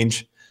things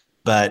change,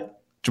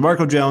 but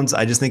Jamarco Jones,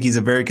 I just think he's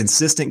a very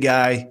consistent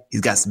guy.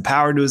 He's got some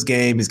power to his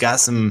game. He's got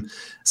some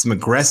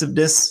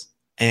aggressiveness,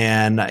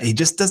 and he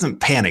just doesn't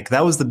panic.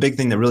 That was the big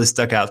thing that really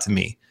stuck out to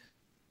me.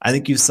 I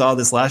think you saw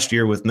this last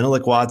year with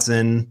Menelik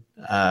Watson.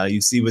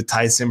 You see with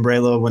Ty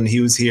Simbrello when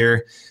he was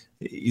here.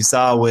 You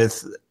saw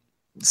with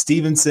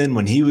Stevenson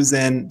when he was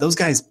in. Those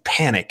guys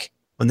panic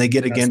when they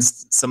get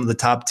against some of the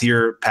top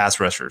tier pass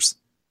rushers.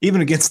 Even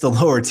against the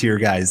lower tier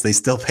guys, they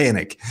still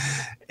panic.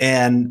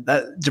 And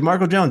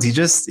Jamarco Jones,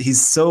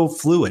 he's so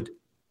fluid.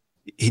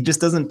 He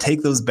just doesn't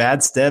take those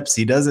bad steps.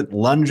 He doesn't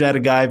lunge at a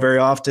guy very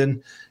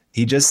often.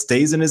 He just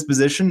stays in his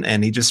position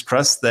and he just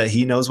trusts that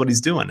he knows what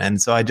he's doing.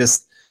 And so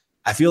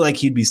I feel like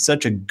he'd be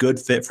such a good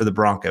fit for the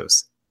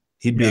Broncos.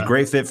 He'd be a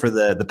great fit for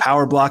the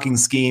power blocking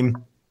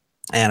scheme.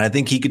 And I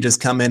think he could just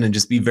come in and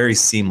just be very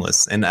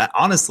seamless. And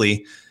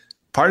honestly,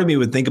 part of me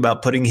would think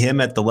about putting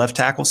him at the left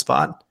tackle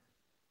spot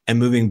and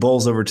moving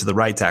Bowles over to the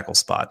right tackle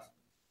spot.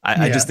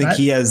 I just think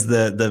he has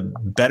the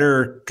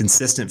better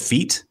consistent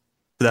feet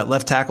for that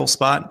left tackle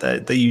spot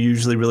that you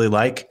usually really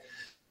like.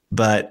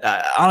 But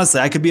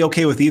honestly, I could be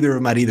okay with either of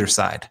them at either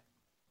side.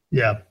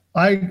 Yeah.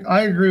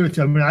 I agree with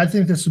you. I mean, I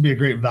think this would be a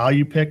great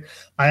value pick.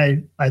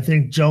 I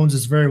think Jones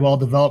is very well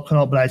developed,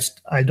 but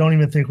I don't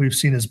even think we've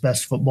seen his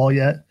best football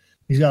yet.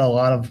 He's got a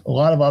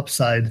lot of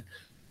upside.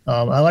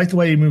 I like the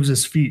way he moves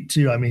his feet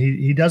too. I mean,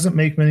 he doesn't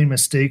make many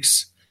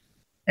mistakes,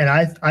 and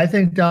I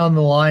think down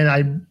the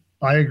line,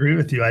 I agree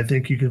with you. I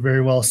think you could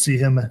very well see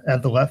him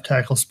at the left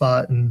tackle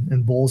spot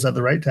and Bowles at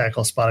the right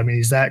tackle spot. I mean,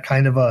 he's that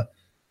kind of an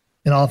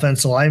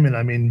offensive lineman.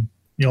 I mean,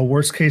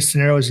 worst case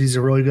scenario is he's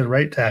a really good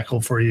right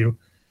tackle for you.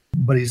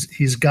 But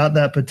he's got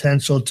that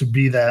potential to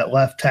be that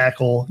left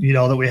tackle,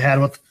 that we had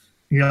with,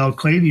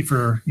 Clady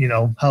for,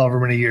 however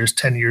many years,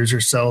 10 years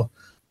or so.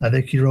 I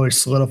think he'd really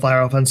solidify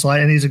our offensive line.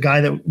 And he's a guy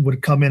that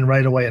would come in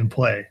right away and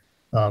play.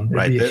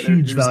 Right.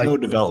 There's no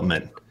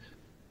development.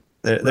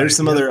 There's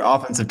some other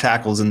offensive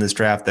tackles in this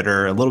draft that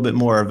are a little bit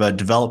more of a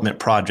development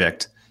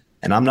project.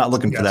 And I'm not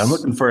looking for that. I'm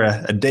looking for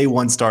a day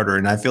one starter.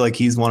 And I feel like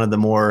he's one of the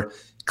more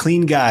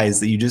clean guys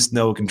that you just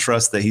know can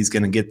trust that he's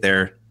going to get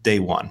there day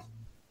one.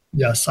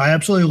 Yes, I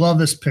absolutely love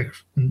this pick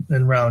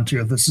in round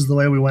 2. If this is the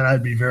way we went,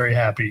 I'd be very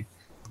happy.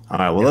 All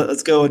right, well,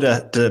 let's go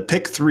to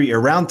pick 3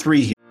 or round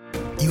 3 here.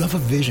 You have a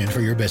vision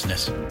for your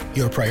business.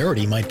 Your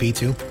priority might be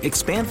to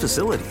expand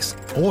facilities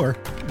or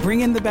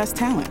bring in the best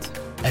talent.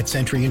 At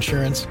Century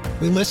Insurance,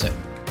 we listen,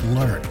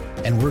 learn,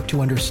 and work to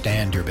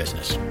understand your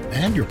business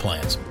and your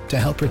plans to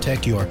help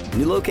protect your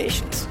new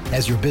locations.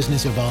 As your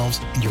business evolves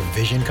and your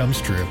vision comes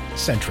true,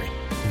 Century.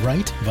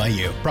 Right by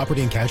you.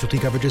 Property and casualty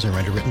coverages and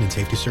underwritten and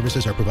safety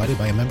services are provided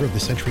by a member of the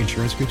Century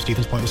Insurance Group,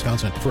 Stevens Point,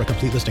 Wisconsin. For a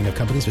complete listing of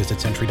companies, visit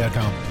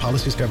Century.com.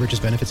 Policies,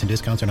 coverages, benefits, and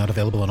discounts are not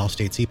available in all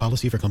states. See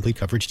policy for complete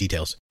coverage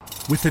details.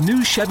 With the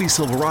new Chevy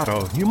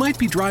Silverado, you might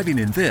be driving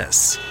in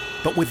this.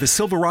 But with the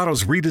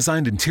Silverado's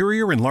redesigned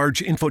interior and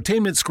large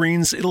infotainment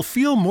screens, it'll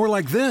feel more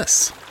like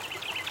this.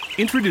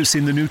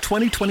 Introducing the new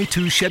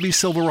 2022 Chevy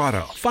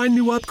Silverado. Find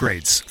new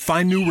upgrades.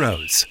 Find new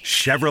roads.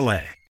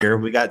 Chevrolet. Here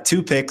we got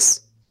 2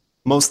 picks.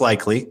 Most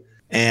likely.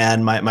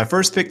 And my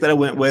first pick that I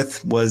went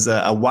with was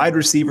a wide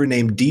receiver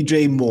named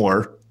DJ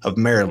Moore of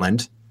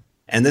Maryland.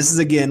 And this is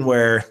again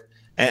where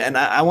And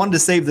I wanted to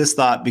save this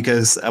thought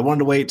because I wanted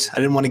to wait. I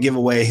didn't want to give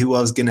away who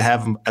I was going to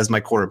have as my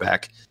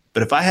quarterback.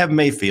 But if I have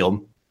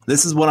Mayfield,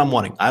 this is what I'm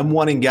wanting. I'm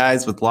wanting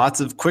guys with lots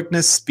of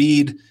quickness,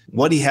 speed,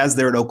 what he has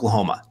there at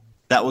Oklahoma.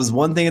 That was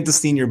one thing at the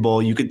Senior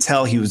Bowl. You could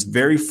tell he was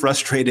very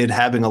frustrated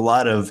having a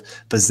lot of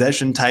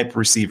possession-type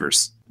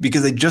receivers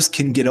because they just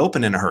can get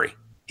open in a hurry.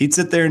 He'd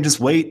sit there and just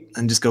wait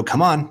and just go,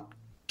 come on,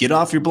 get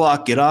off your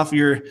block, get off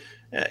your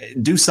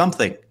do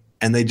something.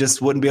 And they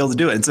just wouldn't be able to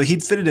do it. And so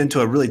he'd fit it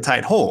into a really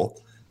tight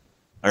hole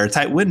or a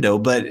tight window,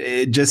 but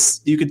it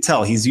just, you could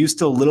tell he's used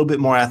to a little bit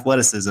more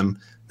athleticism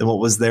than what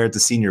was there at the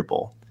Senior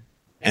Bowl.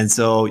 And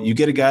so you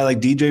get a guy like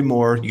DJ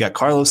Moore, you got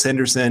Carlos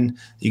Henderson,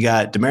 you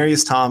got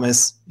Demaryius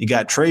Thomas, you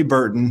got Trey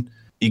Burton,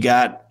 you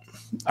got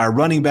our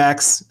running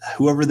backs,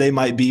 whoever they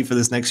might be for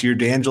this next year.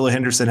 D'Angelo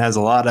Henderson has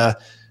a lot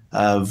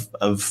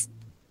of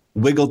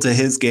wiggle to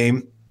his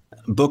game.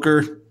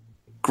 Booker,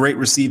 great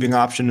receiving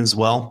option as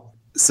well.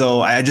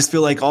 So I just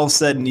feel like all of a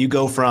sudden you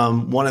go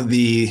from one of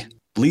the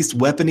least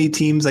weapony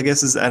teams, I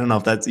guess I don't know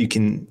if that's, you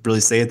can really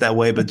say it that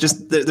way, but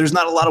just there's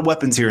not a lot of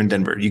weapons here in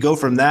Denver. You go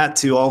from that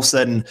to all of a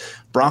sudden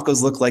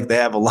Broncos look like they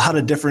have a lot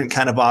of different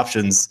kind of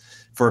options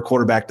for a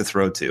quarterback to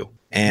throw to.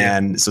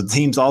 And so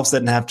teams all of a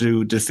sudden have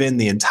to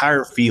defend the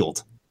entire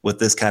field with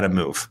this kind of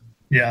move.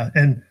 Yeah.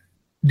 And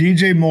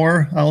DJ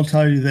Moore, I'll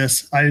tell you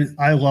this.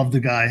 I love the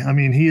guy. I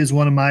mean, he is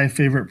one of my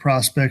favorite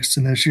prospects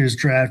in this year's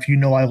draft. You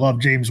know, I love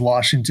James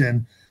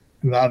Washington,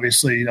 who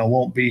obviously,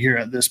 won't be here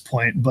at this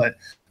point, but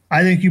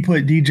I think you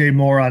put DJ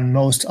Moore on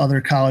most other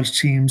college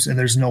teams, and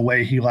there's no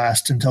way he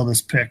lasts until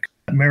this pick.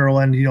 At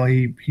Maryland,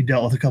 he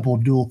dealt with a couple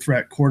of dual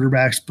threat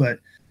quarterbacks, but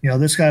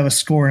this guy was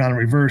scoring on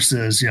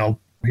reverses.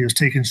 He was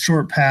taking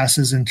short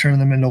passes and turning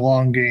them into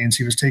long gains.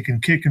 He was taking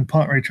kick and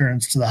punt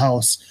returns to the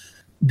house.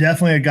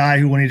 Definitely a guy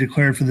who, when he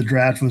declared for the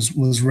draft,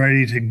 was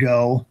ready to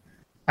go.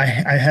 I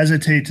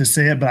hesitate to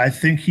say it, but I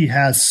think he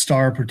has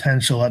star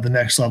potential at the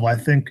next level. I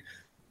think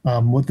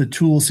with the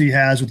tools he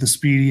has, with the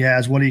speed he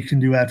has, what he can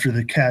do after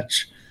the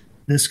catch,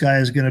 this guy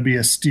is going to be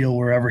a steal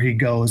wherever he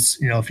goes,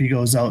 if he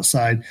goes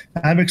outside.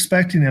 I'm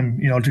expecting him,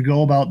 to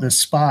go about this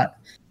spot.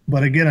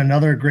 But again,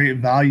 another great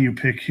value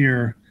pick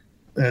here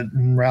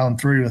in round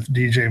 3 with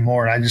DJ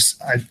Moore.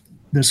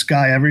 This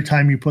guy, every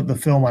time you put the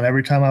film on,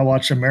 every time I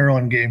watch a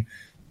Maryland game,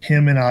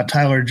 him and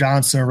Tyler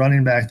Johnson, a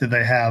running back that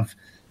they have,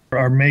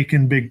 are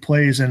making big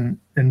plays, and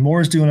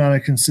Moore's doing it on a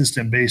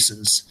consistent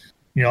basis.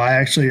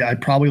 I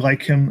probably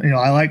like him.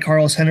 I like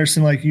Carlos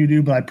Henderson like you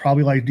do, but I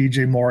probably like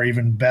DJ Moore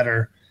even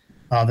better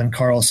than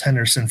Carlos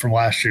Henderson from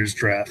last year's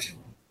draft.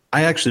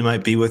 I actually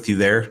might be with you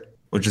there,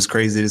 which is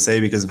crazy to say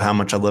because of how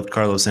much I loved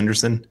Carlos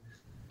Henderson.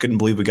 Couldn't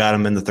believe we got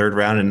him in the 3rd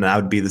round, and I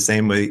would be the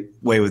same way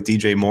with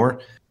DJ Moore.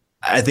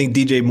 I think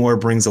DJ Moore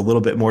brings a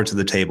little bit more to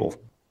the table.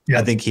 Yeah.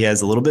 I think he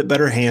has a little bit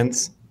better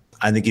hands.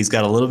 I think he's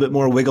got a little bit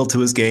more wiggle to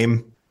his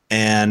game,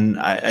 and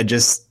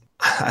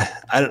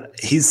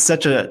he's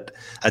such a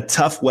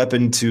tough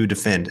weapon to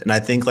defend. And I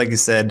think, like you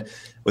said,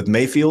 with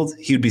Mayfield,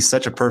 he would be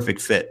such a perfect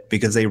fit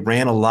because they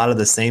ran a lot of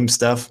the same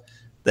stuff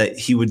that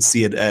he would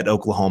see at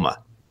Oklahoma.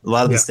 A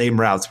lot of the same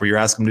routes where you're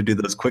asking him to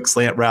do those quick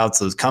slant routes,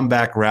 those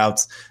comeback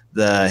routes,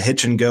 the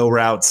hitch and go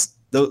routes.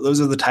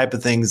 Those are the type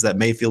of things that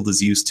Mayfield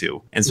is used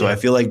to. And so I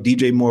feel like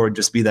DJ Moore would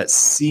just be that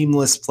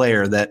seamless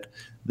player that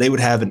they would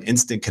have an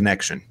instant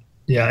connection.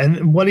 Yeah,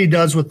 and what he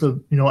does with the,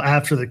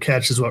 after the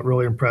catch is what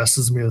really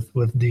impresses me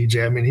with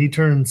DJ. I mean, he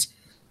turns,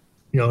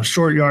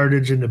 short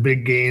yardage into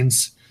big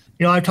gains.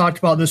 I talked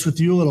about this with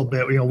you a little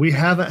bit. We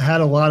haven't had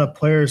a lot of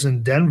players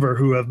in Denver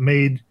who have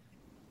made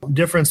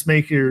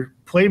difference-maker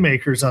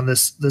playmakers on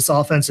this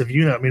offensive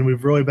unit. I mean,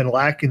 we've really been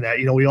lacking that.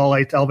 We all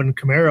liked Alvin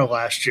Kamara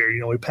last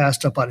year. We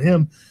passed up on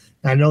him.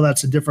 I know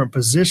that's a different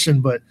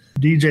position, but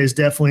DJ is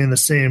definitely in the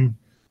same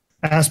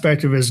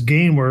aspect of his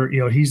game where,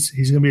 he's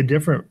going to be a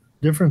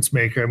difference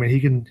maker. I mean,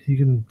 he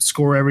can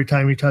score every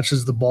time he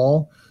touches the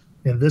ball.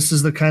 And this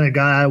is the kind of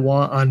guy I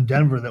want on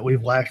Denver that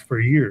we've lacked for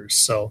years.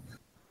 So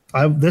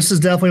this is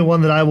definitely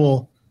one that I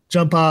will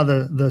jump out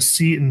of the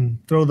seat and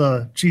throw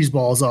the cheese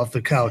balls off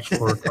the couch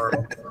for,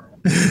 Carl.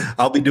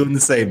 I'll be doing the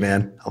same,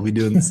 man. I'll be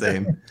doing the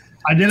same.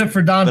 I did it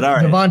for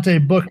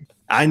Devontae Booker.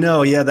 I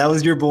know. Yeah, that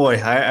was your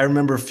boy. I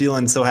remember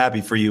feeling so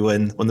happy for you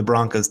when the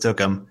Broncos took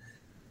him.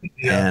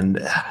 Yeah.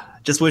 And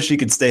just wish he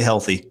could stay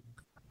healthy.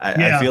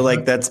 I feel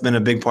like that's been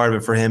a big part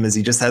of it for him is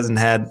he just hasn't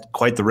had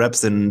quite the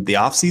reps in the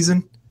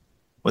offseason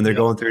when they're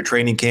going through a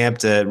training camp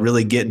to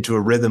really get into a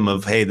rhythm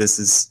of, hey, this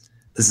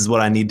is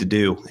what I need to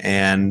do.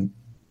 And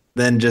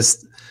then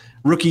just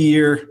rookie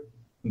year,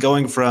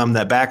 going from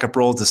that backup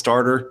role to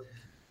starter.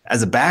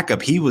 As a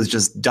backup, he was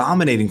just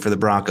dominating for the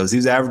Broncos. He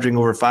was averaging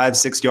over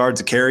 5-6 yards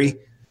a carry.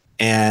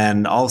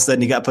 And all of a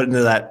sudden he got put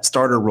into that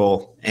starter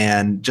role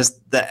and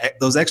just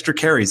those extra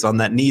carries on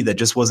that knee that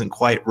just wasn't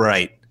quite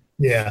right.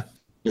 Yeah.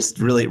 Just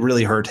really,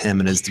 really hurt him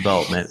in his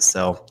development.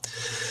 So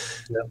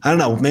I don't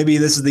know, maybe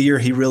this is the year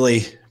he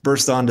really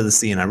burst onto the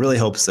scene. I really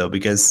hope so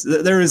because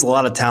there is a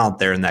lot of talent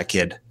there in that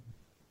kid.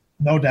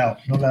 No doubt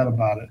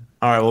about it.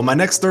 All right, well, my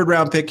next 3rd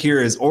round pick here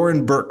is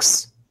Oren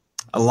Burks,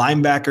 a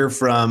linebacker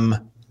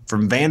from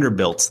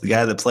Vanderbilt, the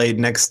guy that played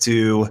next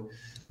to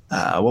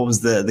what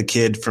was the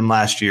kid from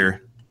last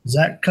year?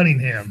 Zach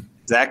Cunningham.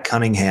 Zach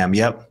Cunningham,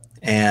 yep.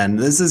 And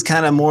this is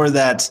kind of more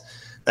that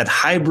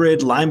hybrid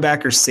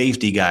linebacker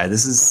safety guy.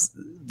 This is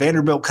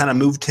Vanderbilt kind of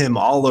moved him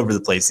all over the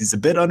place. He's a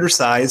bit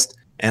undersized,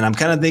 and I'm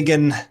kind of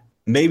thinking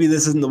maybe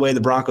this isn't the way the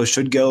Broncos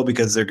should go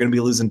because they're going to be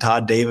losing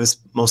Todd Davis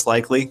most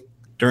likely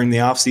during the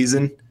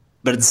offseason.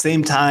 But at the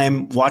same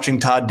time, watching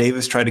Todd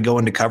Davis try to go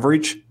into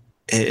coverage,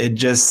 it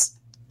just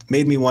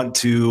made me want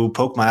to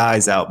poke my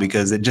eyes out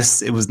because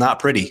it was not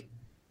pretty.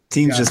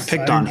 Teams just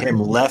picked on him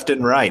left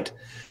and right.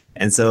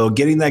 And so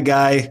getting that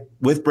guy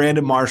with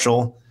Brandon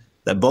Marshall,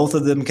 that both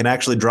of them can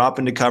actually drop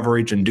into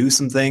coverage and do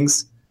some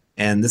things.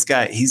 And this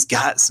guy, he's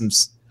got some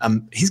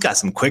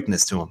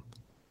quickness to him.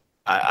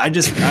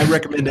 I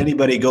recommend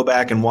anybody go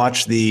back and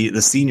watch the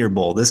Senior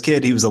Bowl. This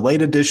kid, he was a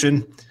late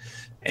addition.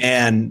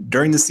 And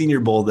during the Senior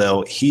Bowl,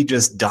 though, he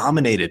just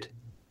dominated.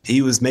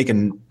 He was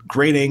making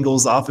great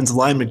angles. Offensive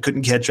linemen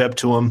couldn't catch up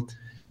to him.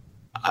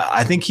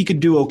 I think he could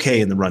do okay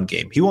in the run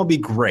game. He won't be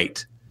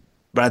great,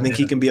 but I think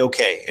he can be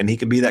okay. And he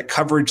can be that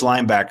coverage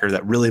linebacker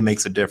that really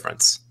makes a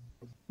difference.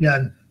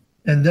 Yeah.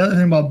 And the other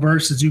thing about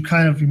Burks is you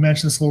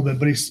mentioned this a little bit,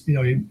 but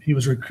he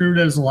was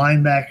recruited as a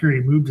linebacker.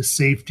 He moved to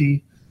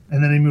safety,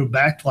 and then he moved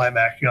back to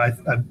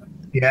linebacker.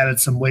 He added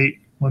some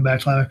weight, went back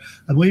to linebacker.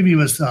 I believe he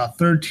was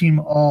third team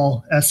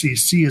all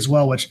SEC as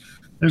well, which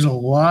there's a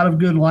lot of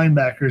good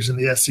linebackers in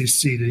the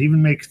SEC. To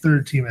even make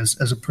third team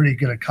is a pretty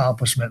good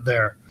accomplishment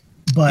there.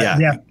 But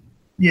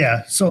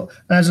yeah. So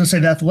as I say,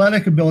 the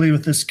athletic ability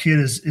with this kid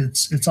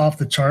it's off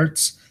the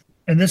charts.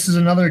 And this is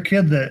another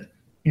kid that,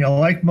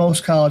 like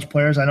most college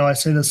players, I know I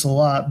say this a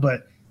lot,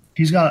 but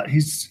he's got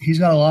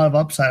a lot of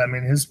upside. I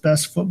mean, his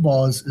best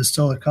football is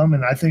still to come,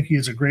 and I think he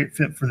is a great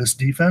fit for this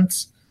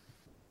defense.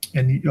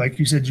 And like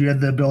you said, you had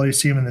the ability to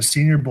see him in the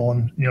Senior Bowl,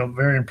 and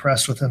very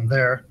impressed with him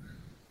there.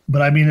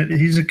 But I mean,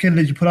 he's a kid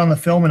that you put on the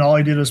film, and all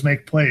he did was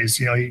make plays.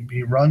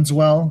 He runs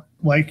well,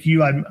 like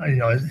you.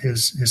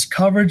 His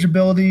coverage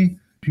ability.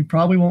 He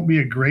probably won't be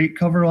a great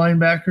cover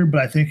linebacker, but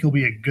I think he'll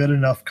be a good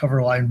enough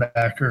cover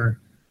linebacker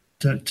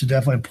to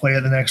definitely play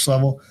at the next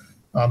level.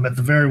 At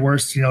the very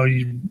worst,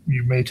 you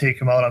may take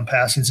him out on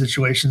passing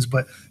situations,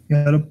 but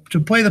to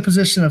play the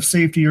position of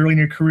safety early in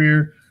your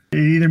career, it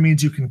either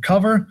means you can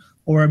cover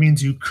or it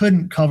means you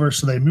couldn't cover,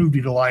 so they moved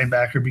you to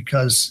linebacker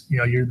because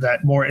you're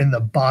that more in the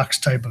box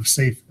type of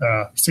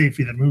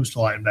safety that moves to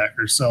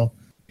linebacker. So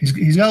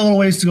he's got a little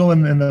ways to go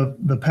in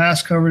the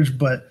pass coverage,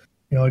 but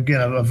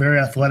again, a very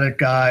athletic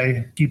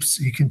guy.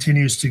 He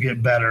continues to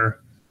get better.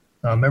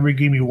 Every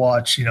game you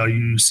watch,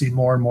 you see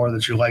more and more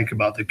that you like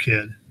about the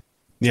kid.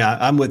 Yeah,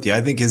 I'm with you.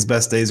 I think his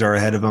best days are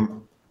ahead of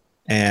him.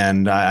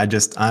 And I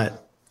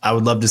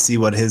would love to see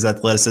what his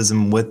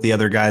athleticism with the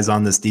other guys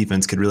on this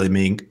defense could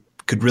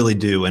really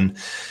do. And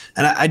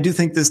I do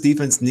think this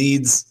defense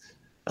needs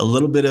a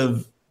little bit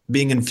of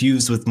being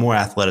infused with more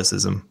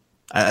athleticism.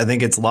 I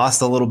think it's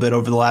lost a little bit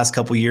over the last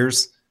couple of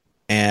years.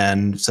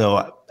 And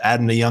so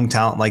adding a young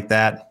talent like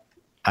that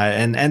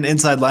and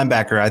inside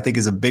linebacker, I think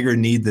is a bigger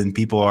need than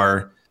people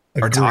are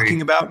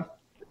talking about.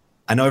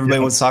 I know everybody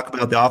wants to talk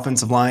about the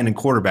offensive line and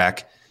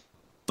quarterback,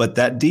 but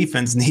that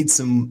defense needs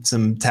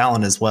some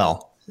talent as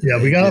well.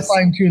 Yeah, we got to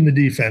fine tune the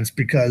defense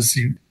because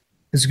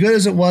as good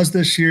as it was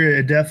this year,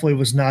 it definitely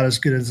was not as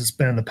good as it's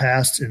been in the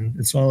past. And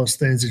it's one of those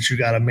things that you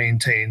got to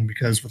maintain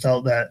because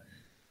without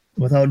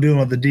doing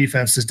what the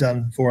defense has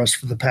done for us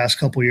for the past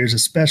couple of years,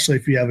 especially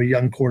if you have a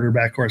young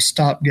quarterback or a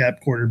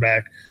stopgap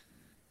quarterback,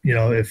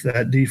 if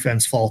that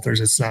defense falters,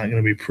 it's not going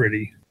to be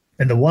pretty.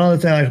 And the one other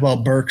thing I like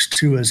about Burks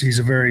too is he's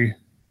a very,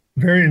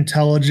 very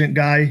intelligent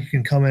guy. He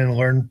can come in and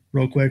learn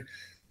real quick.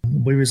 I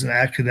believe he's an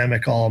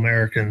academic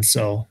All-American.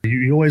 So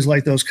you always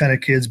like those kind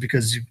of kids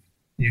because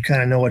you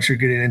kind of know what you're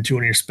getting into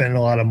when you're spending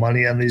a lot of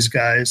money on these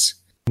guys.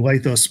 You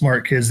like those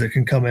smart kids that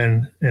can come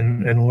in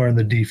and learn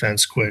the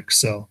defense quick.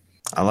 So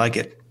I like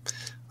it.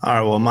 All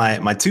right, well,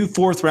 my 2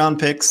 4th-round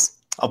picks,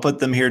 I'll put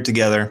them here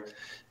together.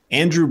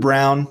 Andrew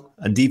Brown,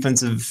 a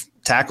defensive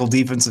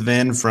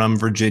end from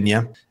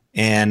Virginia,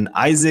 and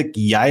Isaac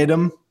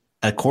Yiadom,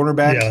 a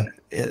cornerback.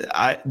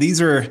 Yeah.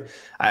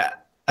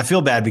 I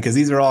feel bad because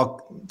these are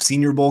all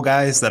Senior Bowl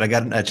guys that I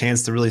got a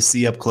chance to really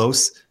see up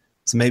close.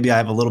 So maybe I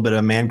have a little bit of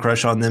a man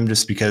crush on them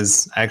just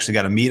because I actually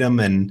got to meet them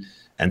and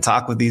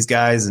talk with these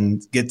guys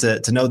and get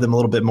to know them a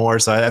little bit more.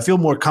 So I feel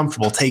more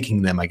comfortable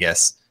taking them, I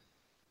guess.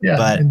 Yeah.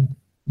 But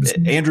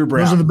Andrew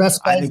Brown, those are the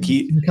best guys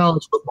in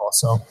college football.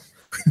 So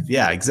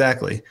yeah,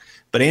 exactly.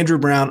 But Andrew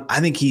Brown, I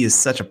think he is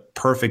such a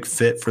perfect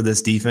fit for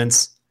this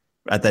defense.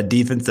 At that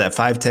defense, that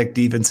 5-tech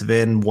defensive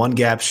end,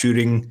 1-gap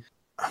shooting.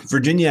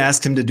 Virginia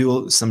asked him to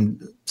do some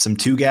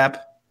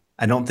 2-gap.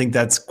 I don't think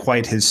that's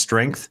quite his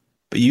strength.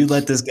 But you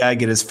let this guy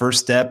get his first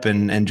step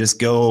and just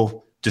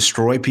go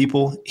destroy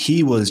people.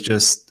 He was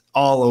just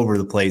all over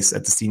the place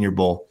at the Senior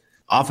Bowl.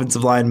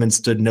 Offensive linemen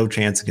stood no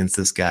chance against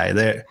this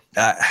guy.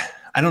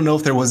 I don't know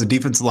if there was a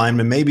defensive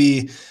lineman.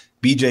 Maybe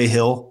BJ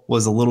Hill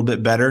was a little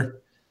bit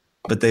better,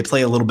 but they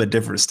play a little bit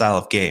different style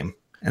of game.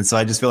 And so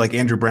I just feel like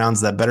Andrew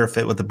Brown's that better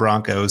fit with the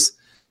Broncos.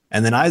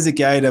 And then Isaac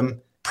Yiadom,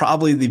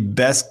 probably the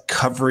best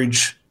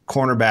coverage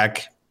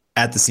cornerback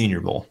at the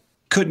Senior Bowl.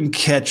 Couldn't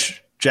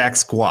catch jack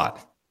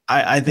squat.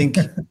 I think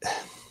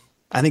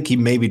he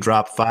maybe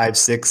dropped 5,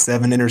 6,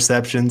 7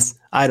 interceptions.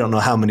 I don't know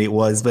how many it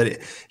was, but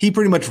he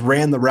pretty much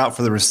ran the route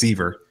for the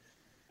receiver,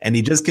 and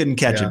he just couldn't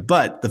catch it.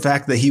 But the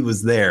fact that he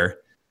was there,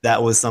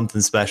 that was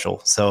something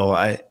special.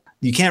 So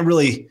you can't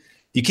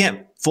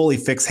fully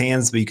fix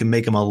hands, but you can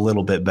make them a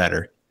little bit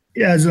better.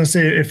 Yeah, I was going to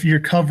say, if you're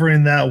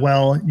covering that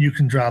well, you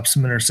can drop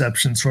some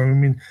interceptions for him. I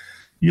mean,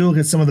 you look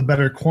at some of the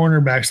better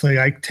cornerbacks, like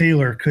Ike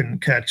Taylor couldn't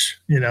catch,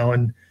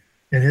 and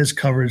his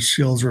coverage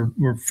skills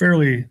were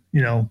fairly,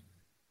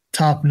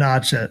 top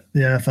notch at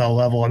the NFL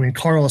level. I mean,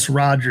 Carlos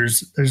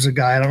Rogers, there's a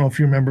guy, I don't know if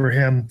you remember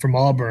him from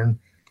Auburn.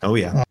 Oh,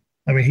 yeah.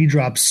 I mean, he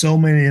dropped so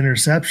many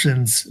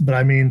interceptions, but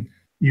I mean,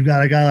 you've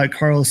got a guy like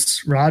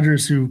Carlos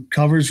Rogers who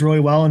covers really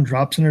well and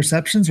drops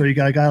interceptions, or you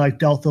got a guy like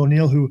Delth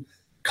O'Neal who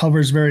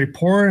covers very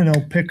poor and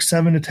he'll pick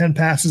 7 to 10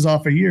 passes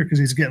off a year because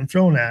he's getting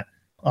thrown at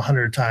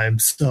 100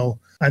 times. So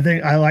I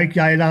think I like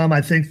Yiadom.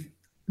 I think at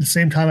the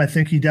same time, I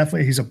think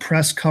he's a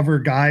press cover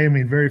guy. I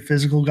mean, very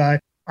physical guy.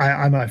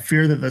 I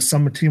fear that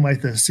some team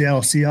like the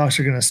Seattle Seahawks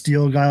are going to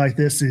steal a guy like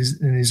this,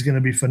 and he's going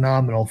to be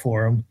phenomenal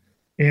for him.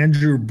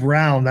 Andrew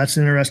Brown, that's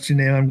an interesting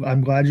name.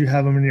 I'm glad you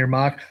have him in your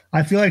mock.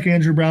 I feel like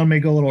Andrew Brown may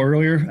go a little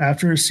earlier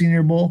after his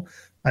Senior Bowl.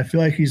 I feel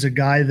like he's a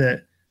guy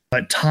that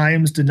at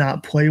times did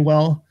not play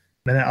well,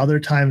 and at other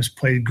times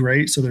played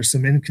great. So there's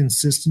some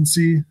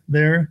inconsistency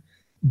there.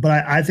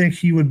 But I think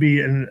he would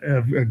be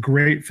a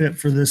great fit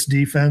for this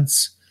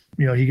defense.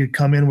 He could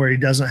come in where he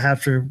doesn't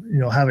have to,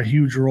 have a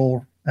huge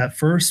role at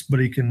first, but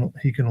he can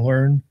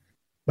learn.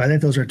 But I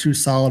think those are 2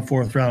 solid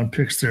 4th round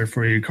picks there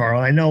for you, Carl.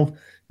 I know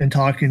in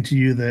talking to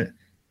you that,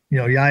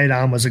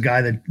 Yiadom was a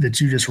guy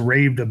that you just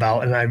raved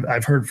about, and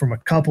I've heard from a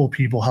couple of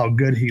people how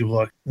good he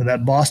looked. And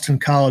that Boston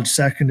College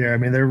secondary, I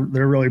mean, they're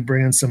really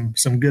bringing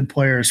some good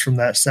players from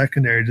that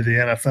secondary to the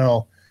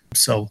NFL.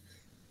 So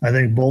I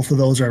think both of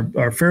those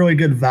are fairly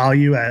good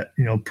value at,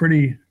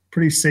 pretty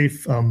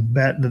safe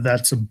bet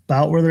that's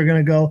about where they're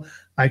going to go.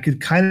 I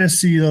could kind of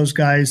see those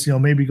guys,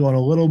 maybe going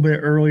a little bit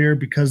earlier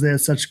because they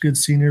had such good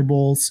Senior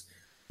Bowls.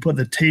 Put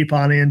the tape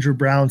on Andrew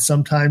Brown.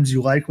 Sometimes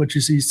you like what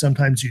you see,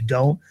 sometimes you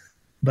don't.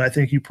 But I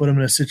think you put him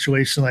in a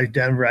situation like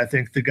Denver, I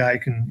think the guy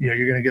can,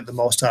 you're going to get the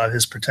most out of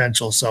his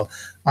potential. So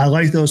I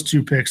like those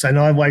 2 picks. I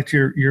know I've liked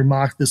your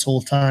mock this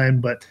whole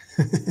time, but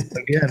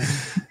again,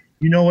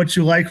 you know what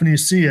you like when you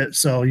see it.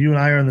 So you and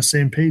I are on the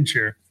same page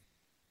here.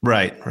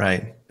 Right.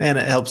 And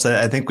it helps.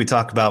 I think we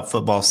talk about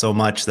football so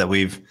much that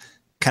we've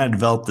kind of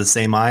developed the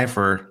same eye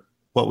for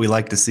what we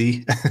like to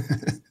see.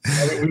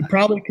 We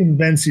probably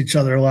convince each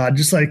other a lot.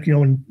 Just like,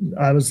 when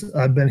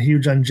I've been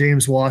huge on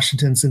James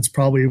Washington since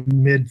probably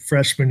mid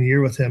freshman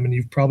year with him. And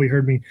you've probably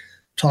heard me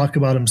talk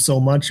about him so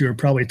much, you were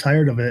probably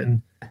tired of it.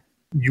 And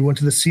you went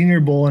to the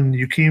Senior Bowl and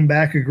you came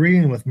back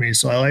agreeing with me.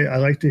 So I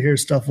like to hear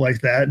stuff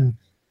like that. And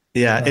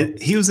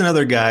he was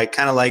another guy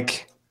kind of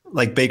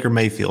like Baker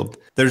Mayfield.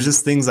 There's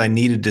just things I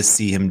needed to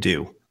see him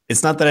do.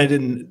 It's not that I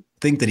didn't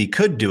think that he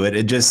could do it.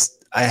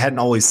 I hadn't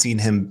always seen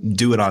him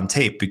do it on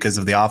tape because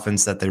of the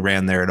offense that they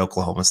ran there at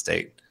Oklahoma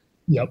State.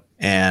 Yep.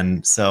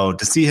 And so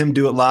to see him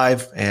do it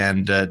live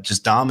and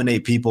just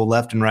dominate people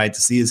left and right,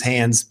 to see his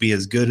hands be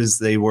as good as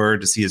they were,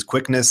 to see his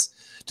quickness,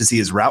 to see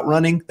his route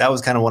running, that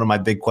was kind of one of my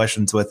big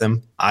questions with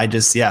him. I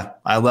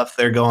left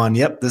there going,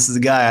 yep, this is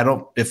a guy.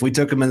 If we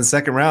took him in the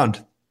 2nd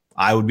round,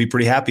 I would be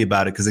pretty happy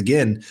about it because,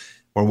 again,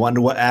 we're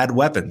wanting to add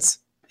weapons,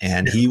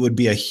 and he would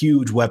be a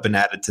huge weapon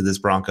added to this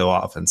Bronco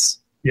offense.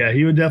 Yeah,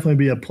 he would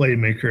definitely be a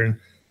playmaker.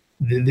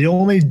 And the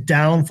only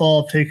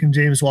downfall of taking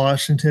James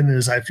Washington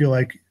is I feel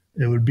like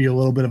it would be a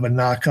little bit of a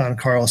knock on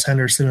Carlos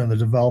Henderson and the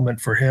development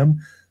for him.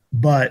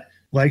 But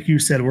like you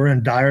said, we're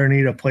in dire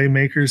need of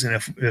playmakers. And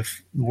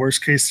if the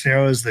worst case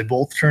scenario is they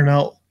both turn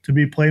out to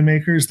be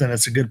playmakers, then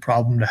it's a good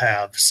problem to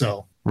have.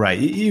 So right.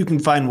 You can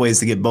find ways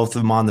to get both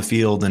of them on the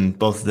field and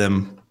both of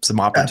them some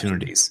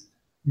opportunities.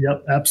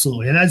 Yep,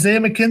 absolutely. And Isaiah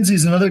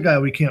McKenzie's another guy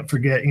we can't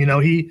forget.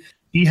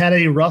 He had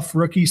a rough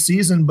rookie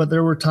season, but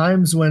there were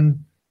times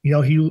when,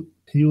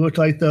 he looked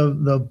like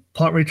the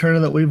punt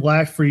returner that we've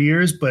lacked for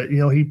years, but,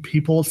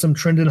 he pulled some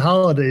Trendon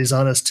Holidays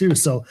on us too.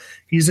 So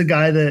he's a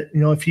guy that,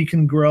 if he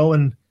can grow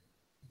and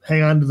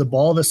hang on to the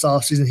ball this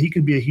offseason, he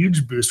could be a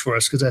huge boost for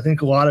us because I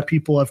think a lot of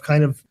people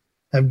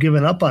have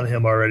given up on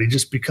him already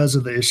just because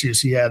of the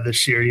issues he had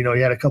this year. He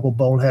had a couple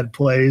bonehead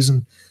plays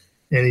and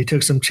he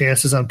took some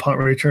chances on punt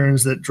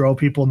returns that drove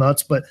people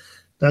nuts, but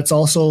that's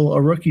also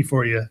a rookie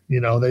for you.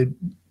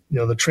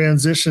 The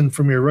transition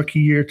from your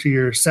rookie year to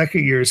your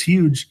 2nd year is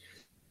huge.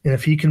 And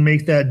if he can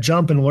make that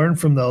jump and learn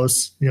from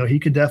those, he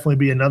could definitely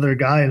be another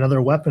guy,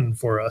 another weapon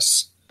for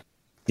us.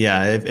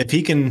 Yeah. If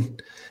he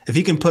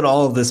can put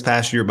all of this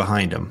past year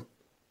behind him,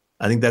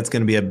 I think that's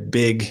going to be a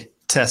big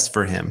test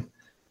for him.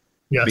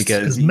 Yes.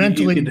 Because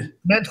mentally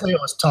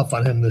it was tough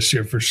on him this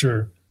year for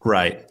sure.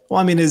 Right. Well,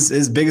 I mean,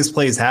 his biggest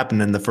plays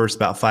happened in the first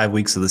about 5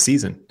 weeks of the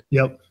season.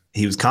 Yep.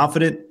 He was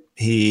confident.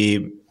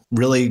 He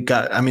really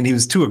he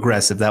was too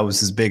aggressive. That was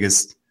his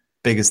biggest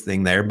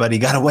thing there, but he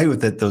got away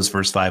with it those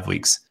first 5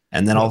 weeks.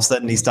 And then all of a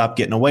sudden he stopped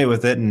getting away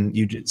with it. And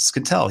you just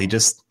could tell he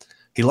just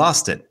he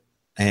lost it.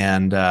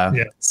 And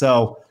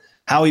so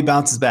how he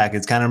bounces back,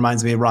 it kind of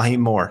reminds me of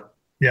Raheem Moore.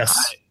 Yes.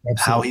 Absolutely.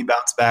 How he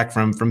bounced back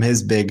from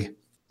his big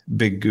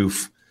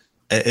goof.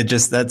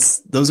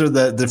 Those are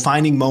the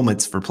defining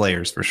moments for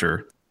players for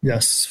sure.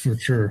 Yes, for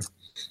sure.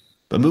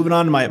 But moving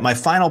on to my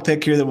final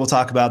pick here that we'll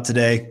talk about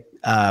today,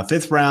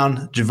 5th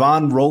round,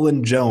 Javon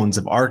Roland Jones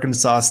of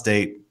Arkansas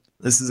State.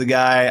 This is a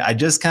guy, I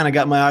just kind of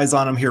got my eyes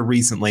on him here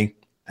recently,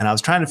 and I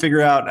was trying to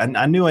figure out,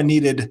 I knew I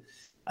needed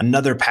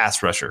another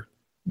pass rusher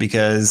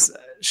because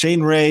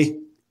Shane Ray,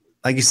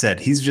 like you said,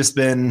 he's just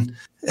been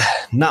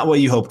not what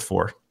you hoped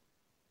for,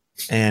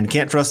 and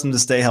can't trust him to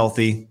stay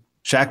healthy.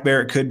 Shaq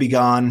Barrett could be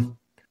gone.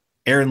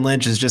 Aaron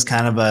Lynch is just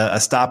kind of a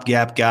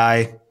stopgap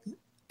guy.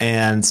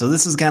 And so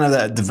this is kind of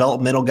the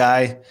developmental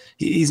guy.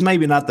 He's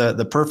maybe not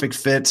the perfect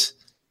fit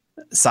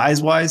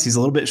size-wise. He's a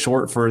little bit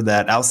short for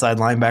that outside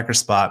linebacker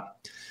spot.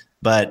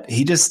 But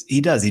he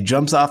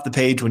jumps off the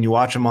page when you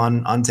watch him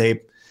on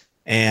tape.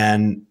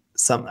 And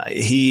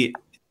the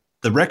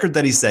record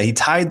that he set, he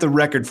tied the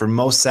record for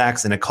most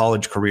sacks in a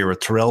college career with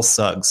Terrell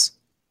Suggs.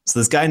 So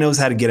this guy knows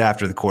how to get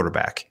after the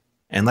quarterback.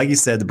 And like you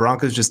said, the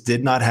Broncos just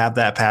did not have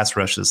that pass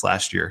rush this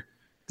last year.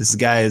 This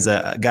guy is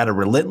got a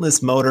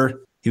relentless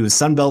motor. He was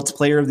Sun Belt's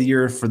Player of the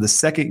Year for the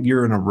 2nd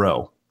year in a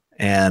row.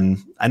 And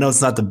I know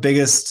it's not the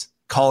biggest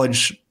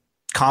college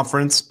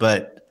conference,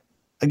 but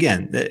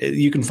again,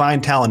 you can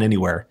find talent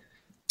anywhere.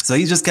 So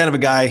he's just kind of a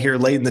guy here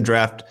late in the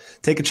draft.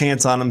 Take a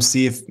chance on him,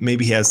 see if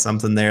maybe he has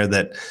something there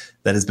that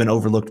has been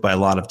overlooked by a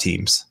lot of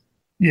teams.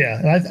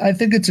 Yeah, I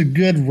think it's a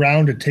good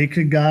round to take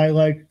a guy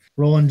like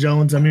Roland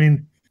Jones. I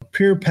mean,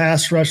 pure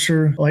pass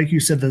rusher, like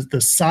you said,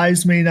 the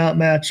size may not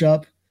match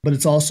up, but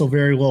it's also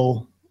very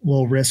low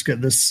risk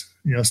at this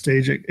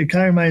stage. It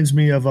kind of reminds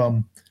me of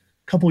a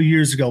couple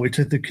years ago. We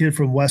took the kid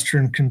from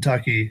Western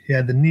Kentucky. He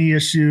had the knee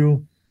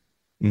issue.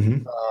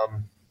 Mm-hmm.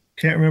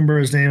 Can't remember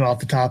his name off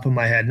the top of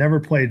my head. Never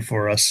played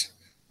for us,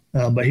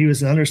 but he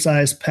was an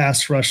undersized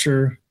pass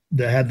rusher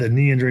that had the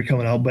knee injury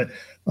coming out. But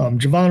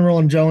Javon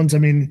Roland Jones, I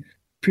mean,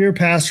 pure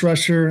pass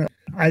rusher.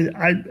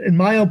 I in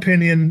my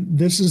opinion,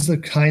 this is the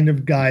kind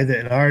of guy that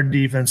in our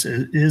defense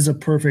is a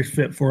perfect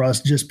fit for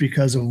us just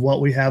because of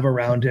what we have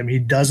around him. He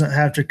doesn't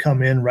have to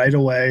come in right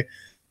away.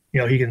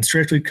 He can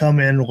strictly come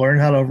in, learn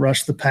how to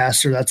rush the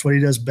passer. That's what he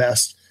does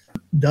best.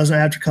 Doesn't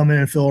have to come in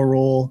and fill a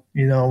role,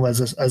 as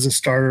a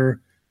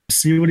starter.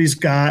 See what he's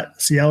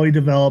got, see how he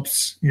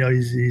develops.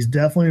 He's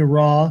definitely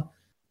raw,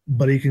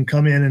 but he can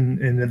come in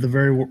and at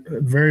the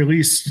very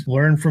least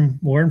learn from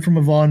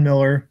a Von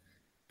Miller,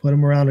 put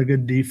him around a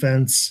good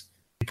defense,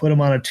 put him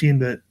on a team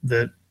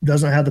that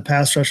doesn't have the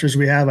pass rushers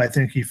we have. I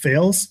think he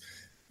fails.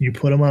 You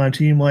put him on a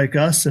team like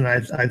us, and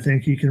I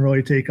think he can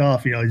really take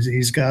off.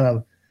 He's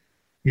got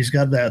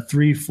that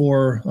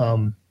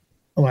 3-4.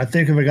 When I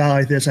think of a guy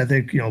like this, I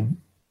think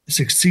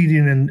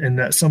succeeding in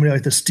that somebody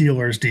like the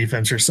Steelers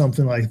defense or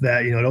something like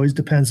that. It always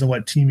depends on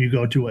what team you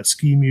go to, what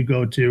scheme you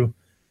go to.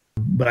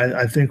 But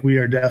I think we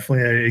are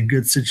definitely a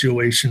good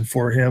situation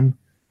for him,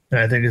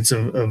 and I think it's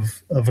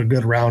of a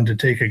good round to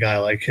take a guy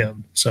like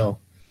him. So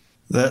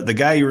the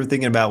guy you were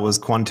thinking about was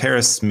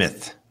Quanterus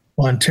Smith.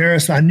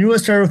 Quanterus, I knew it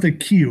started with a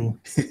Q.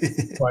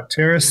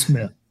 Quanterus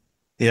Smith.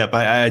 Yep,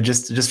 I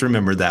just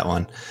remembered that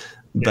one.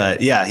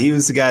 But yeah, he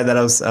was the guy that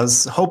I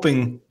was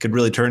hoping could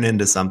really turn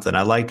into something.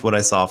 I liked what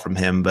I saw from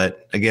him,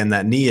 but again,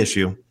 that knee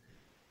issue,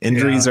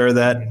 injuries are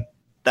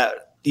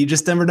that you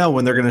just never know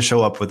when they're going to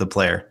show up with a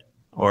player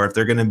or if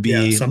they're going to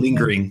be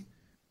lingering.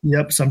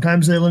 Yep,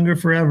 sometimes they linger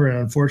forever, and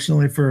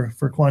unfortunately for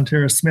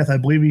Quanterus Smith, I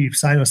believe he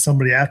signed with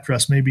somebody after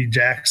us, maybe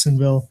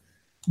Jacksonville,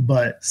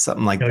 but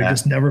something like that. He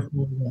just never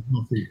fully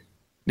healthy.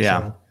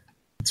 Yeah. So,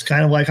 it's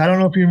kind of like, I don't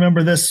know if you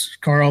remember this,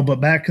 Carl,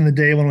 but back in the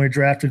day when we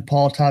drafted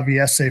Paul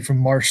Taviese from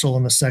Marshall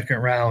in the 2nd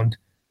round,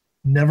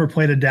 never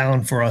played a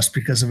down for us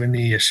because of a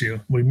knee issue.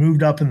 We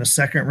moved up in the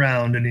 2nd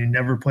round, and he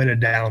never played a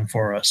down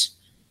for us.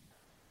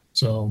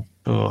 So,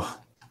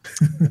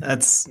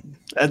 it's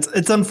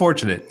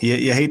unfortunate.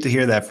 You hate to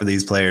hear that for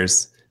these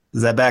players.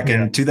 Is that back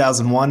in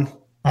 2001?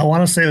 I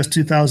want to say it was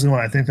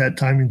 2001. I think that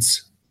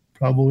timing's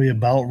probably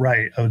about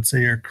right. I would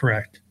say you're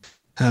correct.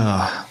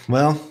 Oh,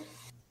 well.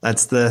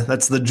 That's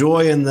the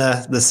joy and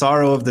the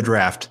sorrow of the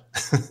draft.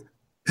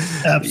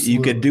 Absolutely.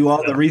 You could do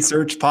all the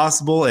research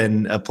possible,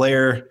 and a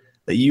player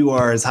that you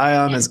are as high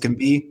on as can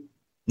be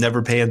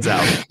never pans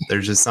out.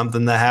 There's just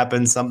something that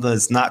happens, something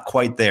that's not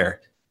quite there.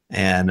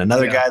 And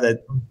another guy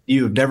that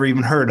you've never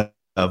even heard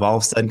of all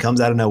of a sudden comes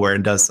out of nowhere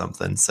and does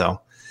something.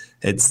 So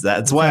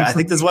that's why I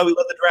think that's why we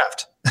love the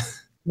draft.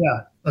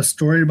 Yeah. A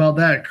story about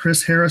that.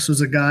 Chris Harris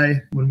was a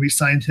guy when we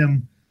signed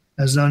him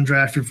as an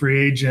undrafted free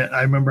agent.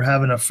 I remember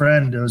having a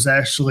friend. It was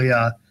actually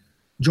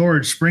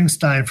George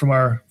Springsteen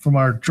from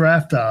our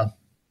draft,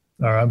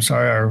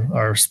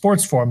 our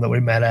sports forum that we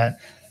met at.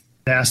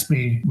 Asked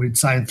me, we'd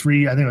signed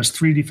 3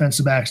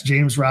 defensive backs: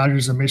 James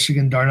Rogers of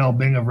Michigan, Darnell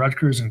Bing of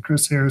Rutgers, and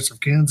Chris Harris of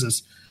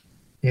Kansas.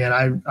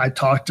 And I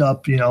talked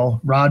up,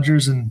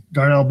 Rogers and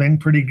Darnell Bing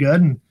pretty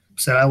good, and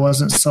said I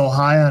wasn't so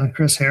high on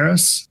Chris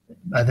Harris.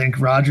 I think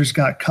Rogers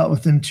got cut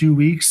within 2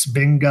 weeks.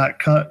 Bing got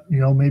cut,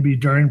 maybe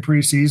during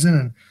preseason,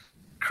 and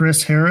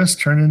Chris Harris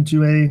turned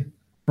into a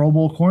Pro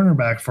Bowl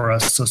cornerback for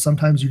us. So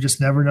sometimes you just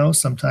never know.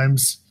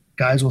 Sometimes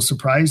guys will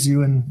surprise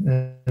you,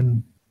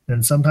 and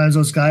sometimes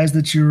those guys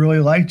that you really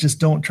like just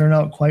don't turn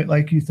out quite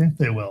like you think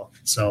they will.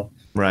 So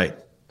right.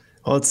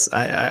 Well,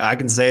 I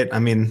can say it. I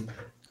mean,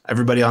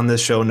 everybody on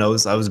this show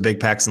knows I was a big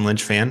Paxton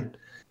Lynch fan,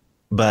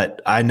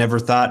 but I never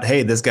thought,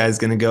 hey, this guy's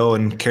going to go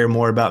and care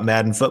more about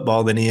Madden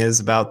football than he is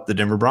about the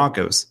Denver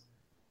Broncos.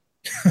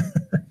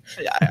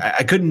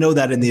 I couldn't know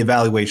that in the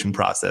evaluation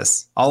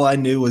process. All I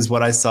knew was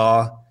what I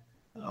saw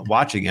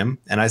watching him,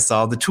 and I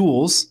saw the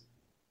tools,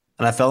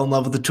 and I fell in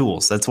love with the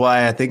tools. That's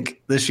why I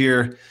think this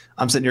year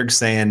I'm sitting here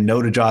saying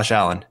no to Josh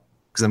Allen,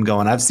 because I'm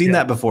going, I've seen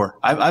that before.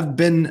 I've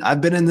been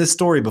in this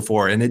story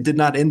before, and it did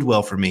not end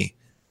well for me.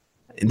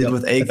 It ended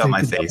with egg on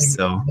my face.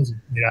 So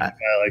yeah,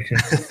 I like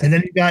it. And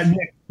then you got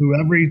Nick, who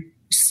every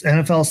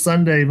NFL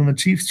Sunday when the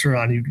Chiefs are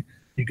on, you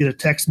get a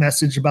text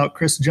message about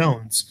Chris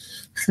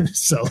Jones.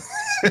 So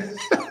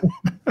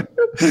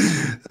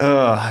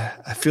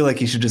I feel like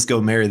he should just go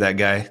marry that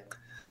guy.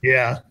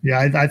 Yeah.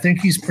 I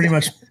think he's pretty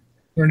much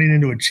turning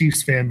into a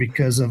Chiefs fan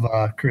because of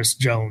Chris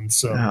Jones.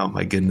 So oh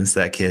my goodness,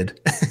 that kid.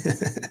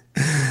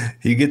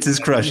 He gets his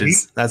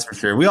crushes. That's for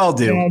sure. We all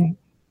do.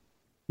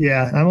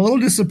 Yeah, I'm a little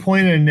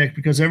disappointed in Nick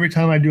because every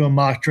time I do a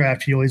mock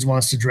draft, he always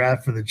wants to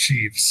draft for the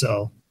Chiefs.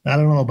 So I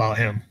don't know about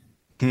him.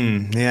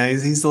 Yeah,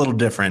 he's a little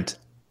different.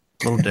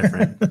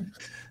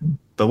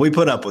 But we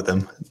put up with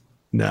him.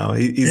 No,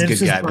 he's a good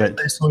guy.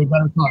 Birthday, so we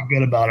better talk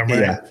good about him, right?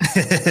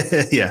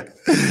 Yeah. Yeah,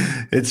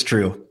 it's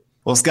true.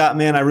 Well, Scott,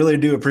 man, I really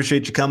do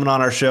appreciate you coming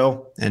on our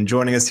show and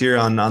joining us here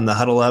on the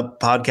Huddle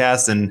Up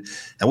podcast. And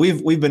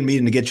we've been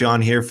meaning to get you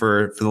on here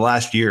for the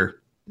last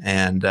year,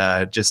 and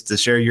just to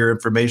share your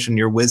information,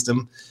 your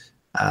wisdom,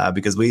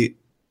 because we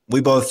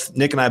both,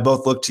 Nick and I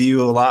both look to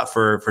you a lot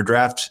for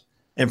draft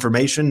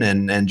information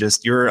and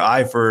just your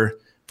eye for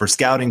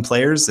scouting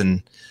players.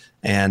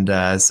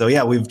 So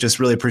yeah, we've just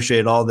really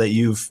appreciated all that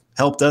you've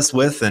helped us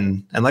with,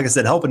 and like I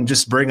said, helping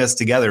just bring us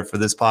together for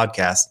this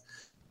podcast.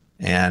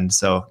 And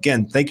so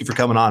again, thank you for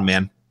coming on,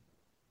 man.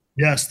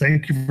 Yes,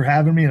 thank you for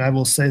having me. And I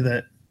will say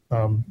that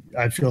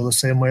I feel the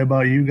same way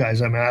about you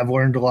guys. I mean, I've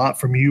learned a lot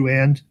from you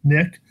and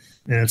Nick,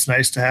 and it's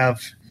nice to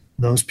have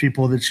those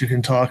people that you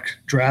can talk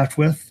draft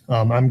with.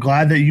 I'm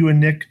glad that you and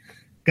Nick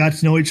got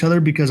to know each other,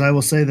 because I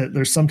will say that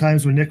there's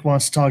sometimes when Nick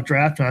wants to talk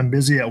draft and I'm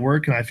busy at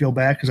work and I feel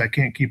bad because I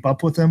can't keep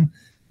up with him.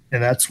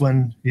 And that's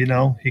when, he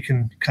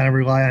can kind of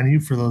rely on you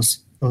for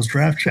those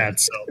draft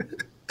chats. So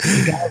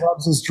the guy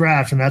loves his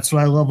draft, and that's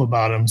what I love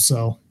about him.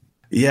 So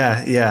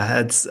yeah.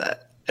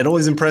 It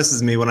always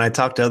impresses me when I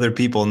talk to other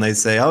people and they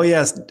say, oh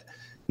yes,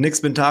 Nick's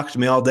been talking to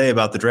me all day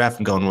about the draft.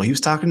 I'm going, well, he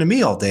was talking to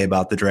me all day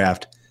about the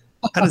draft.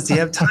 How does he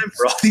have time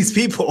for all these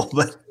people?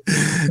 But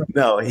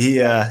no, he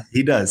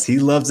does. He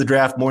loves the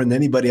draft more than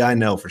anybody I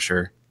know, for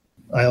sure.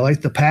 I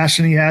like the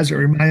passion he has. It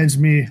reminds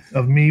me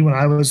of me when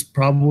I was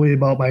probably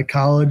about my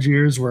college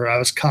years, where I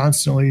was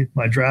constantly,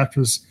 my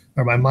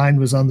mind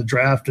was on the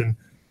draft, and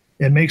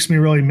it makes me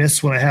really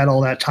miss when I had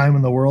all that time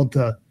in the world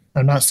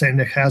I'm not saying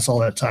Nick has all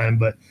that time,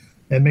 but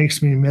it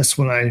makes me miss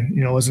when I,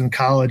 was in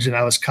college and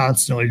I was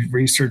constantly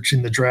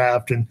researching the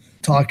draft and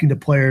talking to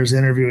players,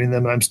 interviewing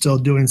them. And I'm still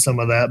doing some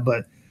of that,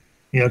 but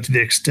to the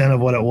extent of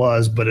what it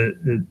was. But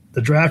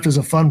the draft is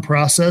a fun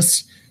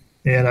process,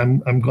 and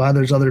I'm glad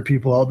there's other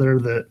people out there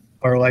that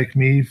are like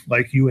me,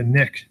 like you and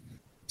Nick.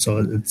 So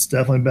it's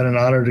definitely been an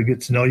honor to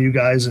get to know you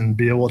guys and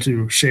be able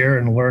to share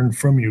and learn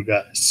from you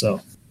guys.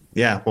 So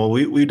yeah, well,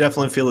 we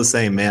definitely feel the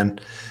same, man.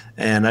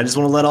 And I just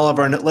want to let all of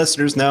our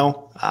listeners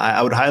know,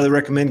 I would highly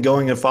recommend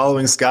going and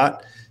following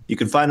Scott. You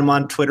can find him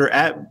on Twitter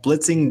at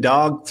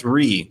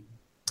BlitzingDog3.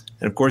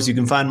 And of course, you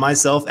can find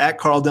myself at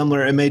Carl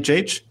Demler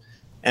MHH.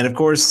 And of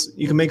course,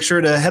 you can make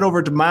sure to head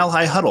over to Mile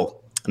High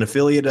Huddle, an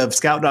affiliate of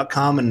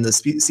Scout.com and the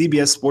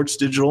CBS Sports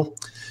Digital.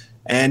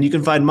 And you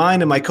can find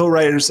mine and my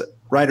co-writers'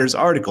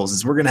 articles,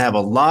 as we're going to have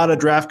a lot of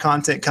draft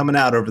content coming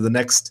out over the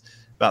next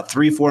about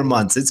 3-4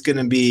 months. It's going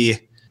to be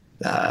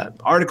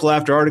article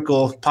after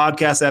article,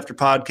 podcast after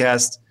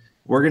podcast.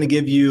 We're going to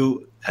give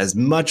you as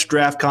much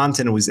draft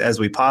content as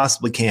we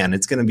possibly can.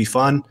 It's going to be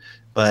fun,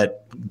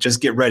 but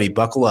just get ready,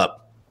 buckle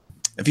up.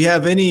 If you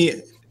have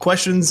any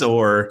questions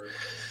or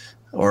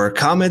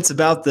comments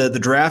about the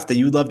draft that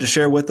you'd love to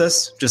share with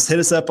us, just hit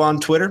us up on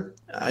Twitter.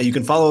 You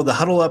can follow the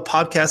Huddle Up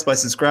podcast by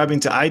subscribing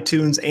to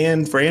iTunes,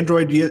 and for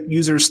Android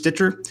users,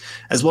 Stitcher,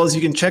 as well as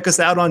you can check us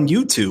out on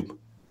YouTube.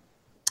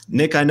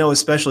 Nick, I know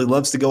especially,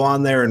 loves to go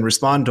on there and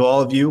respond to all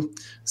of you.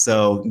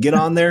 So get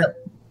on there,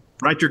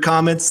 write your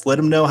comments, let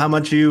them know how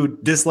much you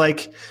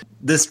dislike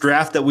this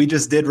draft that we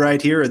just did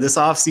right here, or this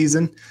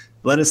offseason.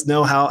 Let us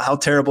know how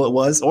terrible it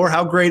was or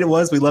how great it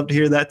was. We'd love to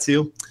hear that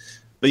too.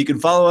 But you can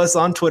follow us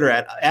on Twitter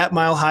at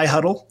Mile High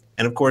Huddle,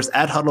 and of course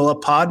at Huddle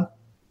Up Pod.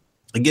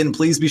 Again,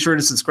 please be sure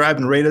to subscribe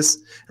and rate us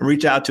and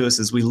reach out to us,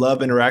 as we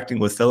love interacting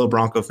with fellow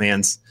Bronco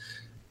fans.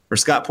 For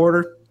Scott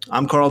Porter,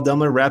 I'm Carl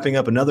Demler, wrapping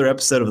up another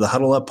episode of the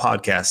Huddle Up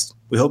podcast.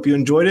 We hope you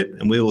enjoyed it,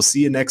 and we will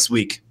see you next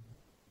week.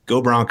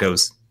 Go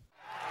Broncos.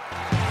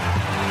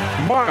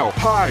 Mile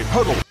High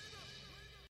Huddle.